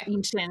 They had like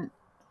ancient.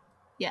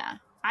 Yeah,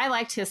 I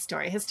liked his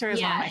story. His story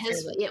is one of my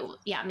favorites.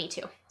 Yeah, me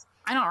too.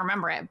 I don't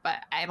remember it, but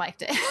I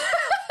liked it.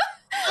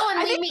 Oh,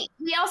 and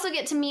we also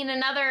get to meet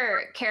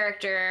another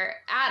character,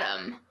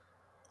 Adam.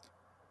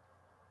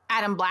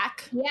 Adam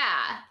Black?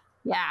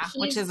 Yeah,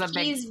 which is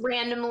he's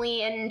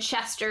randomly in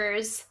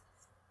Chester's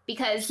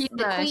because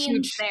the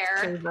Queen's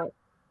there. Favorite.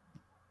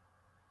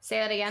 Say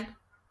that again?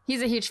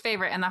 He's a huge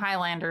favorite in the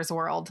Highlanders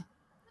world.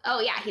 Oh,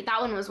 yeah,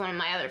 that one was one of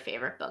my other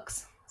favorite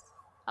books.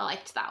 I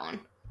liked that one.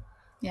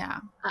 Yeah.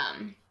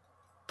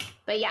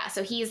 But yeah,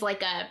 so he's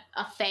like a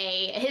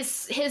fae.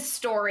 His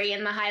story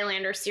in the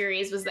Highlander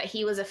series was that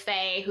he was a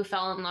fae who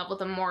fell in love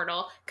with a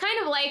mortal,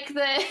 kind of like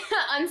the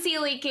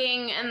Unseelie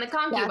king and the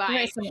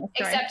concubine,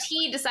 except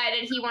he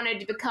decided he wanted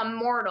to become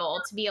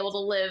mortal to be able to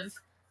live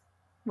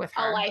with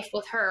her. A life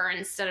with her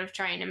instead of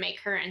trying to make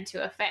her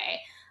into a fae.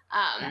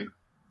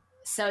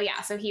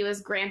 So he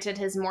was granted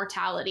his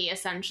mortality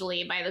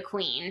essentially by the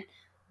Queen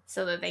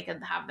so that they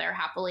could have their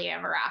happily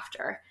ever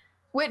after.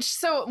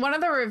 So one of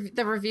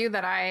the review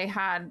that I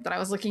had that I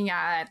was looking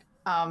at,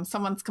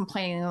 someone's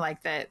complaining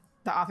like that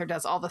the author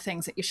does all the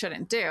things that you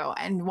shouldn't do.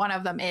 And one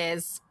of them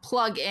is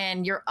plug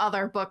in your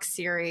other book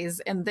series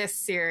in this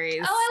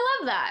series. Oh, I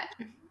love that.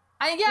 And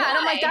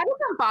I'm like, that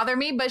doesn't bother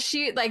me. But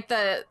she, like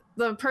the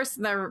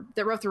person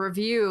that wrote the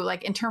review,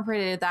 like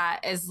interpreted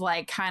that as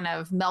like kind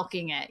of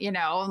milking it,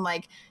 and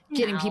like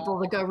getting people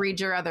to go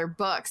read your other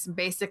books.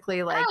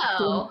 Basically like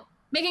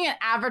making an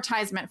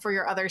advertisement for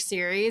your other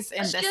series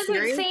in this series. She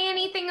doesn't say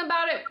anything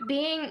about it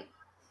being...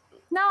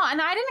 No,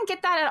 and I didn't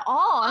get that at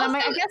all. And I'm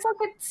like, I guess I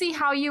could see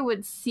how you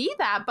would see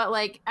that, but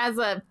like as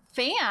a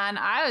fan,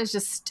 I was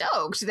just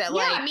stoked that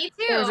yeah, me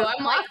too.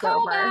 I'm like,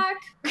 call back.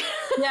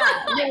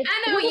 Yeah, like,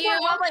 I know you.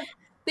 Like,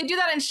 they do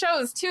that in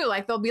shows too.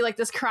 Like there'll be like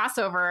this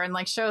crossover and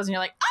like shows, and you're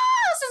like, oh,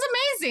 this is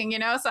amazing,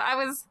 So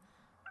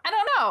I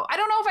don't know. I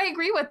don't know if I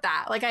agree with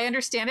that. Like, I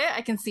understand it.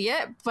 I can see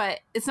it, but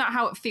it's not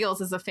how it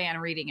feels as a fan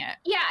reading it.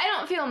 Yeah, I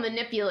don't feel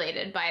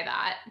manipulated by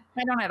that.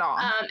 I don't at all.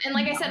 And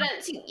like I said,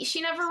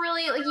 she never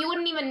really, like, you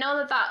wouldn't even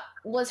know that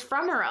was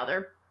from her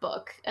other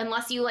book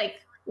unless you,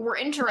 like, were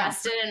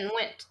interested and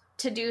went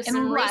to do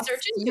some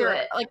research into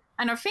it. Like,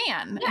 and a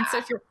fan. Yeah. And so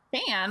if you're a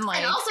fan, like...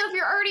 And also, if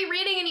you're already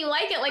reading and you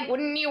like it, like,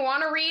 wouldn't you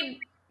want to read...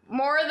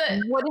 more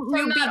that wouldn't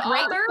you be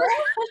grateful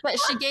that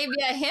she gave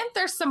you a hint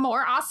there's some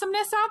more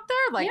awesomeness out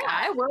there? Like,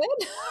 I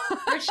would.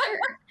 For sure.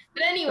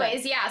 But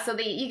anyways, so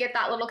you get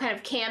that little kind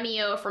of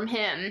cameo from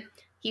him.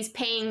 He's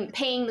paying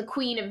the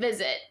Queen a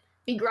visit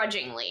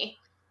begrudgingly.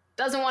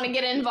 Doesn't want to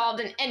get involved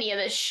in any of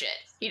this shit.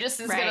 He just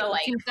is gonna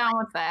like... He's down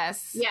with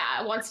this.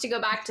 Yeah, wants to go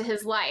back to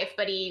his life,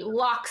 but he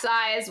locks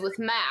eyes with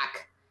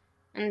Mac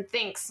and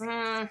thinks,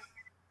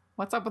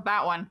 what's up with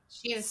that one?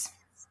 She's...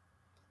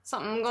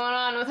 something going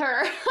on with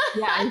her.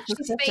 Yeah,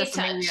 just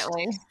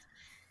immediately.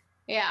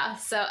 Yeah,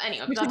 so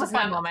anyway. Which was a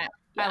fun moment.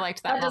 Yeah, I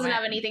liked that moment. That doesn't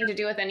have anything to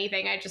do with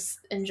anything. I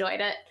just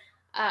enjoyed it.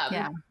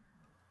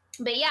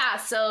 But yeah,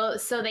 so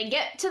they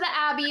get to the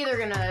Abbey. They're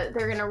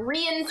gonna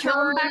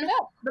re-intern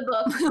the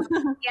book.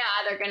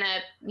 Yeah, they're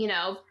gonna,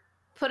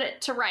 put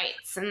it to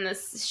rights. And the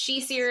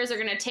She-Seers are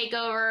gonna take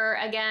over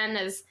again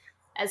as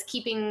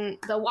keeping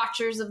the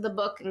watchers of the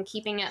book and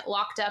keeping it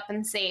locked up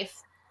and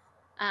safe.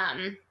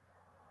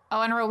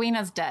 Oh, and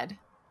Rowena's dead.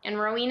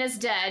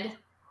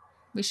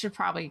 We should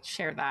probably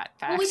share that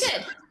fact. Well, we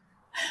did.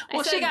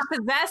 Well, she got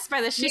possessed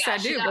by the Sinsar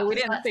Dubh, but we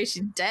didn't say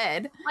she's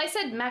dead. Well, I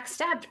said Mac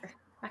stabbed her.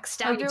 Mac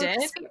stabbed her with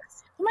the spear.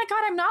 Oh my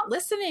God, I'm not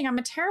listening. I'm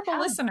a terrible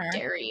listener. How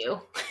dare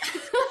you?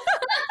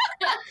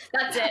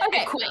 That's it.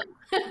 Okay. I quit.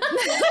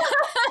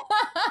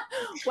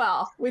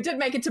 Well, we did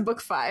make it to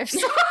book 5. So.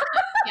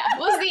 Yeah, it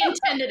was the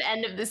intended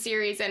end of the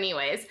series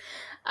anyways.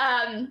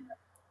 So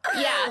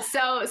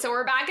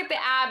we're back at the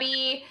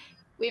Abbey.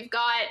 We've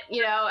got,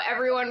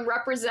 everyone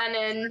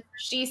representing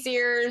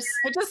She-Seers.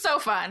 Which is so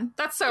fun.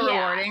 That's so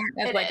rewarding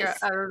as like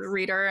a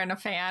reader and a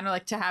fan,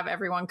 like to have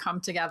everyone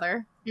come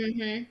together.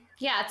 Mm-hmm.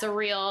 Yeah, it's a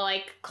real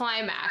like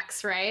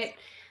climax, right?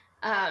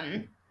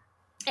 It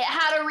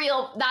had a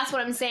real, that's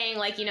what I'm saying.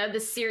 Like,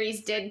 this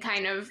series did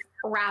kind of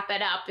wrap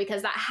it up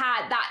because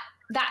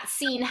that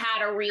scene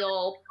had a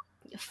real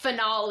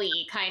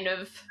finale kind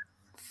of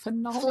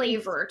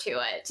flavor to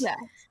it. Yeah.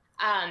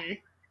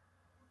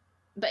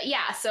 but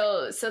yeah,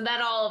 so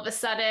then all of a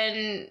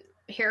sudden,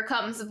 here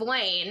comes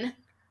Vlane.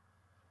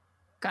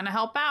 Gonna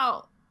help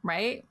out,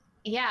 right?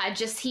 Yeah,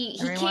 just he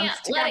can't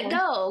let it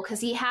go because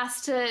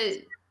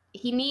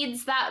he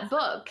needs that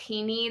book.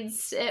 He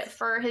needs it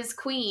for his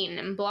queen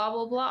and blah,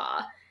 blah,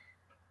 blah.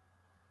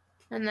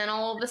 And then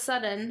all of a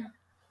sudden,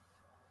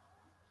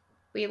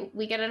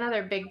 we get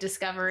another big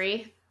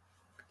discovery.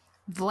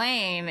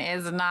 Vlane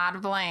is not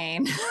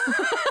Vlane.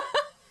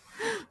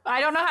 I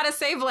don't know how to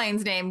say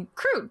Vlane's name.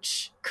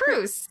 Cruz.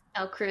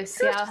 Oh, Cruz.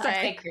 Yeah, I'll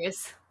say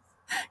Cruz.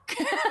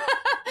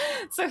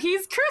 So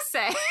he's Cruz.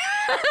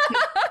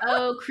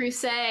 Oh,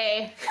 Cruz.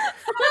 And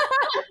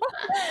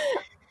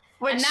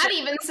that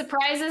even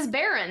surprises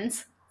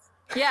Barrons.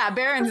 Yeah,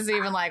 Barrons is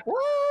even like, what?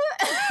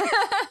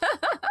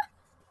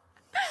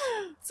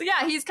 So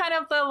yeah, he's kind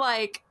of the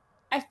like,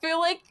 I feel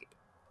like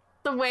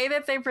the way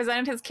that they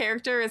presented his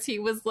character is he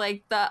was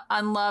like the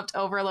unloved,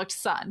 overlooked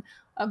son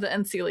of the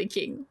Unseelie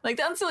King. Like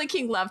the Unseelie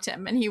King loved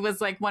him and he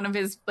was like one of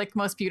his like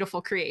most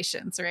beautiful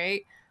creations,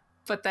 right?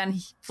 But then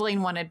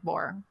Vlane wanted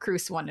more.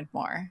 Cruz wanted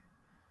more.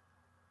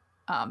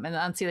 And the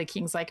Unseelie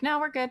King's like, no,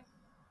 we're good.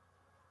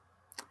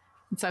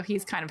 And so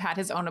he's kind of had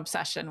his own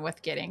obsession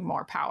with getting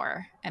more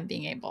power and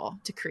being able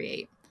to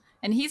create.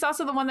 And he's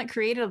also the one that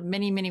created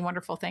many, many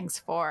wonderful things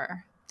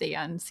for the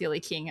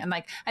Unseelie King. And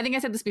like, I think I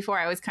said this before,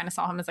 I always kind of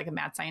saw him as like a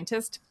mad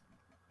scientist.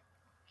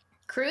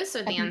 Cruz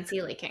or the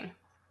Unseelie King?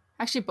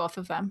 Actually, both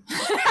of them.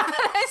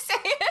 I say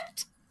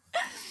it.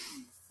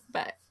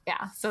 But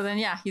yeah, so then,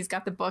 yeah, he's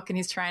got the book and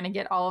he's trying to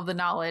get all of the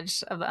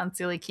knowledge of the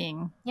Unseelie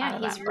King. Yeah,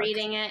 he's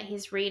reading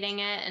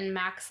it, and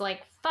Mac's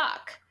like,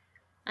 fuck.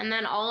 And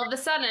then all of a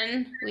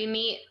sudden, we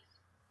meet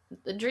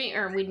the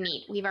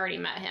we've already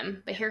met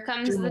him, but here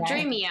comes the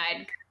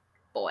dreamy-eyed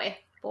boy.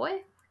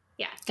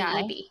 Yeah,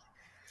 D-E-B.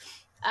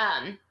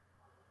 And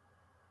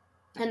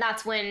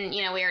that's when,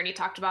 we already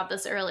talked about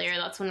this earlier,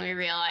 that's when we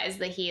realized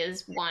that he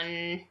is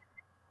one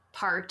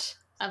part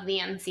of the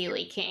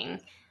Unseelie King.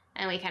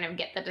 And we kind of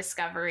get the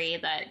discovery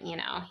that,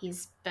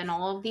 he's been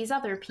all of these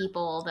other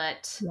people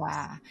that...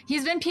 Yeah.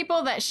 He's been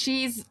people that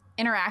she's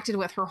interacted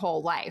with her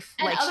whole life.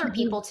 And like other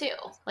people, too.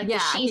 Like, the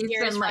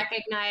She-Seers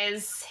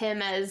recognize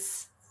him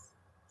as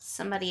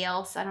somebody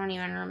else. I don't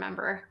even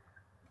remember.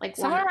 Like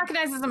someone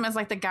recognizes him as,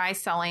 like, the guy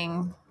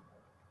selling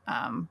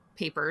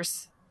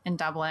papers in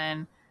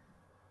Dublin.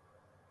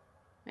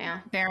 Yeah.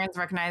 Barrons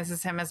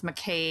recognizes him as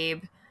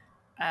McCabe.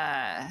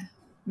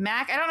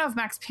 Mac, I don't know if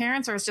Mac's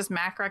parents or it's just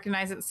Mac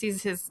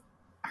sees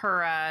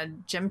her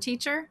gym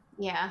teacher.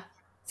 Yeah.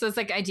 So it's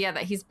like the idea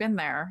that he's been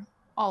there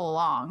all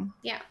along.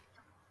 Yeah.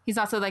 He's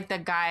also like the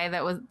guy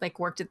that was like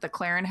worked at the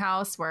Claren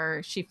house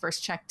where she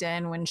first checked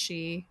in when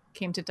she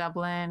came to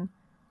Dublin.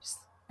 Just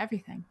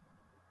everything.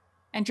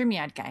 And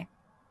dreamy-eyed guy.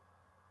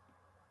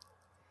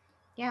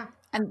 Yeah.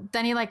 And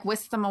then he like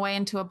whisks them away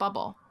into a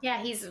bubble.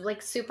 Yeah, he's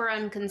like super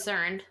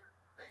unconcerned.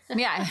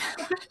 Yeah.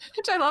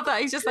 Which I love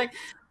that. He's just like,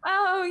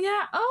 oh,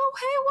 yeah. Oh,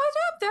 hey, what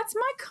up? That's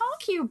my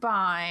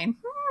concubine.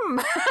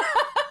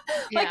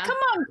 Like, come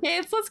on,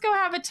 kids. Let's go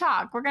have a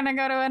talk. We're going to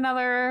go to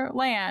another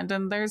land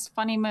and there's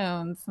funny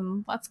moons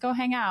and let's go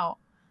hang out.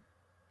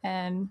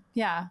 And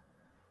yeah.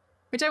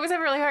 Which I always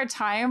have a really hard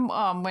time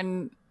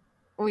when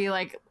we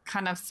like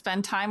kind of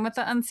spend time with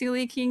the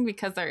Unseelie King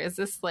because there is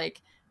this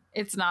like,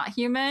 it's not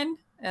human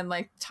and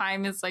like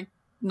time is like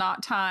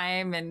not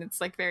time and it's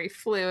like very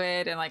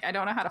fluid and like I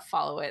don't know how to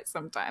follow it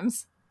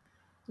sometimes.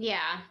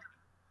 Yeah.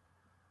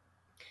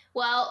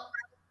 Well,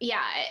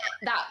 yeah,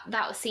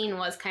 that scene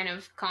was kind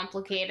of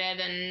complicated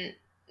and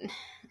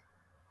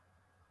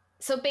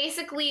so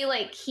basically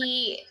like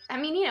he's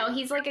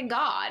like a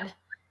god.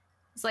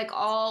 He's like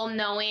all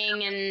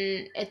knowing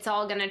and it's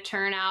all gonna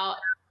turn out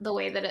the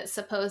way that it's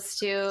supposed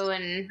to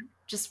and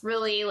just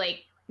really like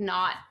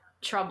not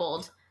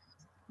troubled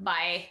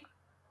by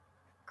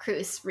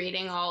Cruz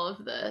reading all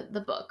of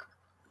the book.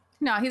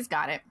 No, he's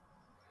got it.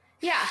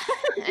 Yeah.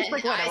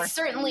 Like, whatever.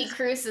 Certainly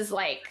Cruz is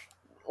like,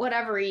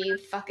 whatever, you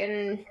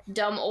fucking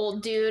dumb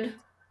old dude.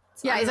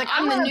 So yeah, he's like,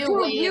 I'm the new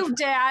wave. You,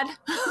 Dad.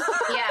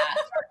 Yeah.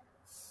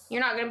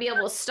 You're not going to be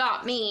able to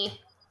stop me.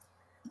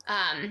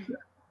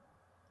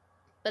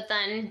 But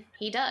then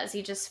he does.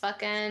 He just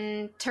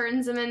fucking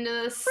turns him into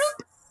this...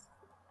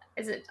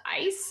 Is it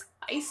ice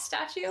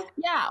statue?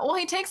 Yeah, well,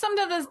 he takes them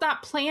to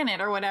that planet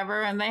or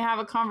whatever, and they have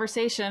a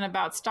conversation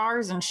about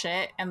stars and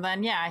shit, and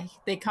then, yeah,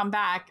 they come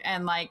back,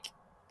 and, like,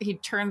 he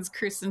turns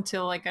Cruz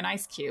into, like, an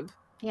ice cube.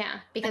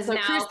 Yeah, because so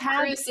now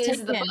Cruz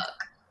is the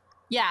book.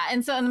 Yeah,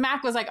 and so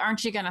Mac was like,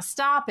 aren't you going to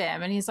stop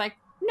him? And he's like,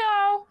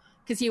 no,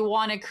 because he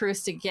wanted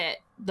Cruz to get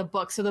the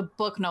book, so the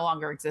book no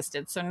longer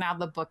existed. So now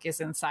the book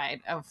is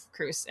inside of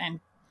Cruz,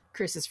 and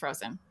Cruz is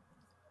frozen.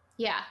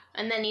 Yeah,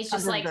 and then he's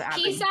just like,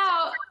 peace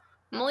out.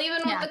 I'm leaving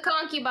with the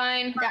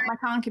concubine. Got my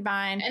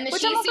concubine. And the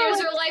She-Seers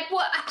are like,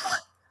 what?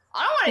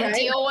 I don't want to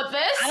deal with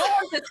this. I don't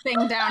want this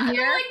thing down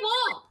here. Like,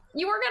 well,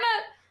 you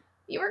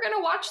were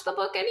gonna watch the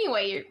book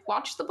anyway. You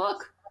watch the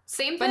book.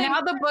 Same thing. But now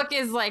the book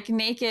is like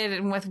naked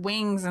and with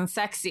wings and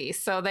sexy,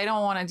 so they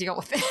don't want to deal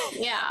with it.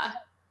 Yeah.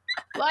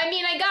 Well, I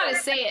mean, I gotta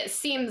say, it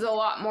seems a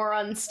lot more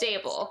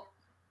unstable.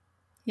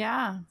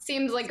 Yeah.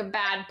 Seems like a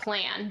bad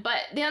plan. But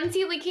the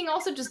Unseelie King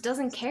also just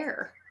doesn't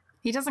care.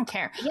 He doesn't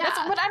care. Yeah. That's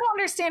what I don't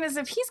understand is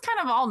if he's kind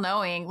of all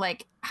knowing,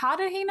 like, how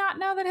did he not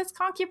know that his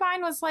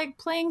concubine was like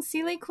playing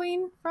Seelie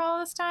Queen for all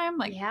this time?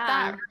 Like,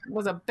 that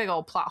was a big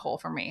old plot hole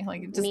for me.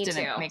 Like, it just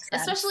didn't make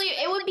sense. Especially,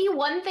 it would be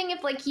one thing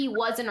if like he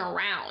wasn't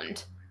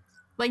around.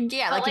 Like,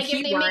 yeah, but, like if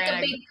they make a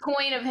big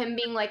point of him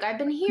being like, I've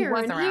been here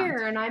and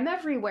here and I'm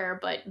everywhere,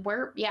 but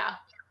yeah.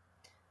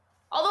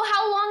 Although,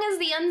 how long has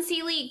the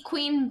Unseelie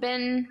Queen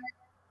been?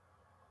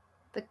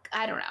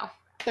 I don't know.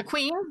 The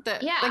queen?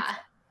 Yeah. Like,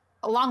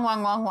 a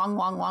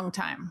long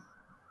time.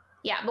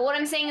 Yeah, but what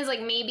I'm saying is,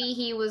 like, maybe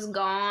he was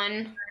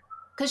gone.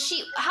 Because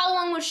how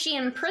long was she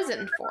in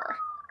prison for?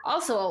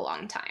 Also a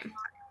long time.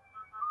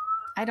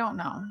 I don't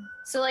know.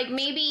 So, like,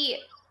 maybe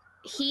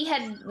he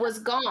was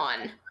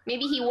gone.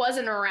 Maybe he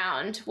wasn't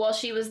around while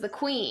she was the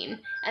queen.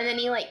 And then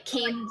he, like,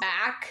 came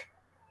back,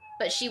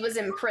 but she was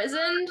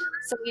imprisoned,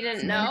 so he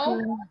didn't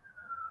know.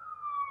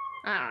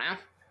 I don't know.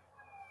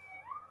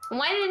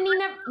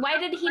 Why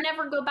did he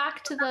never go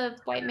back to the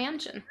White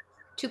Mansion?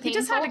 He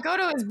just had to go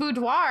to his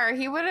boudoir.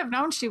 He would have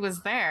known she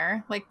was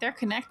there. Like, they're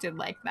connected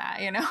like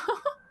that, you know?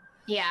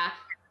 Yeah.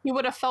 He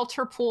would have felt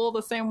her pull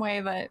the same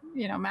way that,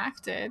 you know,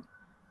 Mac did.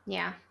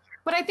 Yeah.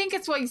 But I think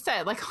it's what you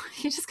said. Like,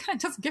 he just kind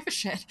of doesn't give a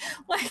shit.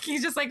 Like,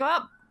 he's just like,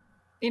 well,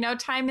 you know,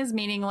 time is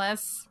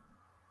meaningless.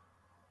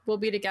 We'll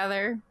be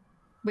together.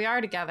 We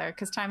are together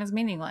because time is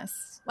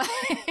meaningless.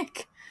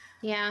 Like,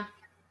 yeah.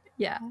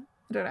 Yeah.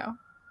 I don't know.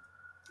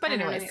 But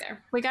anyways,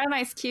 we got an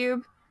ice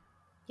cube.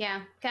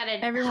 Yeah, got a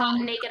hot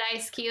naked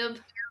ice cube.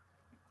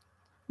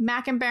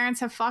 Mac and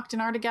Barrons have fucked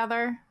and are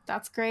together.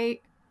 That's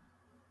great.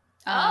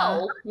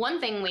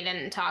 One thing we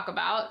didn't talk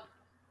about.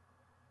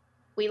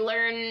 We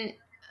learn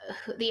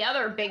the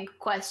other big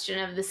question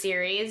of the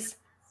series.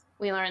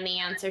 We learn the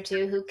answer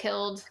to who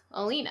killed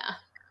Alina.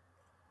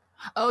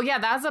 Oh, yeah,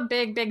 that's a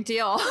big, big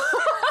deal.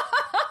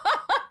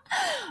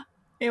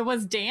 It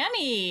was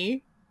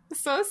Danny.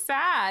 So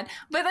sad.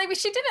 But, like,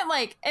 she didn't,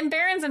 like, and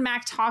Barrons and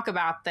Mac talk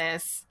about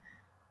this.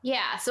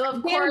 Yeah, so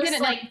of course,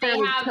 like,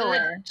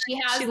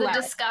 she has the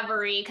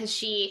discovery because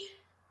she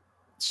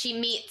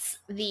meets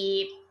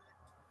the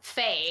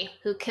Fae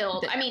who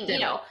killed. You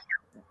know,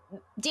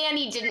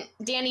 Danny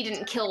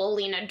didn't kill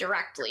Alina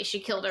directly. She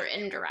killed her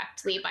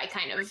indirectly by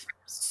kind of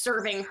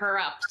serving her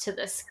up to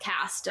this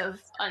cast of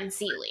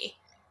Unseelie.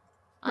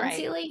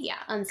 Unseelie? Yeah,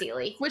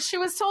 Unseelie. Which she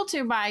was told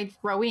to by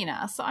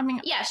Rowena. So, I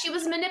mean, yeah, she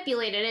was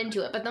manipulated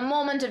into it. But the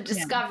moment of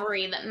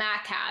discovery that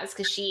Mac has,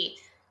 because she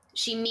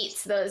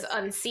meets those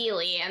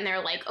Unseelie, and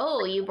they're like,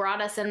 "Oh, you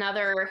brought us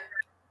another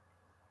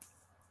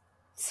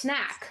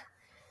snack."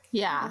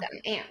 Yeah, I got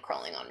an ant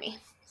crawling on me.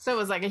 So it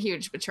was like a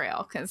huge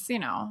betrayal, because, you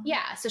know.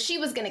 Yeah, so she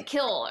was gonna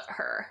kill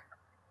her.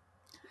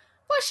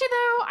 Was she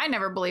though? I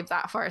never believed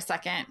that for a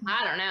second.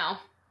 I don't know.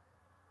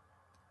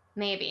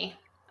 Maybe.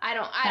 I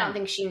don't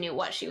think she knew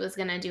what she was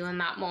gonna do in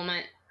that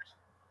moment.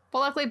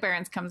 Well, luckily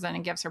Barrons comes in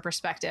and gives her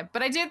perspective.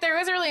 But there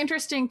was a really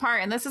interesting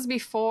part, and this is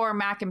before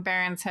Mac and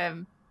Barrons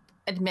have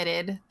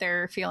admitted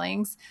their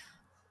feelings.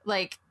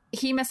 Like,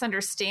 he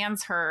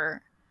misunderstands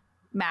her,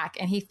 Mac,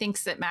 and he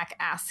thinks that Mac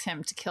asked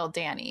him to kill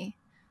Danny.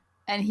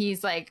 And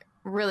he's like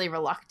really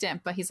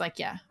reluctant, but he's like,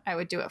 yeah, I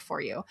would do it for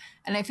you.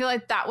 And I feel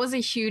like that was a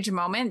huge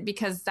moment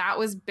because that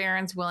was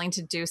Barrons willing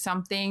to do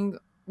something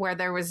where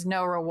there was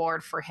no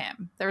reward for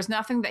him. There was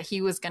nothing that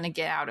he was going to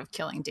get out of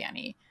killing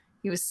Danny.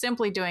 He was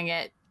simply doing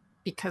it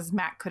because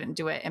Mac couldn't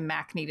do it and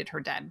Mac needed her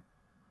dead.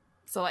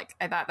 So, like,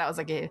 I thought that was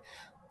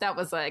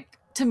like,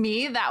 to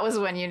me, that was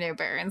when you knew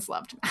Barrons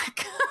loved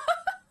Mac.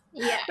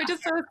 Yeah. Which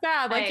is so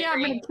sad. Like, I'm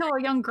going to kill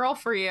a young girl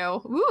for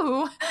you.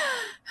 Ooh.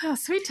 Oh,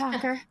 sweet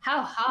talker.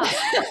 How hot.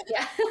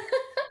 Yeah.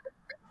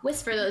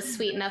 Whisper those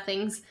sweet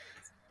nothings.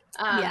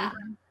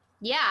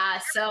 Yeah.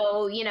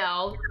 So, you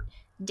know,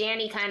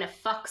 Danny kind of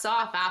fucks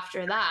off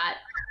after that.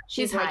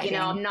 She's like, hiding. You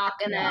know,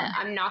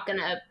 I'm not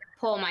gonna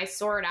pull my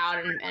sword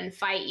out and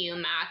fight you,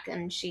 Mac.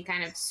 And she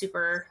kind of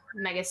super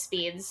mega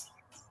speeds,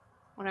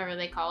 whatever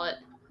they call it,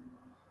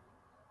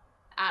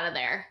 out of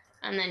there.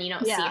 And then you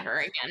don't see her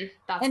again.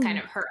 That's kind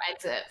of her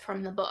exit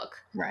from the book.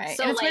 Right.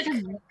 So, and it's like,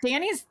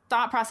 Danny's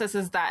thought process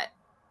is that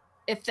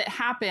if it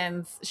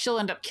happens, she'll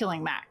end up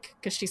killing Mac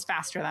because she's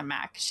faster than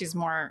Mac. She's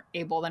more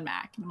able than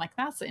Mac. And I'm like,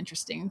 that's an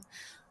interesting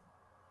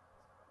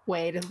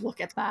way to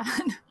look at that.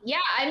 Yeah,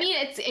 I mean,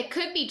 it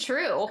could be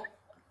true.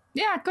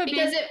 Yeah, it could be.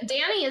 Because if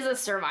Danny is a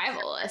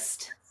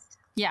survivalist.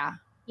 Yeah.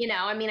 You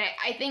know, I mean,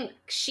 I think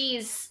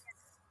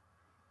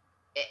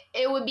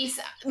it would be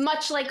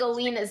much like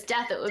Alina's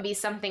death. It would be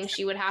something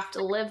she would have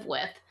to live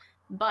with.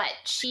 But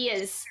she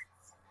is,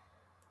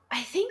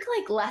 I think,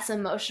 like, less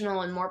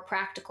emotional and more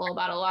practical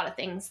about a lot of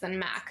things than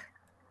Mac.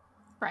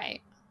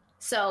 Right.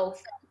 So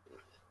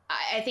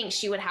I think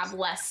she would have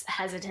less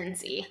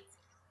hesitancy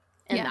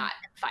in that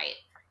fight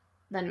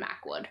than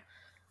Mac would.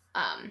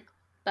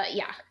 But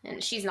yeah,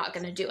 and she's not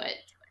going to do it.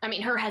 I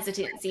mean, her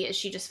hesitancy is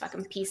she just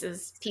fucking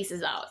pieces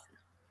out.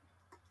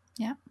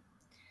 Yeah.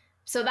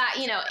 So that,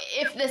 you know,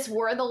 if this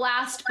were the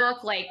last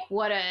book, like,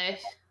 what a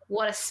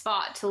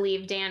spot to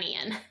leave Danny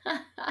in.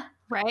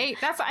 Right?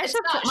 I It's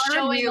should not put my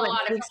showing review a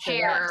lot of next to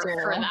care that,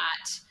 for too.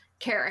 that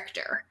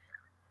character.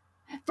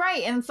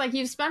 Right. And it's like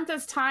you've spent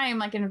this time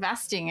like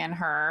investing in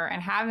her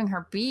and having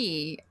her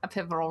be a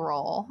pivotal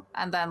role.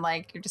 And then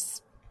like you're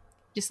just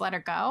let her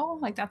go.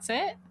 Like that's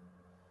it.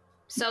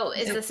 So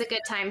is this a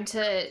good time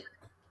to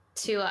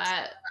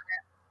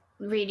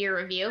read your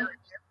review?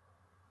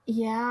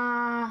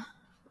 Yeah.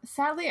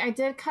 Sadly, I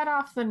did cut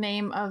off the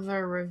name of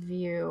the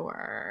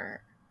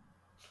reviewer.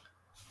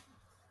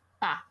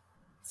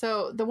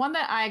 So the one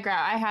that I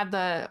grabbed, I had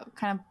the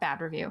kind of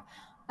bad review.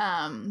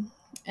 And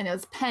it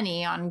was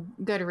Penny on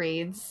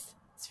Goodreads.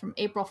 It's from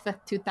April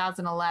 5th,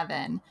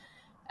 2011.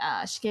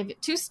 She gave it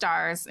 2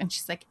 stars, and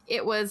she's like,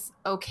 it was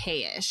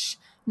okay-ish.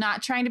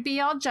 Not trying to be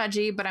all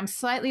judgy, but I'm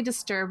slightly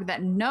disturbed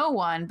that no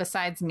one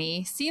besides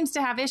me seems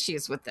to have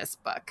issues with this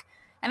book.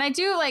 And I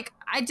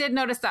did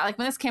notice that, like,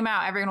 when this came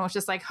out, everyone was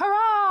just like,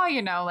 hurrah,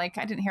 you know, like,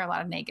 I didn't hear a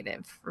lot of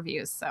negative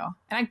reviews, so.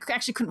 And I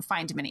actually couldn't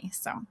find many,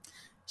 so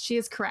she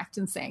is correct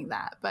in saying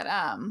that. But,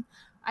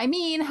 I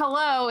mean,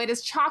 hello, it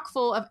is chock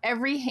full of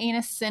every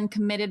heinous sin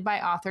committed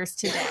by authors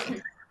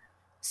today.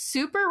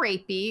 Super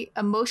rapey,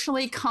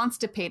 emotionally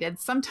constipated,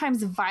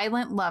 sometimes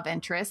violent love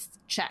interests,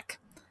 check.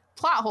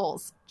 Plot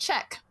holes,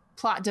 check.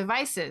 Plot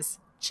devices,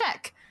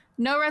 check.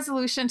 No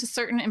resolution to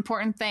certain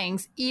important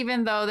things,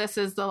 even though this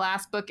is the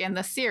last book in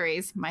the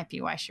series. Might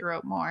be why she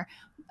wrote more.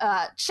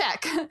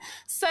 Check.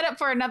 Set up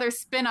for another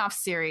spin-off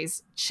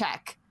series,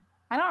 check.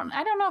 I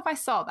don't know if I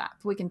saw that.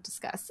 We can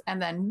discuss.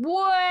 And then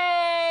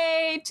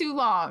way too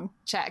long,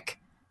 check.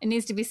 It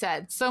needs to be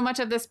said. So much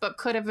of this book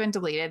could have been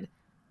deleted.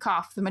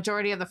 Cough, the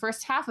majority of the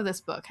first half of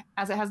this book,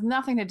 as it has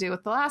nothing to do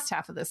with the last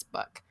half of this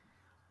book.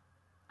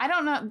 I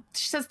don't know.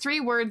 She says 3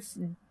 words,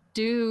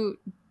 do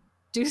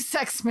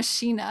sex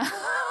machina.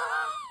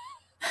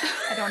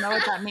 I don't know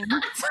what that means.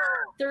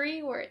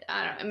 3 words.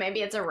 I don't know.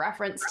 Maybe it's a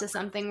reference to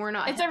something we're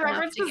not. It's a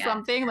reference to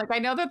something. Like, I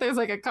know that there's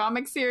like a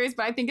comic series,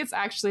 but I think it's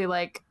actually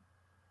like,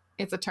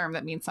 it's a term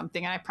that means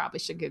something, and I probably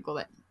should Google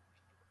it.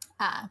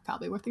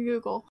 Probably worth a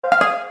Google.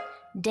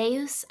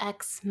 Deus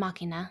ex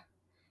machina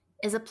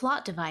is a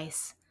plot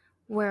device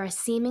where a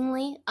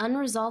seemingly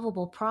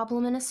unresolvable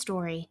problem in a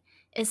story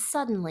is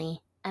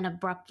suddenly and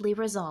abruptly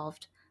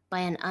resolved by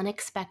an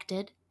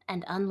unexpected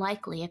and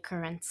unlikely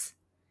occurrence.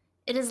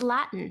 It is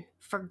Latin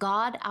for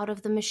God out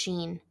of the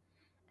machine,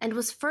 and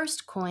was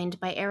first coined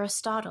by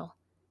Aristotle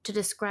to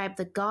describe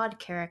the God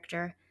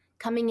character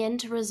coming in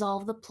to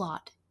resolve the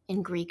plot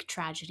in Greek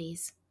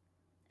tragedies.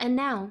 And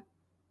now,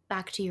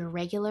 back to your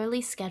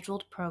regularly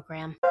scheduled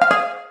program.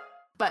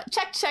 But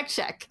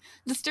check.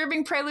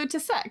 Disturbing prelude to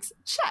sex,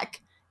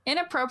 check.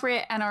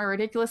 Inappropriate and or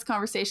ridiculous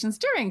conversations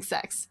during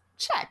sex,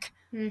 check.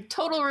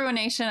 Total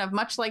ruination of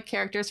much-liked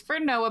characters for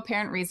no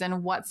apparent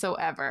reason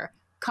whatsoever.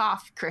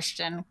 Cough,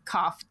 Christian.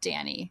 Cough,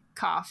 Danny.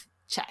 Cough,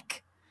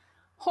 check.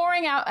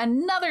 Whoring out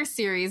another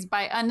series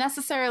by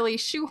unnecessarily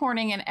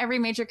shoehorning in every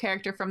major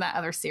character from that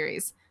other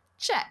series.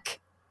 Check.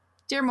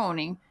 Dear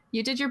Moaning,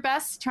 you did your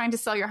best trying to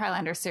sell your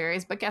Highlander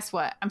series, but guess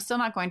what? I'm still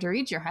not going to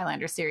read your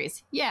Highlander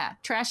series. Yeah,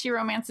 trashy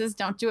romances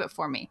don't do it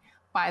for me.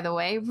 By the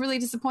way, really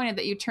disappointed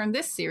that you turned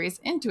this series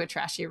into a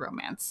trashy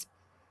romance.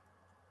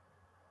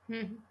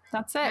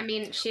 That's it. I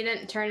mean, she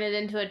didn't turn it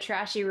into a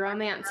trashy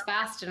romance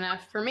fast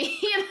enough for me.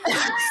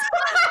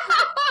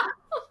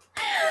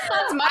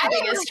 That's my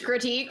biggest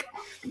critique.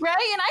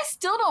 Right? And I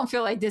still don't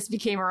feel like this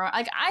became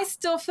I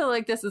still feel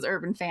like this is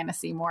urban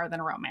fantasy more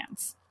than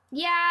romance.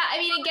 Yeah, I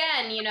mean,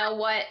 again, you know,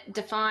 what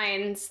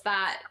defines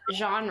that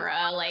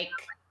genre? Like,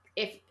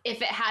 if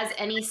it has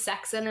any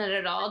sex in it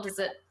at all, does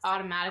it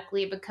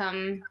automatically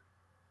become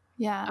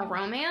a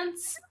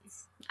romance?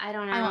 I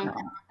don't know.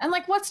 And,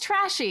 like, what's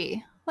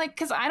trashy? Like,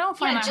 because I don't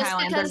find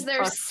just because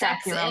there's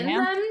sex in them.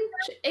 Well,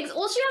 she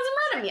hasn't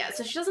read them yet,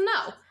 so she doesn't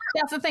know.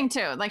 That's the thing,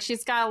 too. Like,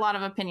 she's got a lot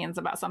of opinions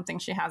about something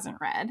she hasn't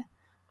read.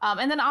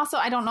 And then also,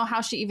 I don't know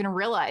how she even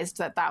realized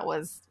that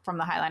was from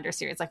the Highlander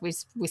series. Like we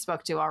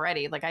spoke to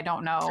already. Like, I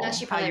don't know.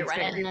 She probably read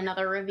it in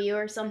another review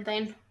or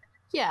something.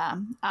 Yeah.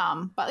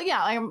 But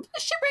yeah, like,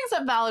 she brings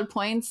up valid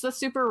points. The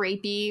super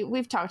rapey.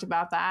 We've talked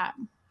about that.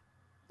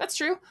 That's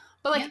true.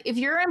 But like, if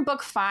you're in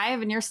book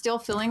 5 and you're still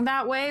feeling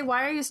that way,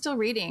 why are you still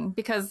reading?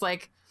 Because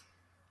like,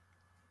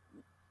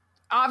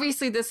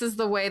 obviously this is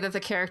the way that the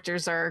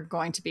characters are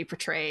going to be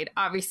portrayed.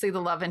 Obviously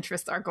the love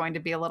interests are going to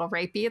be a little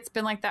rapey. It's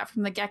been like that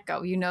from the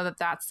get-go. You know that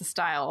that's the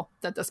style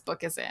that this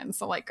book is in.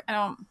 So like, I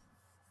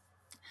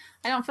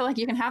don't feel like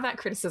you can have that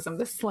criticism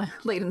this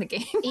late in the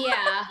game.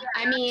 Yeah.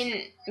 I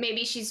mean,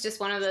 maybe she's just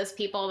one of those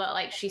people that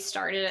like she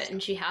started it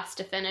and she has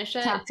to finish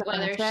it,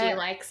 whether she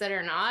likes it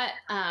or not.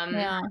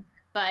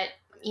 But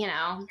you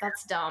know,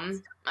 that's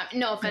dumb.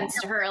 No offense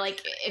to her.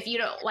 Like, if you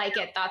don't like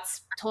it,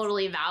 that's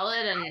totally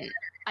valid. And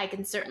I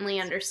can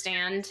certainly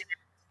understand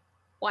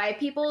why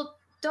people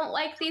don't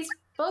like these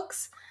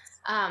books.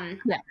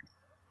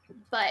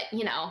 But,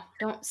 you know,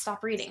 don't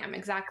stop reading them.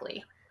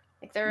 Exactly.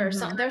 Like,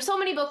 there's so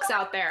many books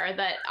out there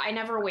that I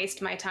never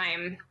waste my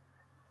time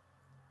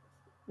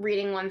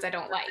reading ones I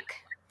don't like.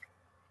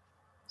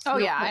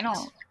 I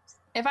don't.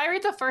 if I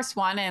read the first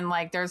one and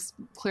like there's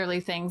clearly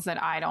things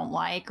that I don't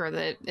like or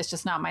that it's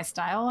just not my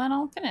style, then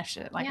I'll finish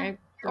it. Like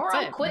or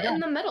I'll quit in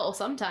the middle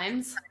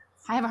sometimes.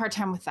 I have a hard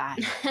time with that,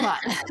 but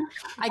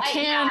I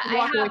can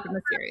walk away from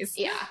the series.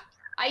 Yeah,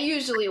 I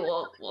usually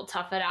will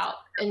tough it out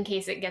in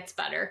case it gets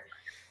better.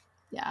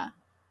 Yeah.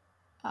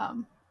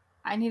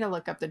 I need to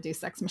look up the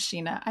Deus Ex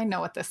Machina. I know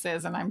what this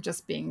is, and I'm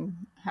just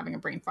having a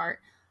brain fart.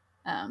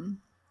 And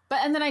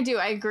then I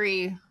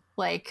agree.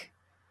 Like,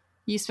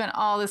 you spent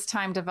all this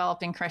time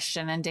developing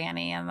Christian and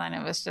Danny, and then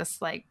it was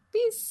just like,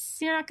 peace.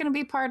 You're not going to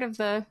be part of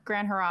the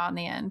grand hurrah in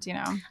the end, you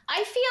know?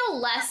 I feel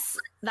less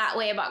that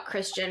way about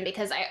Christian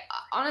because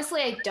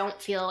I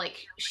don't feel like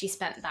she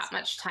spent that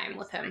much time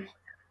with him.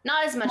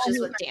 Not as much as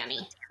with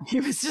Danny. He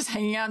was just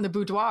hanging out in the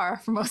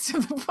boudoir for most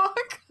of the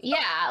book.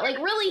 Yeah, like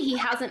really he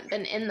hasn't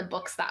been in the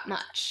books that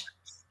much.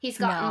 He's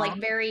gotten like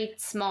very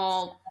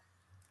small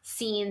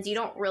scenes. You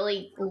don't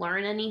really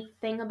learn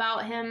anything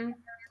about him.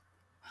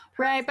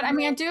 Right, but I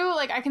mean,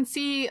 I can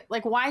see,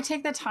 like, why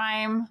take the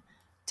time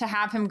to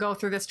have him go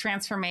through this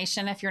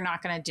transformation if you're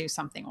not going to do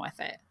something with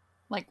it?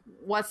 Like,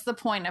 what's the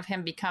point of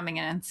him becoming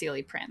an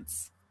Unseelie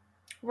prince?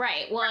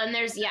 Right, well, and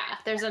there's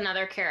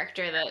another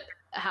character that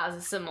has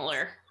a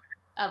similar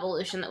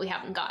evolution that we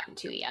haven't gotten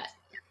to yet.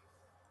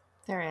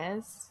 There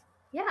is?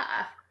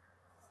 Yeah.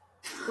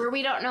 Where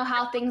we don't know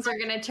how things are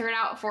going to turn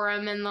out for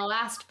him in the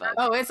last book.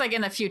 Oh, it's like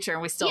in the future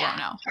and we still don't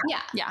know.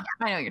 Yeah. Yeah,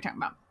 I know what you're talking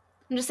about.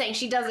 I'm just saying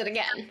she does it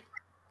again.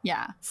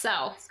 Yeah.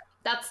 So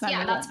that's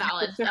valid. That's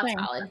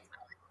valid.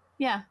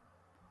 Yeah.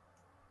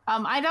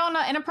 I don't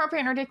know.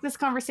 Inappropriate and ridiculous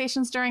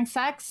conversations during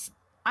sex.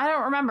 I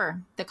don't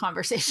remember the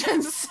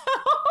conversations.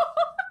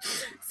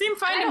 Seemed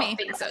fine to me. I don't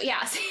think so.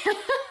 Yeah.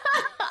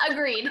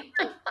 Agreed.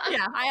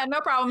 Yeah, I had no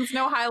problems,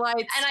 no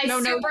highlights. And I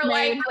super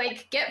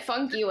like get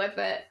funky with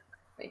it.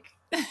 Like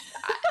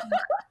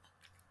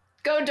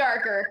go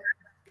darker.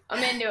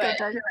 I'm into it.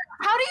 Darker.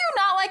 How do you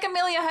not like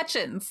Amelia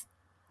Hutchins?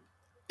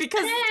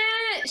 Because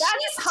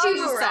she's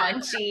too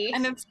raunchy.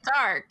 And it's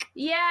dark.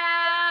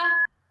 Yeah.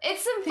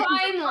 It's a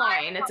fine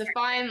line. It's a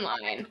fine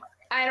line.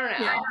 I don't know.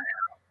 Yeah.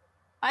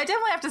 I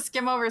definitely have to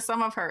skim over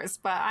some of hers,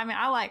 but I mean,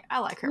 I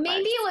like her.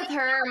 Maybe with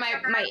her,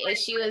 my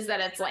issue is that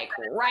it's like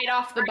right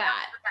off the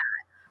bat.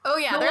 Oh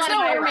yeah, there's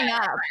no warming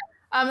up.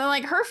 And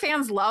like her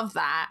fans love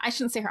that. I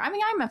shouldn't say her. I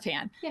mean, I'm a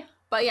fan. Yeah.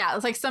 But yeah,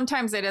 it's like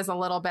sometimes it is a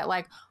little bit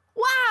like,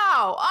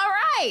 wow, all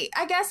right,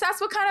 I guess that's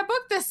what kind of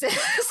book this is.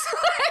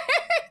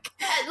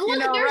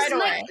 Look, there's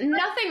like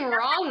nothing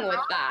wrong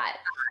with that.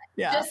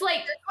 Yeah. Just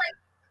like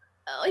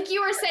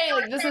you were saying,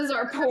 like this is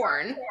our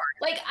porn.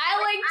 Like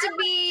I like to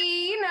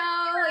be,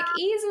 like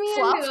ease me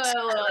Fluffed. into it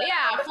a little.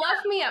 Yeah,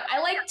 fluff me up. I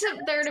like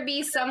there to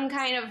be some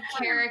kind of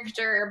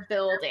character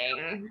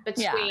building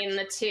between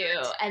the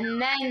two,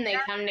 and then they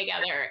come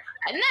together,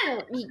 and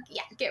then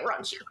get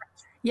raunchy.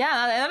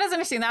 Yeah, that is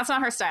interesting. That's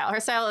not her style. Her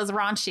style is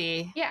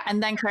raunchy,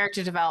 and then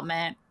character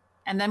development,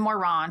 and then more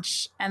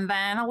raunch, and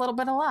then a little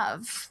bit of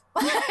love.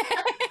 And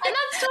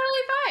that's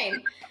totally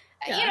fine.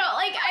 Yeah.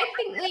 I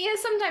think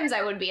sometimes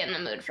I would be in the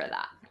mood for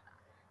that.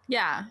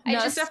 Yeah.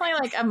 It's definitely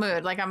like a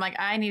mood. Like I'm like,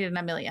 I need an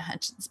Amelia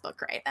Hutchins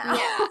book right now.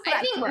 Yeah.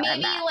 I think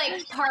maybe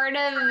like part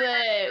of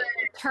the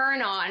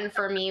turn on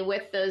for me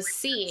with those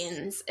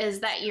scenes is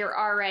that you're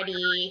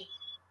already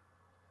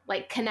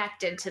like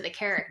connected to the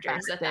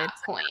characters at that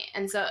point.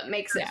 And so it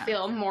makes it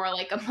feel more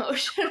like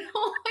emotional.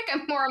 Like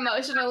I'm more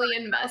emotionally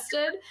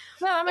invested.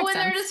 No, that makes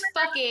sense. They're just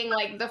fucking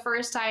like the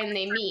first time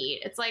they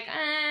meet, it's like,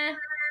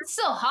 it's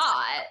still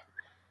hot.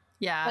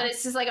 Yeah. But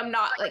it's just like I'm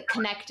not like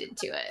connected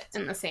to it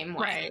in the same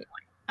way. Right.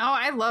 Oh,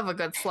 I love a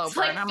good slow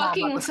burn. It's like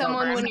fucking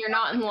someone when you're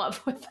not in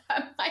love with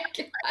them, I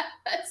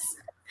guess.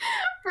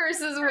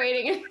 Versus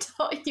waiting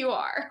until you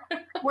are.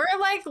 We're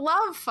like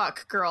love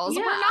fuck girls.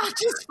 Yeah. We're not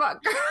just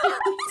fuck girls.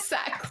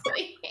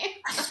 Exactly.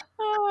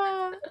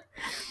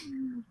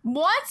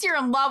 Once you're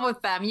in love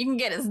with them, you can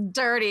get as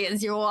dirty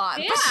as you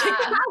want. Yeah. But you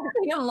have to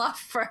be in love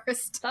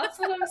first. That's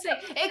what I'm saying.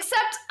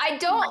 Except I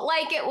don't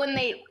like it when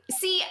they...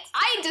 See,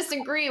 I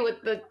disagree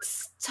with the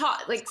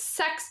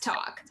sex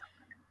talk.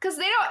 Because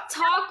they don't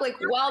talk like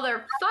while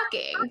they're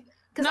fucking.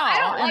 Because I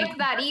don't like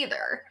that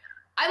either.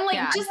 I'm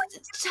like, just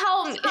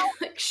tell me,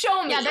 like,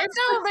 show me. Yeah, there's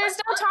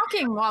no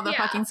talking while they're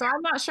fucking. So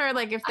I'm not sure,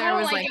 like, if there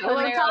was like when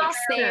they're like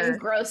saying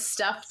gross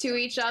stuff to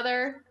each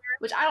other,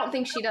 which I don't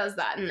think she does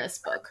that in this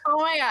book. Oh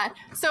my god!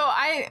 So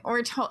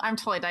I'm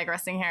totally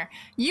digressing here.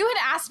 You had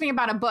asked me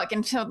about a book,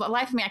 and to the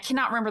life of me, I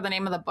cannot remember the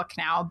name of the book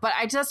now. But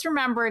I just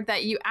remembered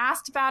that you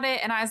asked about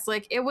it, and I was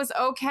like, it was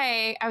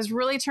okay. I was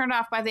really turned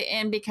off by the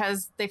end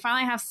because they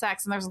finally have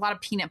sex, and there's a lot of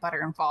peanut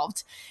butter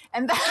involved.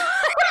 And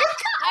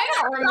I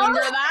don't remember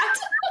that.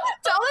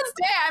 Till this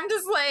day, I'm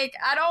just like,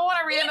 I don't want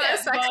to read another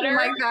section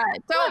like that.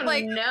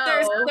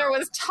 There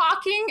was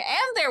talking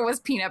and there was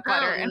peanut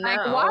butter. Like,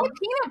 why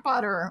peanut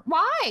butter?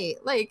 Why?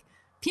 Like,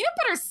 peanut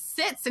butter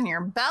sits in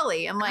your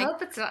belly and like... I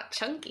hope it's not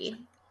chunky.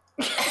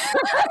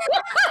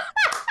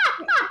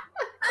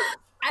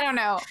 I don't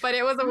know, but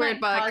it was a weird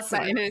book.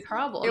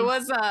 It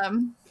was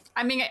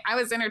I mean, I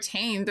was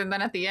entertained, and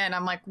then at the end,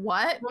 I'm like,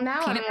 what? Well,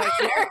 now I'm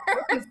like,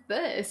 what is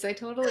this? I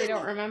totally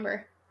don't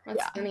remember.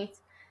 That's funny.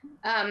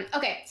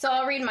 Okay, so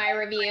I'll read my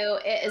review.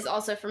 It is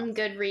also from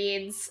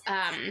Goodreads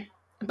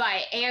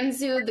by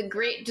Anzu the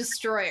Great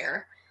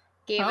Destroyer.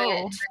 Gave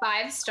it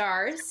 5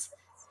 stars.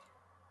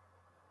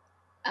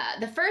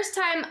 The first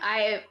time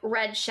I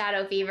read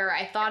Shadowfever,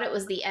 I thought it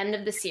was the end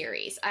of the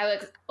series.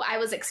 I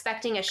was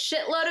expecting a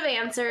shitload of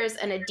answers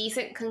and a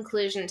decent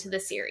conclusion to the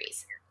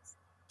series.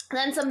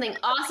 Then something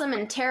awesome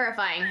and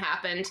terrifying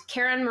happened.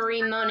 Karen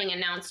Marie Moaning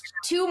announced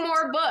 2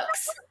 more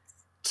books.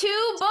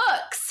 2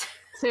 books!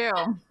 2.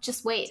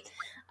 Just wait.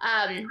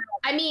 I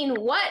mean,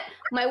 what?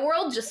 My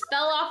world just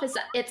fell off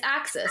its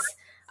axis.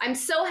 I'm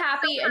so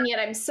happy, and yet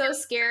I'm so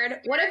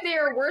scared. What if they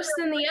are worse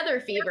than the other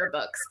Fever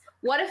books?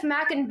 What if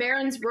Mac and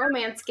Barron's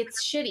romance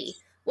gets shitty?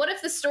 What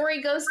if the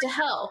story goes to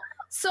hell?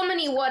 So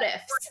many what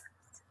ifs.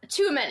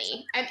 Too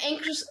many. I'm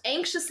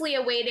anxiously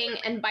awaiting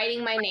and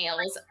biting my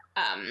nails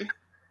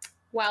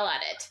while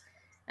at it.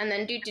 And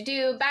then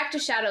back to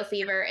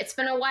Shadowfever. It's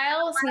been a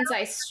while since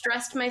I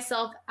stressed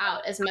myself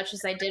out as much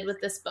as I did with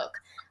this book.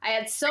 I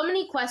had so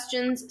many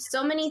questions,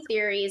 so many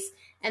theories,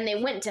 and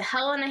they went to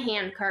hell in a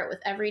handcart with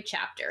every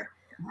chapter.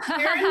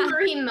 Karen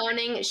Marie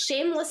Moaning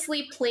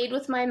shamelessly played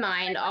with my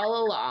mind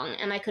all along,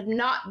 and I could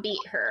not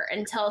beat her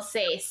until,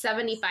 say,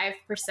 75%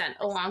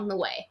 along the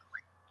way.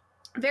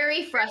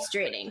 Very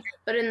frustrating,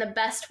 but in the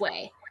best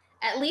way.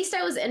 At least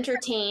I was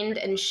entertained,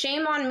 and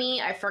shame on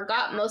me, I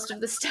forgot most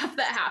of the stuff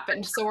that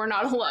happened, so we're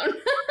not alone.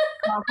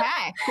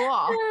 Okay,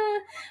 cool.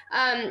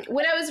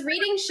 When I was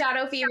reading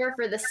Shadowfever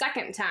for the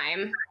second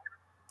time,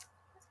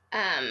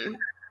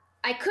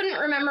 I couldn't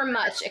remember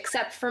much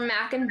except for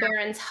Mac and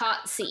Barron's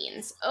hot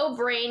scenes. Oh,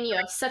 brain, you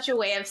have such a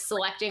way of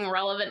selecting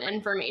relevant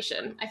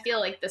information. I feel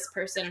like this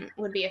person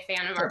would be a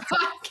fan of our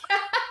podcast.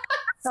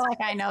 I feel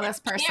like I know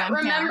this person. Can't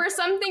remember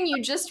something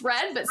you just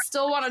read but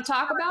still want to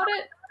talk about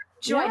it?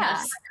 Join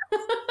us.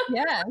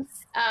 Yes.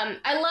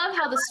 I love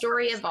how the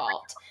story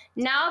evolved.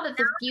 Now that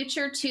the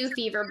future 2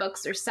 Fever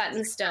books are set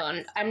in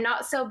stone, I'm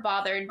not so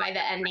bothered by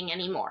the ending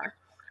anymore.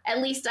 At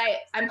least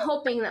I'm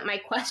hoping that my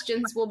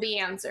questions will be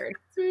answered.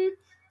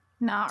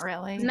 Not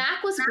really.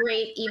 Mac was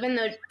great, even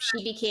though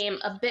she became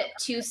a bit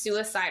too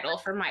suicidal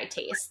for my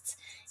tastes.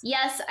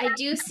 Yes, I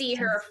do see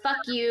her fuck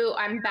you,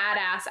 I'm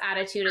badass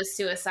attitude as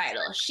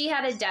suicidal. She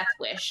had a death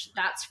wish,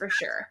 that's for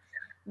sure.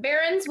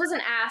 Barrons was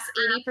an ass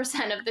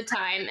 80% of the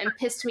time and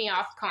pissed me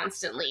off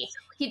constantly.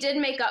 He did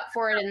make up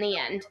for it in the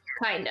end,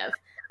 kind of.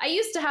 I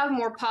used to have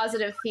more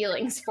positive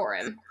feelings for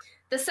him.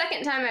 The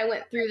second time I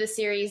went through the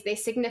series, they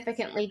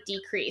significantly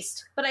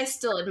decreased, but I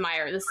still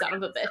admire the son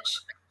of a bitch.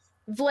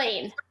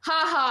 Vlane.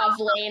 Ha,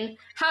 Vlane.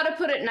 How to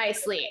put it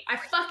nicely. I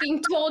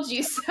fucking told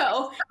you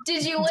so.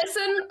 Did you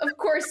listen? Of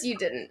course you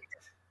didn't.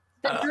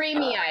 The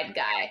dreamy-eyed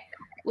guy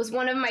was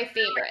one of my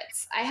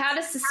favorites. I had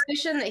a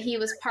suspicion that he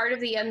was part of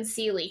the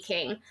Unseelie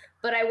King,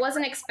 but I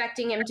wasn't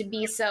expecting him to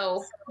be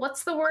so,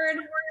 what's the word?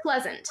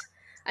 Pleasant.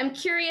 I'm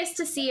curious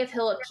to see if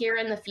he'll appear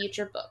in the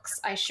future books.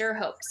 I sure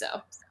hope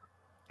so.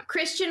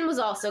 Christian was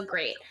also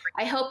great.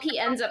 I hope he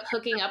ends up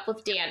hooking up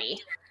with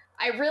Danny.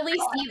 I really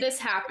see this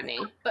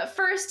happening. But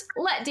first,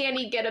 let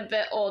Danny get a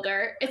bit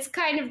older. It's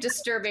kind of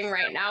disturbing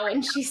right now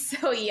when she's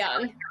so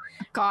young.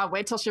 God,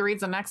 wait till she reads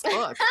the next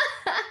book.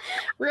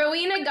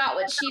 Rowena got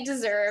what she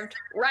deserved.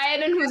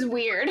 Ryodan was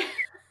weird.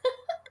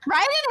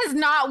 Ryodan is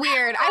not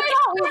weird. I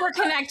thought we were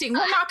connecting.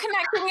 We're not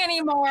connecting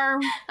anymore.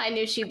 I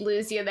knew she'd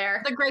lose you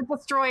there. The Great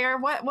Destroyer.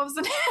 What was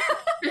the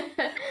name?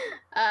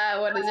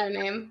 What is her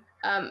name?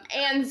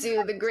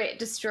 Anzu, the Great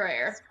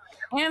Destroyer.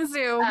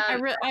 Anzu,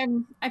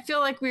 I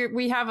feel like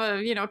we have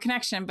a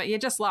connection, but you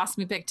just lost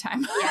me big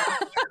time. Yeah.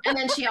 And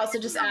then she also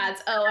just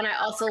adds, and I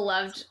also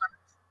loved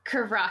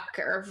Kruk,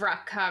 or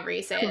Vruk, however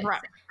you say it.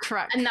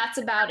 Kruk. And that's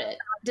about it.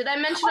 Did I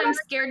mention I'm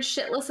scared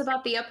shitless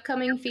about the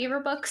upcoming Fever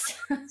books?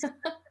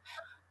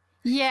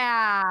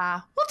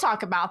 Yeah, we'll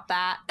talk about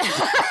that.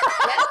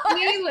 Yes,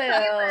 we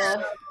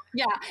will.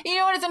 Yeah. You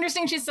know what is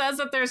interesting? She says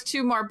that there's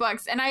 2 more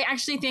books, and I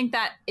actually think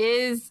that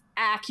is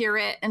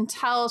accurate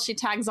until she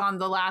tags on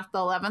the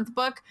 11th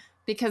book,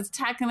 because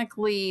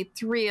technically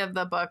 3 of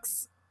the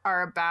books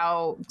are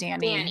about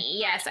Danny.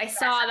 Yes. I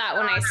saw that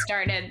when I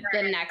started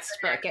the next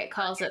book. It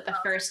calls it the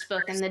first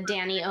book in the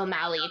Danny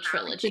O'Malley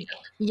trilogy.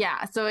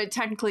 Yeah, so it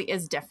technically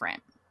is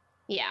different.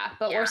 Yeah,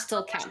 but we're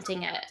still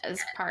counting it as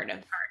part of...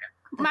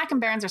 Mac and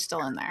Barrons are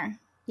still in there.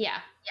 Yeah.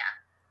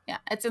 Yeah,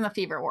 it's in the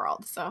Fever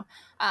world. So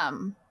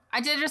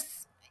I did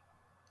just,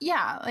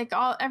 like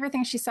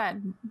everything she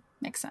said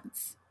makes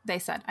sense. They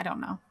said, I don't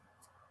know.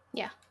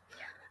 Yeah.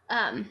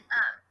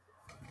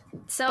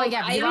 So but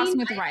yeah, you lost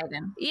me with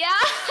Ryodan. Yeah,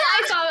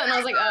 I saw that and I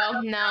was like,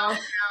 oh no.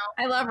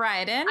 I love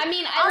Ryodan. I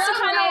mean, I love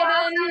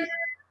Ryodan,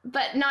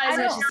 but not as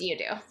much as you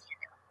do.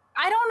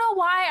 I don't know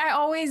why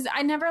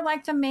I never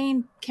liked the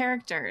main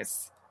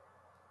characters.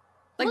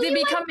 Like they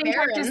become main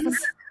characters.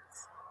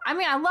 I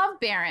mean, I love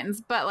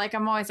Barrons, but like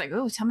I'm always like,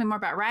 oh, tell me more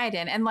about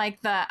Ryodan. And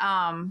like the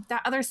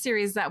that other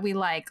series that we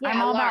like, I'm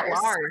all about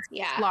Lars.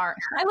 Yeah. Lars.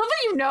 I love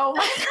that you know.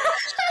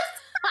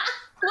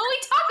 Well, we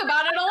talk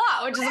about it a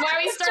lot, which is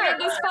why we started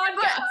this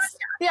podcast.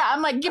 Yeah,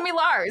 I'm like, give me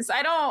Lars.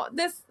 I don't.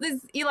 This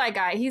Eli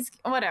guy, he's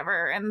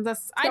whatever. And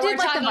this, So I did we're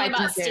like talking the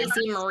about Vikings dude.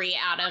 Stacey Marie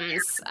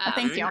Adams'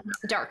 Thank you.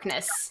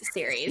 Darkness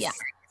series. Yeah.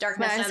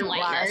 Darkness and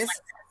Lightness.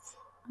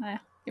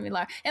 Give me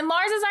Lars. And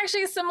Lars is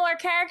actually a similar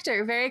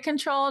character. Very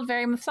controlled,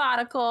 very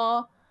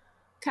methodical,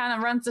 kind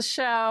of runs the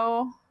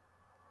show.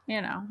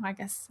 You know, I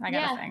guess I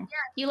got a thing.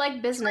 You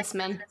like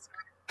businessmen.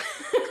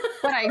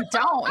 But I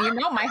don't. You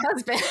know my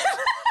husband.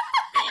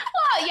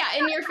 Well, yeah,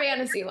 in your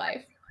fantasy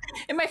life.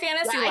 In my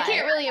fantasy life. I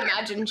can't really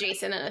imagine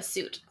Jason in a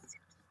suit.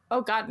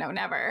 Oh, God, no,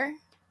 never.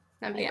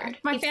 That'd be weird.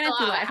 My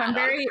fantasy life. I'm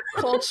very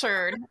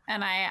cultured,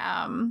 and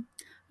I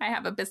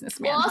have a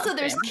businessman. Well, also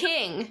there's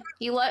King.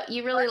 You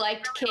really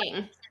liked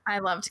King. I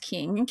loved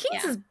King. And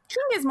King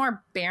is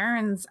more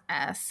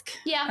Barrons-esque.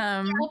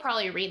 Yeah, we'll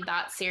probably read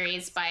that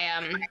series by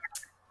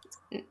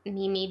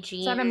Mimi Jean.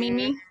 Is that a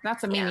Mimi?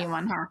 That's a Mimi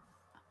one, huh?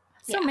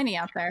 So many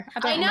out there.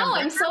 I know.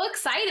 I'm so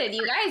excited.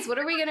 You guys, what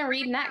are we going to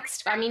read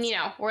next? I mean,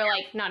 we're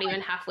like not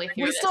even halfway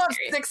through We still have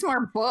 6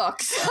 more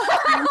books.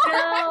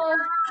 No.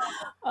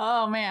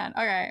 Oh, man.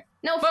 Okay.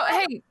 No, but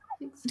hey,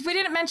 we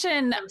didn't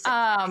mention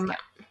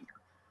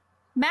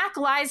Mac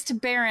lies to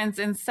Barrons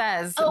and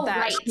says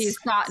that he's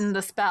gotten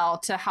the spell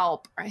to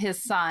help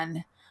his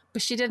son,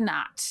 but she did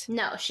not.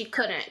 No, she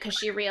couldn't, because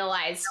she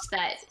realized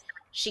that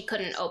she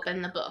couldn't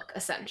open the book,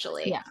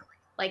 essentially. Yeah.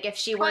 Like, if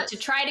she were to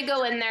try to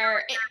go in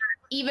there,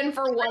 even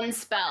for one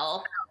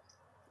spell,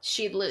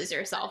 she'd lose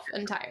herself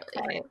entirely.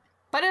 Right.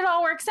 But it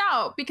all works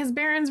out because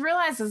Barrons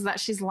realizes that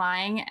she's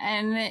lying,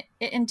 and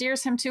it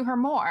endears him to her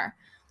more.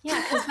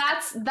 Yeah,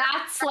 because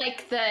that's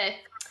like the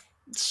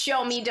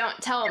show me,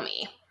 don't tell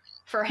me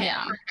for him.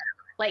 Yeah.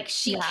 Like,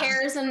 she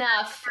cares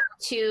enough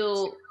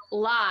to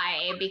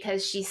lie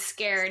because she's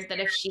scared that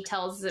if she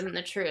tells him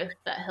the truth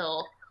that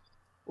he'll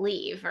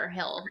leave or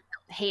he'll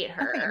hate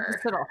her.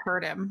 It'll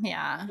hurt him.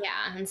 Yeah.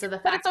 Yeah. And so the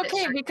fact But it's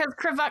okay because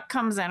Kravuk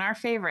comes in, our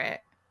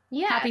favorite.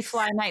 Yeah. Happy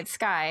Fly Night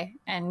Sky,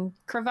 and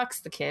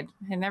Kravuk's the kid,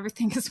 and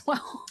everything is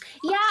well.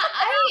 Yeah,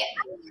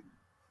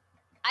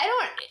 I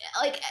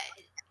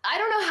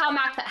don't know how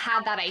Mac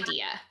had that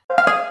idea.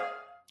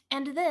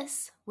 And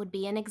this would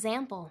be an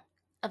example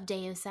of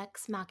Deus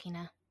Ex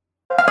Machina.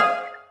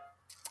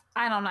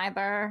 I don't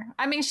either.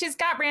 I mean, she's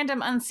got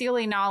random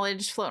Unseelie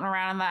knowledge floating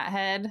around in that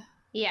head.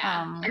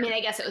 Yeah. I mean, I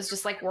guess it was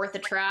just like worth a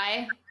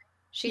try,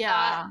 she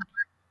thought.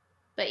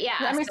 But yeah.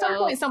 I mean, some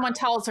point someone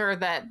tells her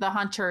that the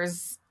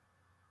hunters,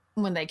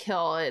 when they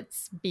kill,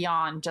 it's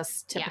beyond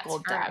just typical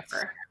death.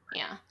 Forever.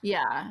 Yeah.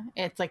 Yeah.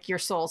 It's like your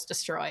soul's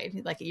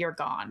destroyed. Like, you're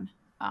gone.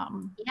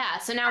 Yeah.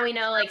 So now we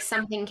know, like,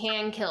 something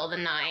can kill the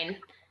 9.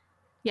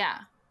 Yeah.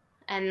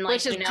 And, like,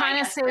 which is kind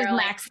of saved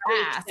Mac's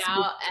ass.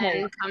 Out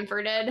and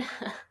comforted.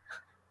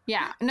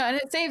 Yeah. No, and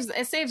it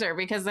saves her,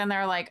 because then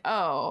they're like,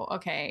 oh,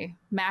 okay,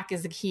 Mac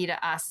is the key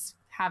to us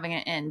having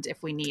an end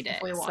if we need it.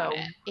 If we want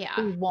it. Yeah.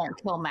 We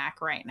won't kill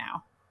Mac right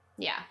now.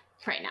 Yeah.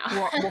 Right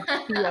now.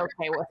 We'll be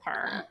okay with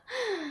her.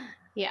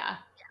 Yeah.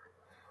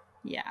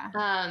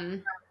 Yeah.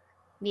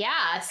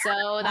 Yeah,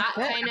 so that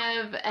kind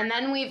of, and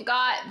then we've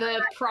got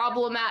the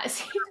problematic,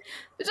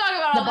 we talk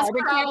about all this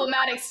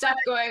problematic stuff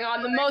going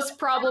on. The most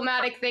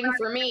problematic thing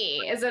for me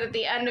is that at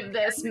the end of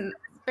this,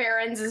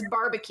 Barrons is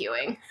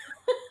barbecuing.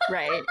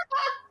 Right.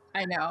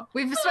 I know.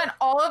 We've spent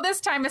all of this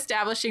time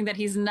establishing that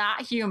he's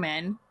not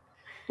human.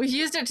 We've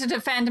used it to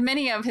defend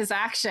many of his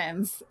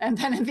actions. And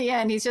then at the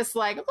end, he's just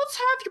like, let's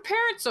have your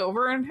parents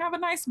over and have a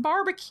nice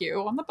barbecue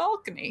on the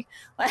balcony.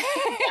 Like,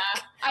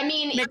 yeah. I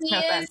mean,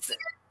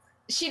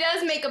 she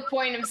does make a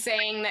point of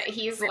saying that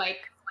he's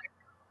like,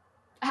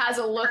 has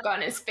a look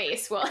on his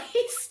face while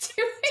he's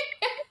doing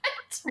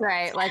it.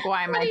 Right. Like,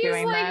 why am I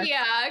doing that?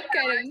 Yeah,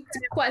 kind of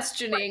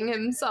questioning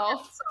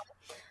himself.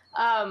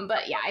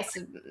 But yeah, I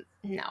said,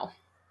 no,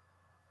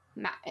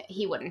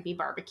 he wouldn't be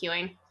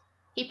barbecuing.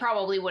 He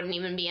probably wouldn't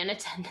even be in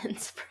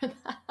attendance for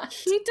that.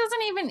 He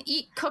doesn't even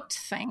eat cooked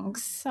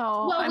things, so...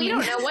 Well, we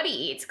don't know what he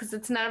eats, because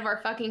it's none of our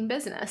fucking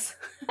business.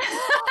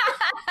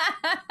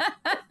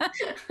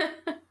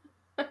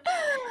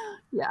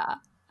 Yeah.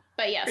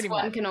 But yes,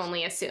 one can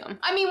only assume.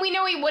 I mean, we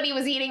know what he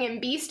was eating in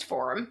beast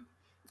form.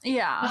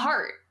 Yeah. The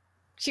heart.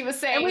 She was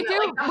saying we're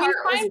going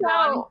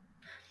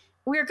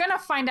to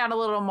find out a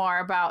little more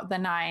about the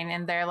 9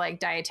 and their, like,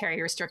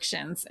 dietary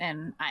restrictions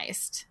in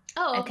Iced.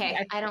 Oh, okay.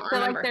 I don't feel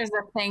remember. Like there's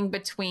a thing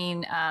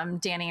between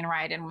Danny and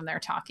Ryodan when they're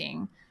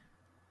talking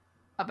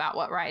about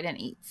what Ryodan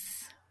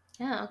eats.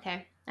 Oh,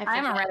 okay. I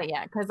haven't read it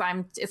yet because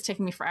it's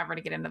taking me forever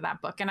to get into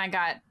that book, and I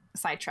got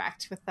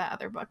sidetracked with that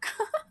other book.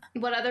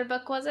 What other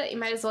book was it? You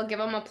might as well give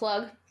them a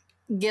plug.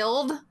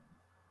 Guild.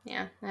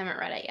 Yeah, I haven't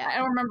read it yet. I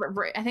don't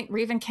remember. I think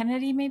Raven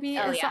Kennedy maybe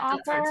is the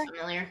author. That sounds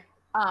familiar.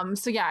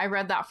 So yeah, I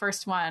read that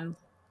first one,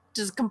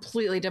 just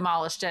completely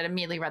demolished it,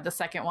 immediately read the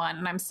second one,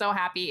 and I'm so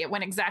happy it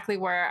went exactly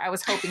where I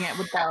was hoping it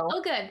would go.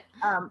 Oh, good.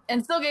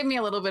 And still gave me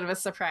a little bit of a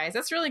surprise.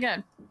 It's really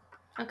good.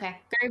 Okay.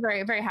 Very,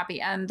 very, very happy.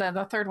 And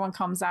the third one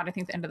comes out, I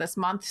think, the end of this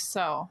month,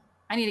 so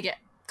I need to get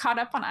caught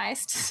up on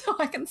Iced so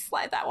I can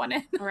slide that one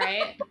in.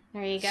 Right.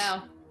 There you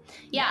go.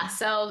 Yeah,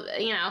 so,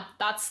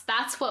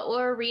 that's what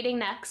we're reading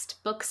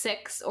next. Book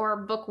 6, or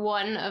book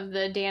 1 of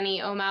the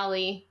Danny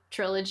O'Malley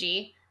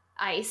trilogy,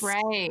 Ice.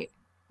 Right.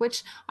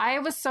 Which I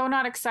was so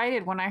not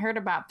excited when I heard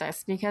about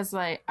this because,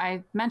 like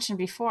I mentioned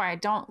before, I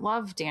don't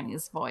love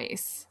Danny's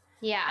voice.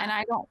 Yeah. And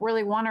I don't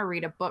really want to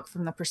read a book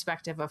from the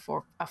perspective of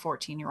a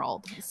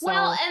 14-year-old. So,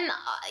 well, and,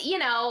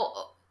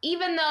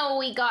 even though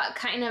we got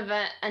kind of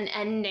an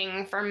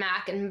ending for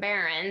Mac and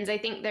Barrons, I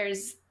think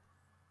there's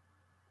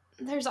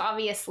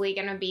obviously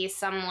going to be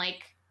some,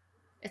 like,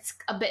 it's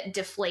a bit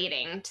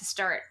deflating to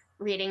start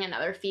reading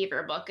another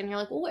Fever book. And you're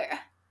like, well,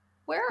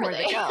 where are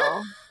they?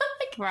 Go?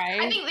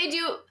 Right. I think they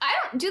do.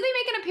 Do they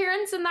make an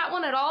appearance in that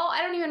one at all?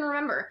 I don't even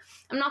remember.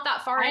 I'm not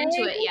that far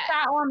into it yet.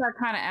 That one, they're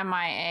kind of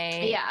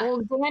MIA. Yeah.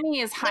 Well, Danny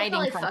is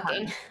hiding from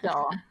fucking. her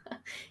still.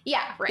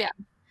 Yeah, right. Yeah.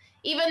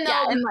 Even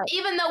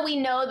though we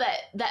know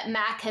that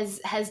Mac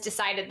has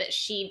decided that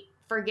she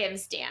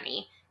forgives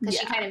Danny, because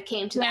she kind of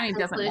came to that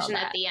conclusion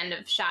at the end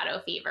of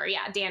Shadowfever.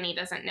 Yeah, Danny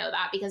doesn't know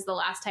that, because the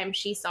last time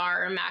she saw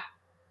her, Mac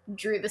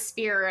drew the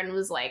spear and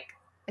was like,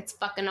 it's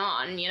fucking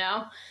on,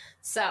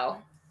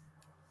 So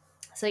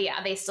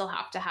yeah, they still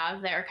have to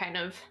have their kind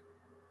of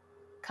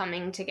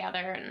coming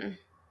together and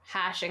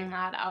hashing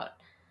that out.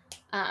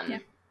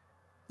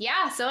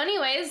 So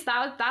anyways,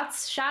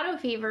 that's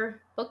Shadowfever,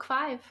 book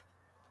 5.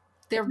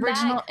 The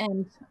original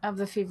end of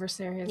the Fever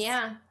series.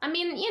 Yeah. I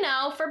mean,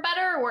 for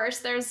better or worse,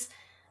 there's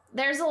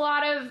a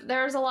lot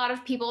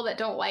of people that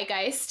don't like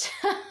Iced.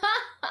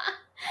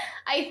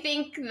 I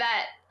think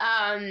that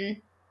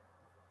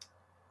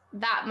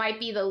that might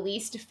be the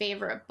least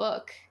favorite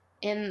book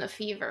in the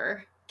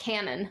Fever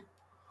canon.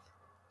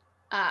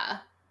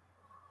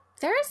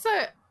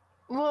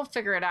 We'll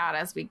figure it out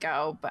as we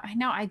go, but I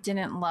know I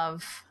didn't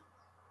love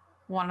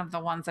one of the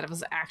ones that it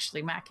was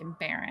actually Mac and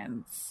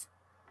Barrons.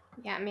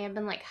 Yeah, it may have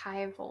been like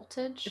High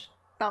Voltage. It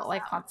felt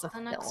like lots of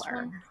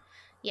filler.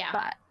 Yeah.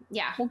 But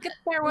yeah, we'll get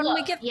there when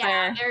we get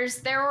there.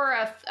 There were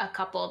a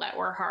couple that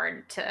were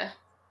hard to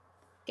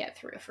get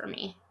through for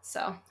me.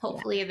 So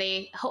hopefully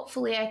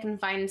I can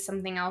find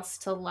something else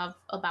to love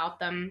about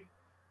them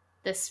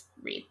this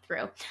read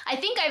through. I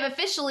think I've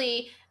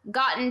officially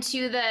gotten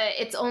to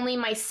it's only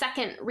my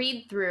second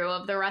read through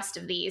of the rest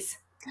of these.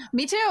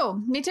 Me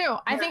too.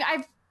 I think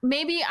I've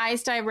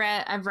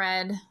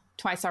read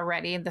twice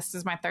already. This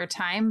is my third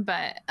time,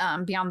 but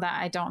beyond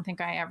that, I don't think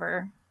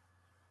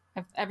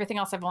everything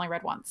else I've only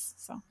read once.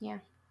 So yeah.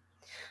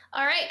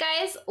 All right,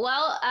 guys.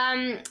 Well,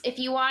 if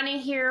you want to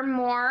hear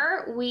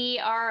more, we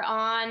are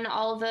on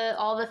all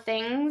the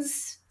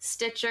things,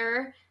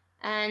 Stitcher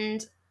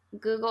and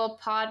Google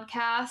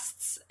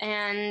Podcasts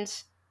and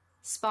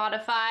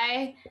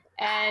Spotify,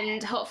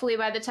 and hopefully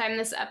by the time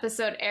this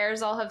episode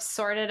airs, I'll have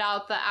sorted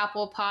out the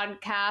Apple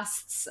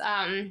Podcasts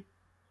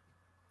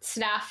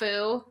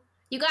snafu.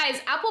 You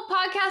guys, Apple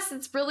Podcasts,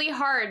 it's really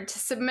hard to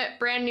submit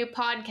brand new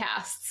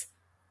podcasts.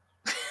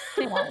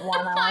 I'm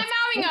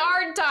having a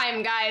hard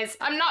time, guys.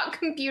 I'm not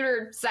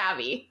computer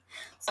savvy.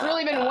 It's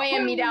really been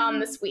weighing me down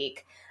this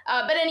week.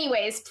 But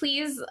anyways,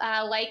 please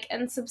like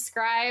and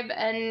subscribe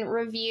and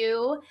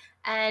review.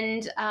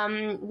 And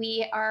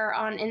we are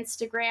on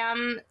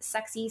Instagram,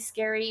 Sexy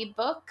Scary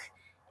Book.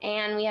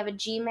 And we have a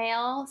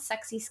Gmail,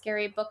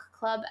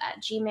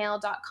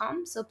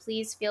 sexyscarybookclub@gmail.com. So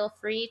please feel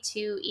free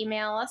to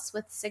email us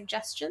with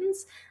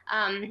suggestions.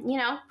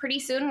 Pretty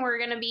soon we're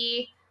going to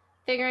be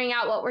figuring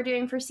out what we're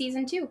doing for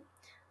season 2.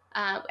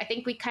 I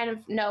think we kind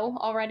of know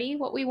already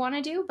what we want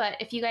to do, but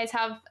if you guys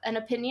have an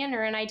opinion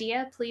or an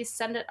idea, please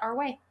send it our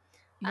way.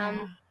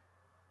 Yeah.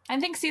 I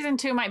think season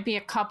 2 might be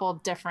a couple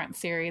different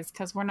series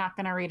because we're not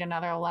going to read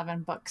another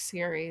 11-book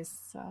series.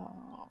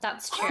 So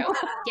that's true.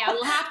 Yeah,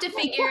 we'll have to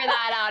figure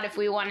that out if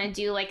we want to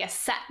do like a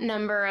set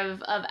number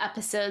of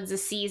episodes a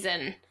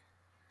season.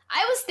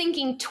 I was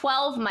thinking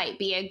 12 might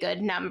be a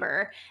good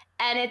number.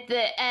 And at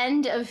the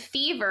end of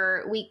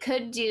Fever, we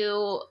could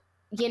do,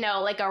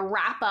 like a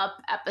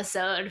wrap-up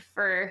episode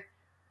for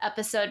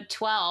episode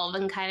 12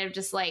 and kind of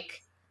just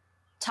like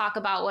talk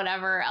about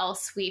whatever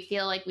else we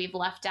feel like we've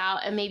left out,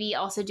 and maybe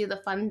also do the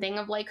fun thing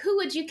of like, who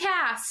would you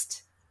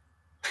cast?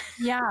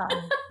 Yeah,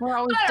 we're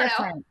always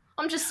different. Know.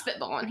 I'm just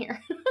spitballing here.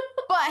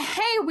 But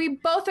hey, we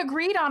both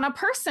agreed on a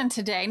person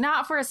today,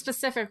 not for a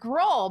specific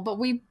role, but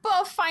we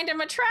both find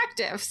him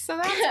attractive. So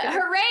that's good.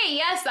 Hooray!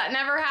 Yes, that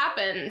never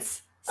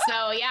happens.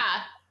 So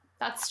yeah,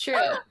 that's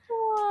true.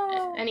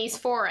 And he's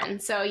foreign,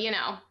 so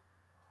Yeah.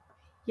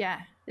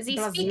 Does he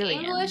speak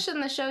English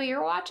in the show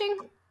you're watching?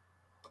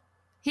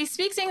 He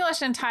speaks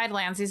English in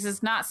Tidelands. He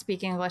does not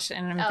speak English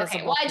in Invisible.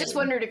 Okay, well, I just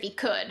wondered if he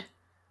could.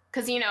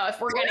 Because, if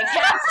we're going to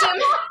cast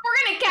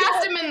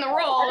him in the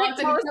role.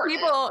 Most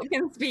people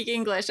can speak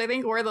English. I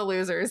think we're the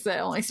losers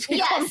that only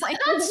speak one language.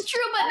 That's true,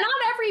 but not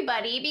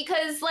everybody.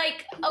 Because, so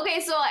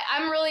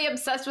I'm really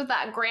obsessed with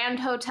that Grand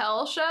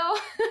Hotel show.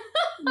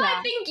 Yeah. I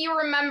think you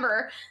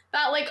remember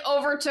that,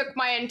 overtook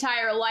my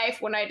entire life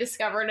when I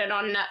discovered it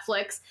on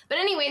Netflix. But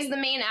anyways, the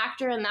main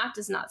actor in that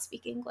does not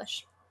speak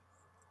English.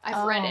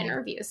 I've read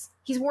interviews.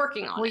 He's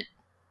working on it.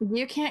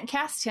 You can't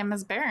cast him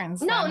as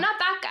Barrons. No, not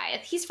that guy.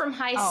 He's from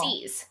High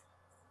Seas.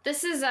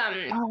 This is,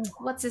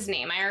 what's his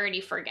name? I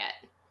already forget.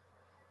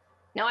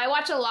 No, I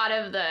watch a lot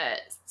of the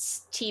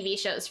TV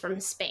shows from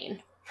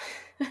Spain.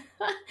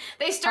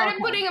 They started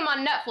putting them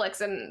on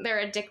Netflix, and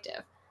they're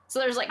addictive. So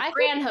there's like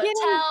Grand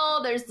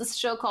Hotel, there's this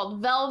show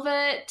called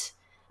Velvet,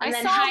 and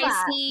then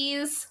High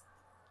Seas.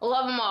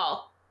 Love them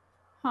all.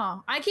 Huh.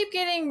 I keep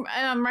getting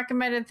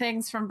recommended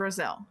things from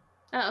Brazil.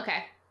 Oh,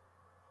 okay.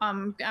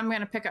 I'm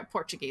going to pick up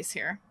Portuguese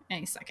here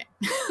any second.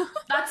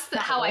 That's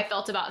how I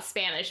felt about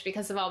Spanish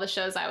because of all the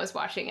shows I was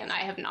watching, and I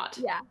have not.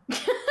 Yeah.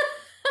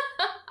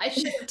 I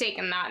should have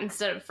taken that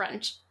instead of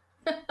French.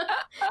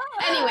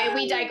 Anyway,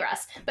 we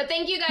digress. But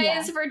thank you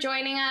guys for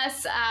joining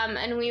us,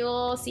 and we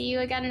will see you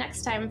again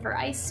next time for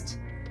Iced.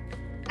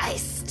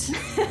 Iced.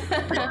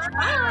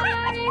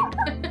 Bye.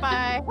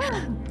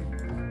 Bye.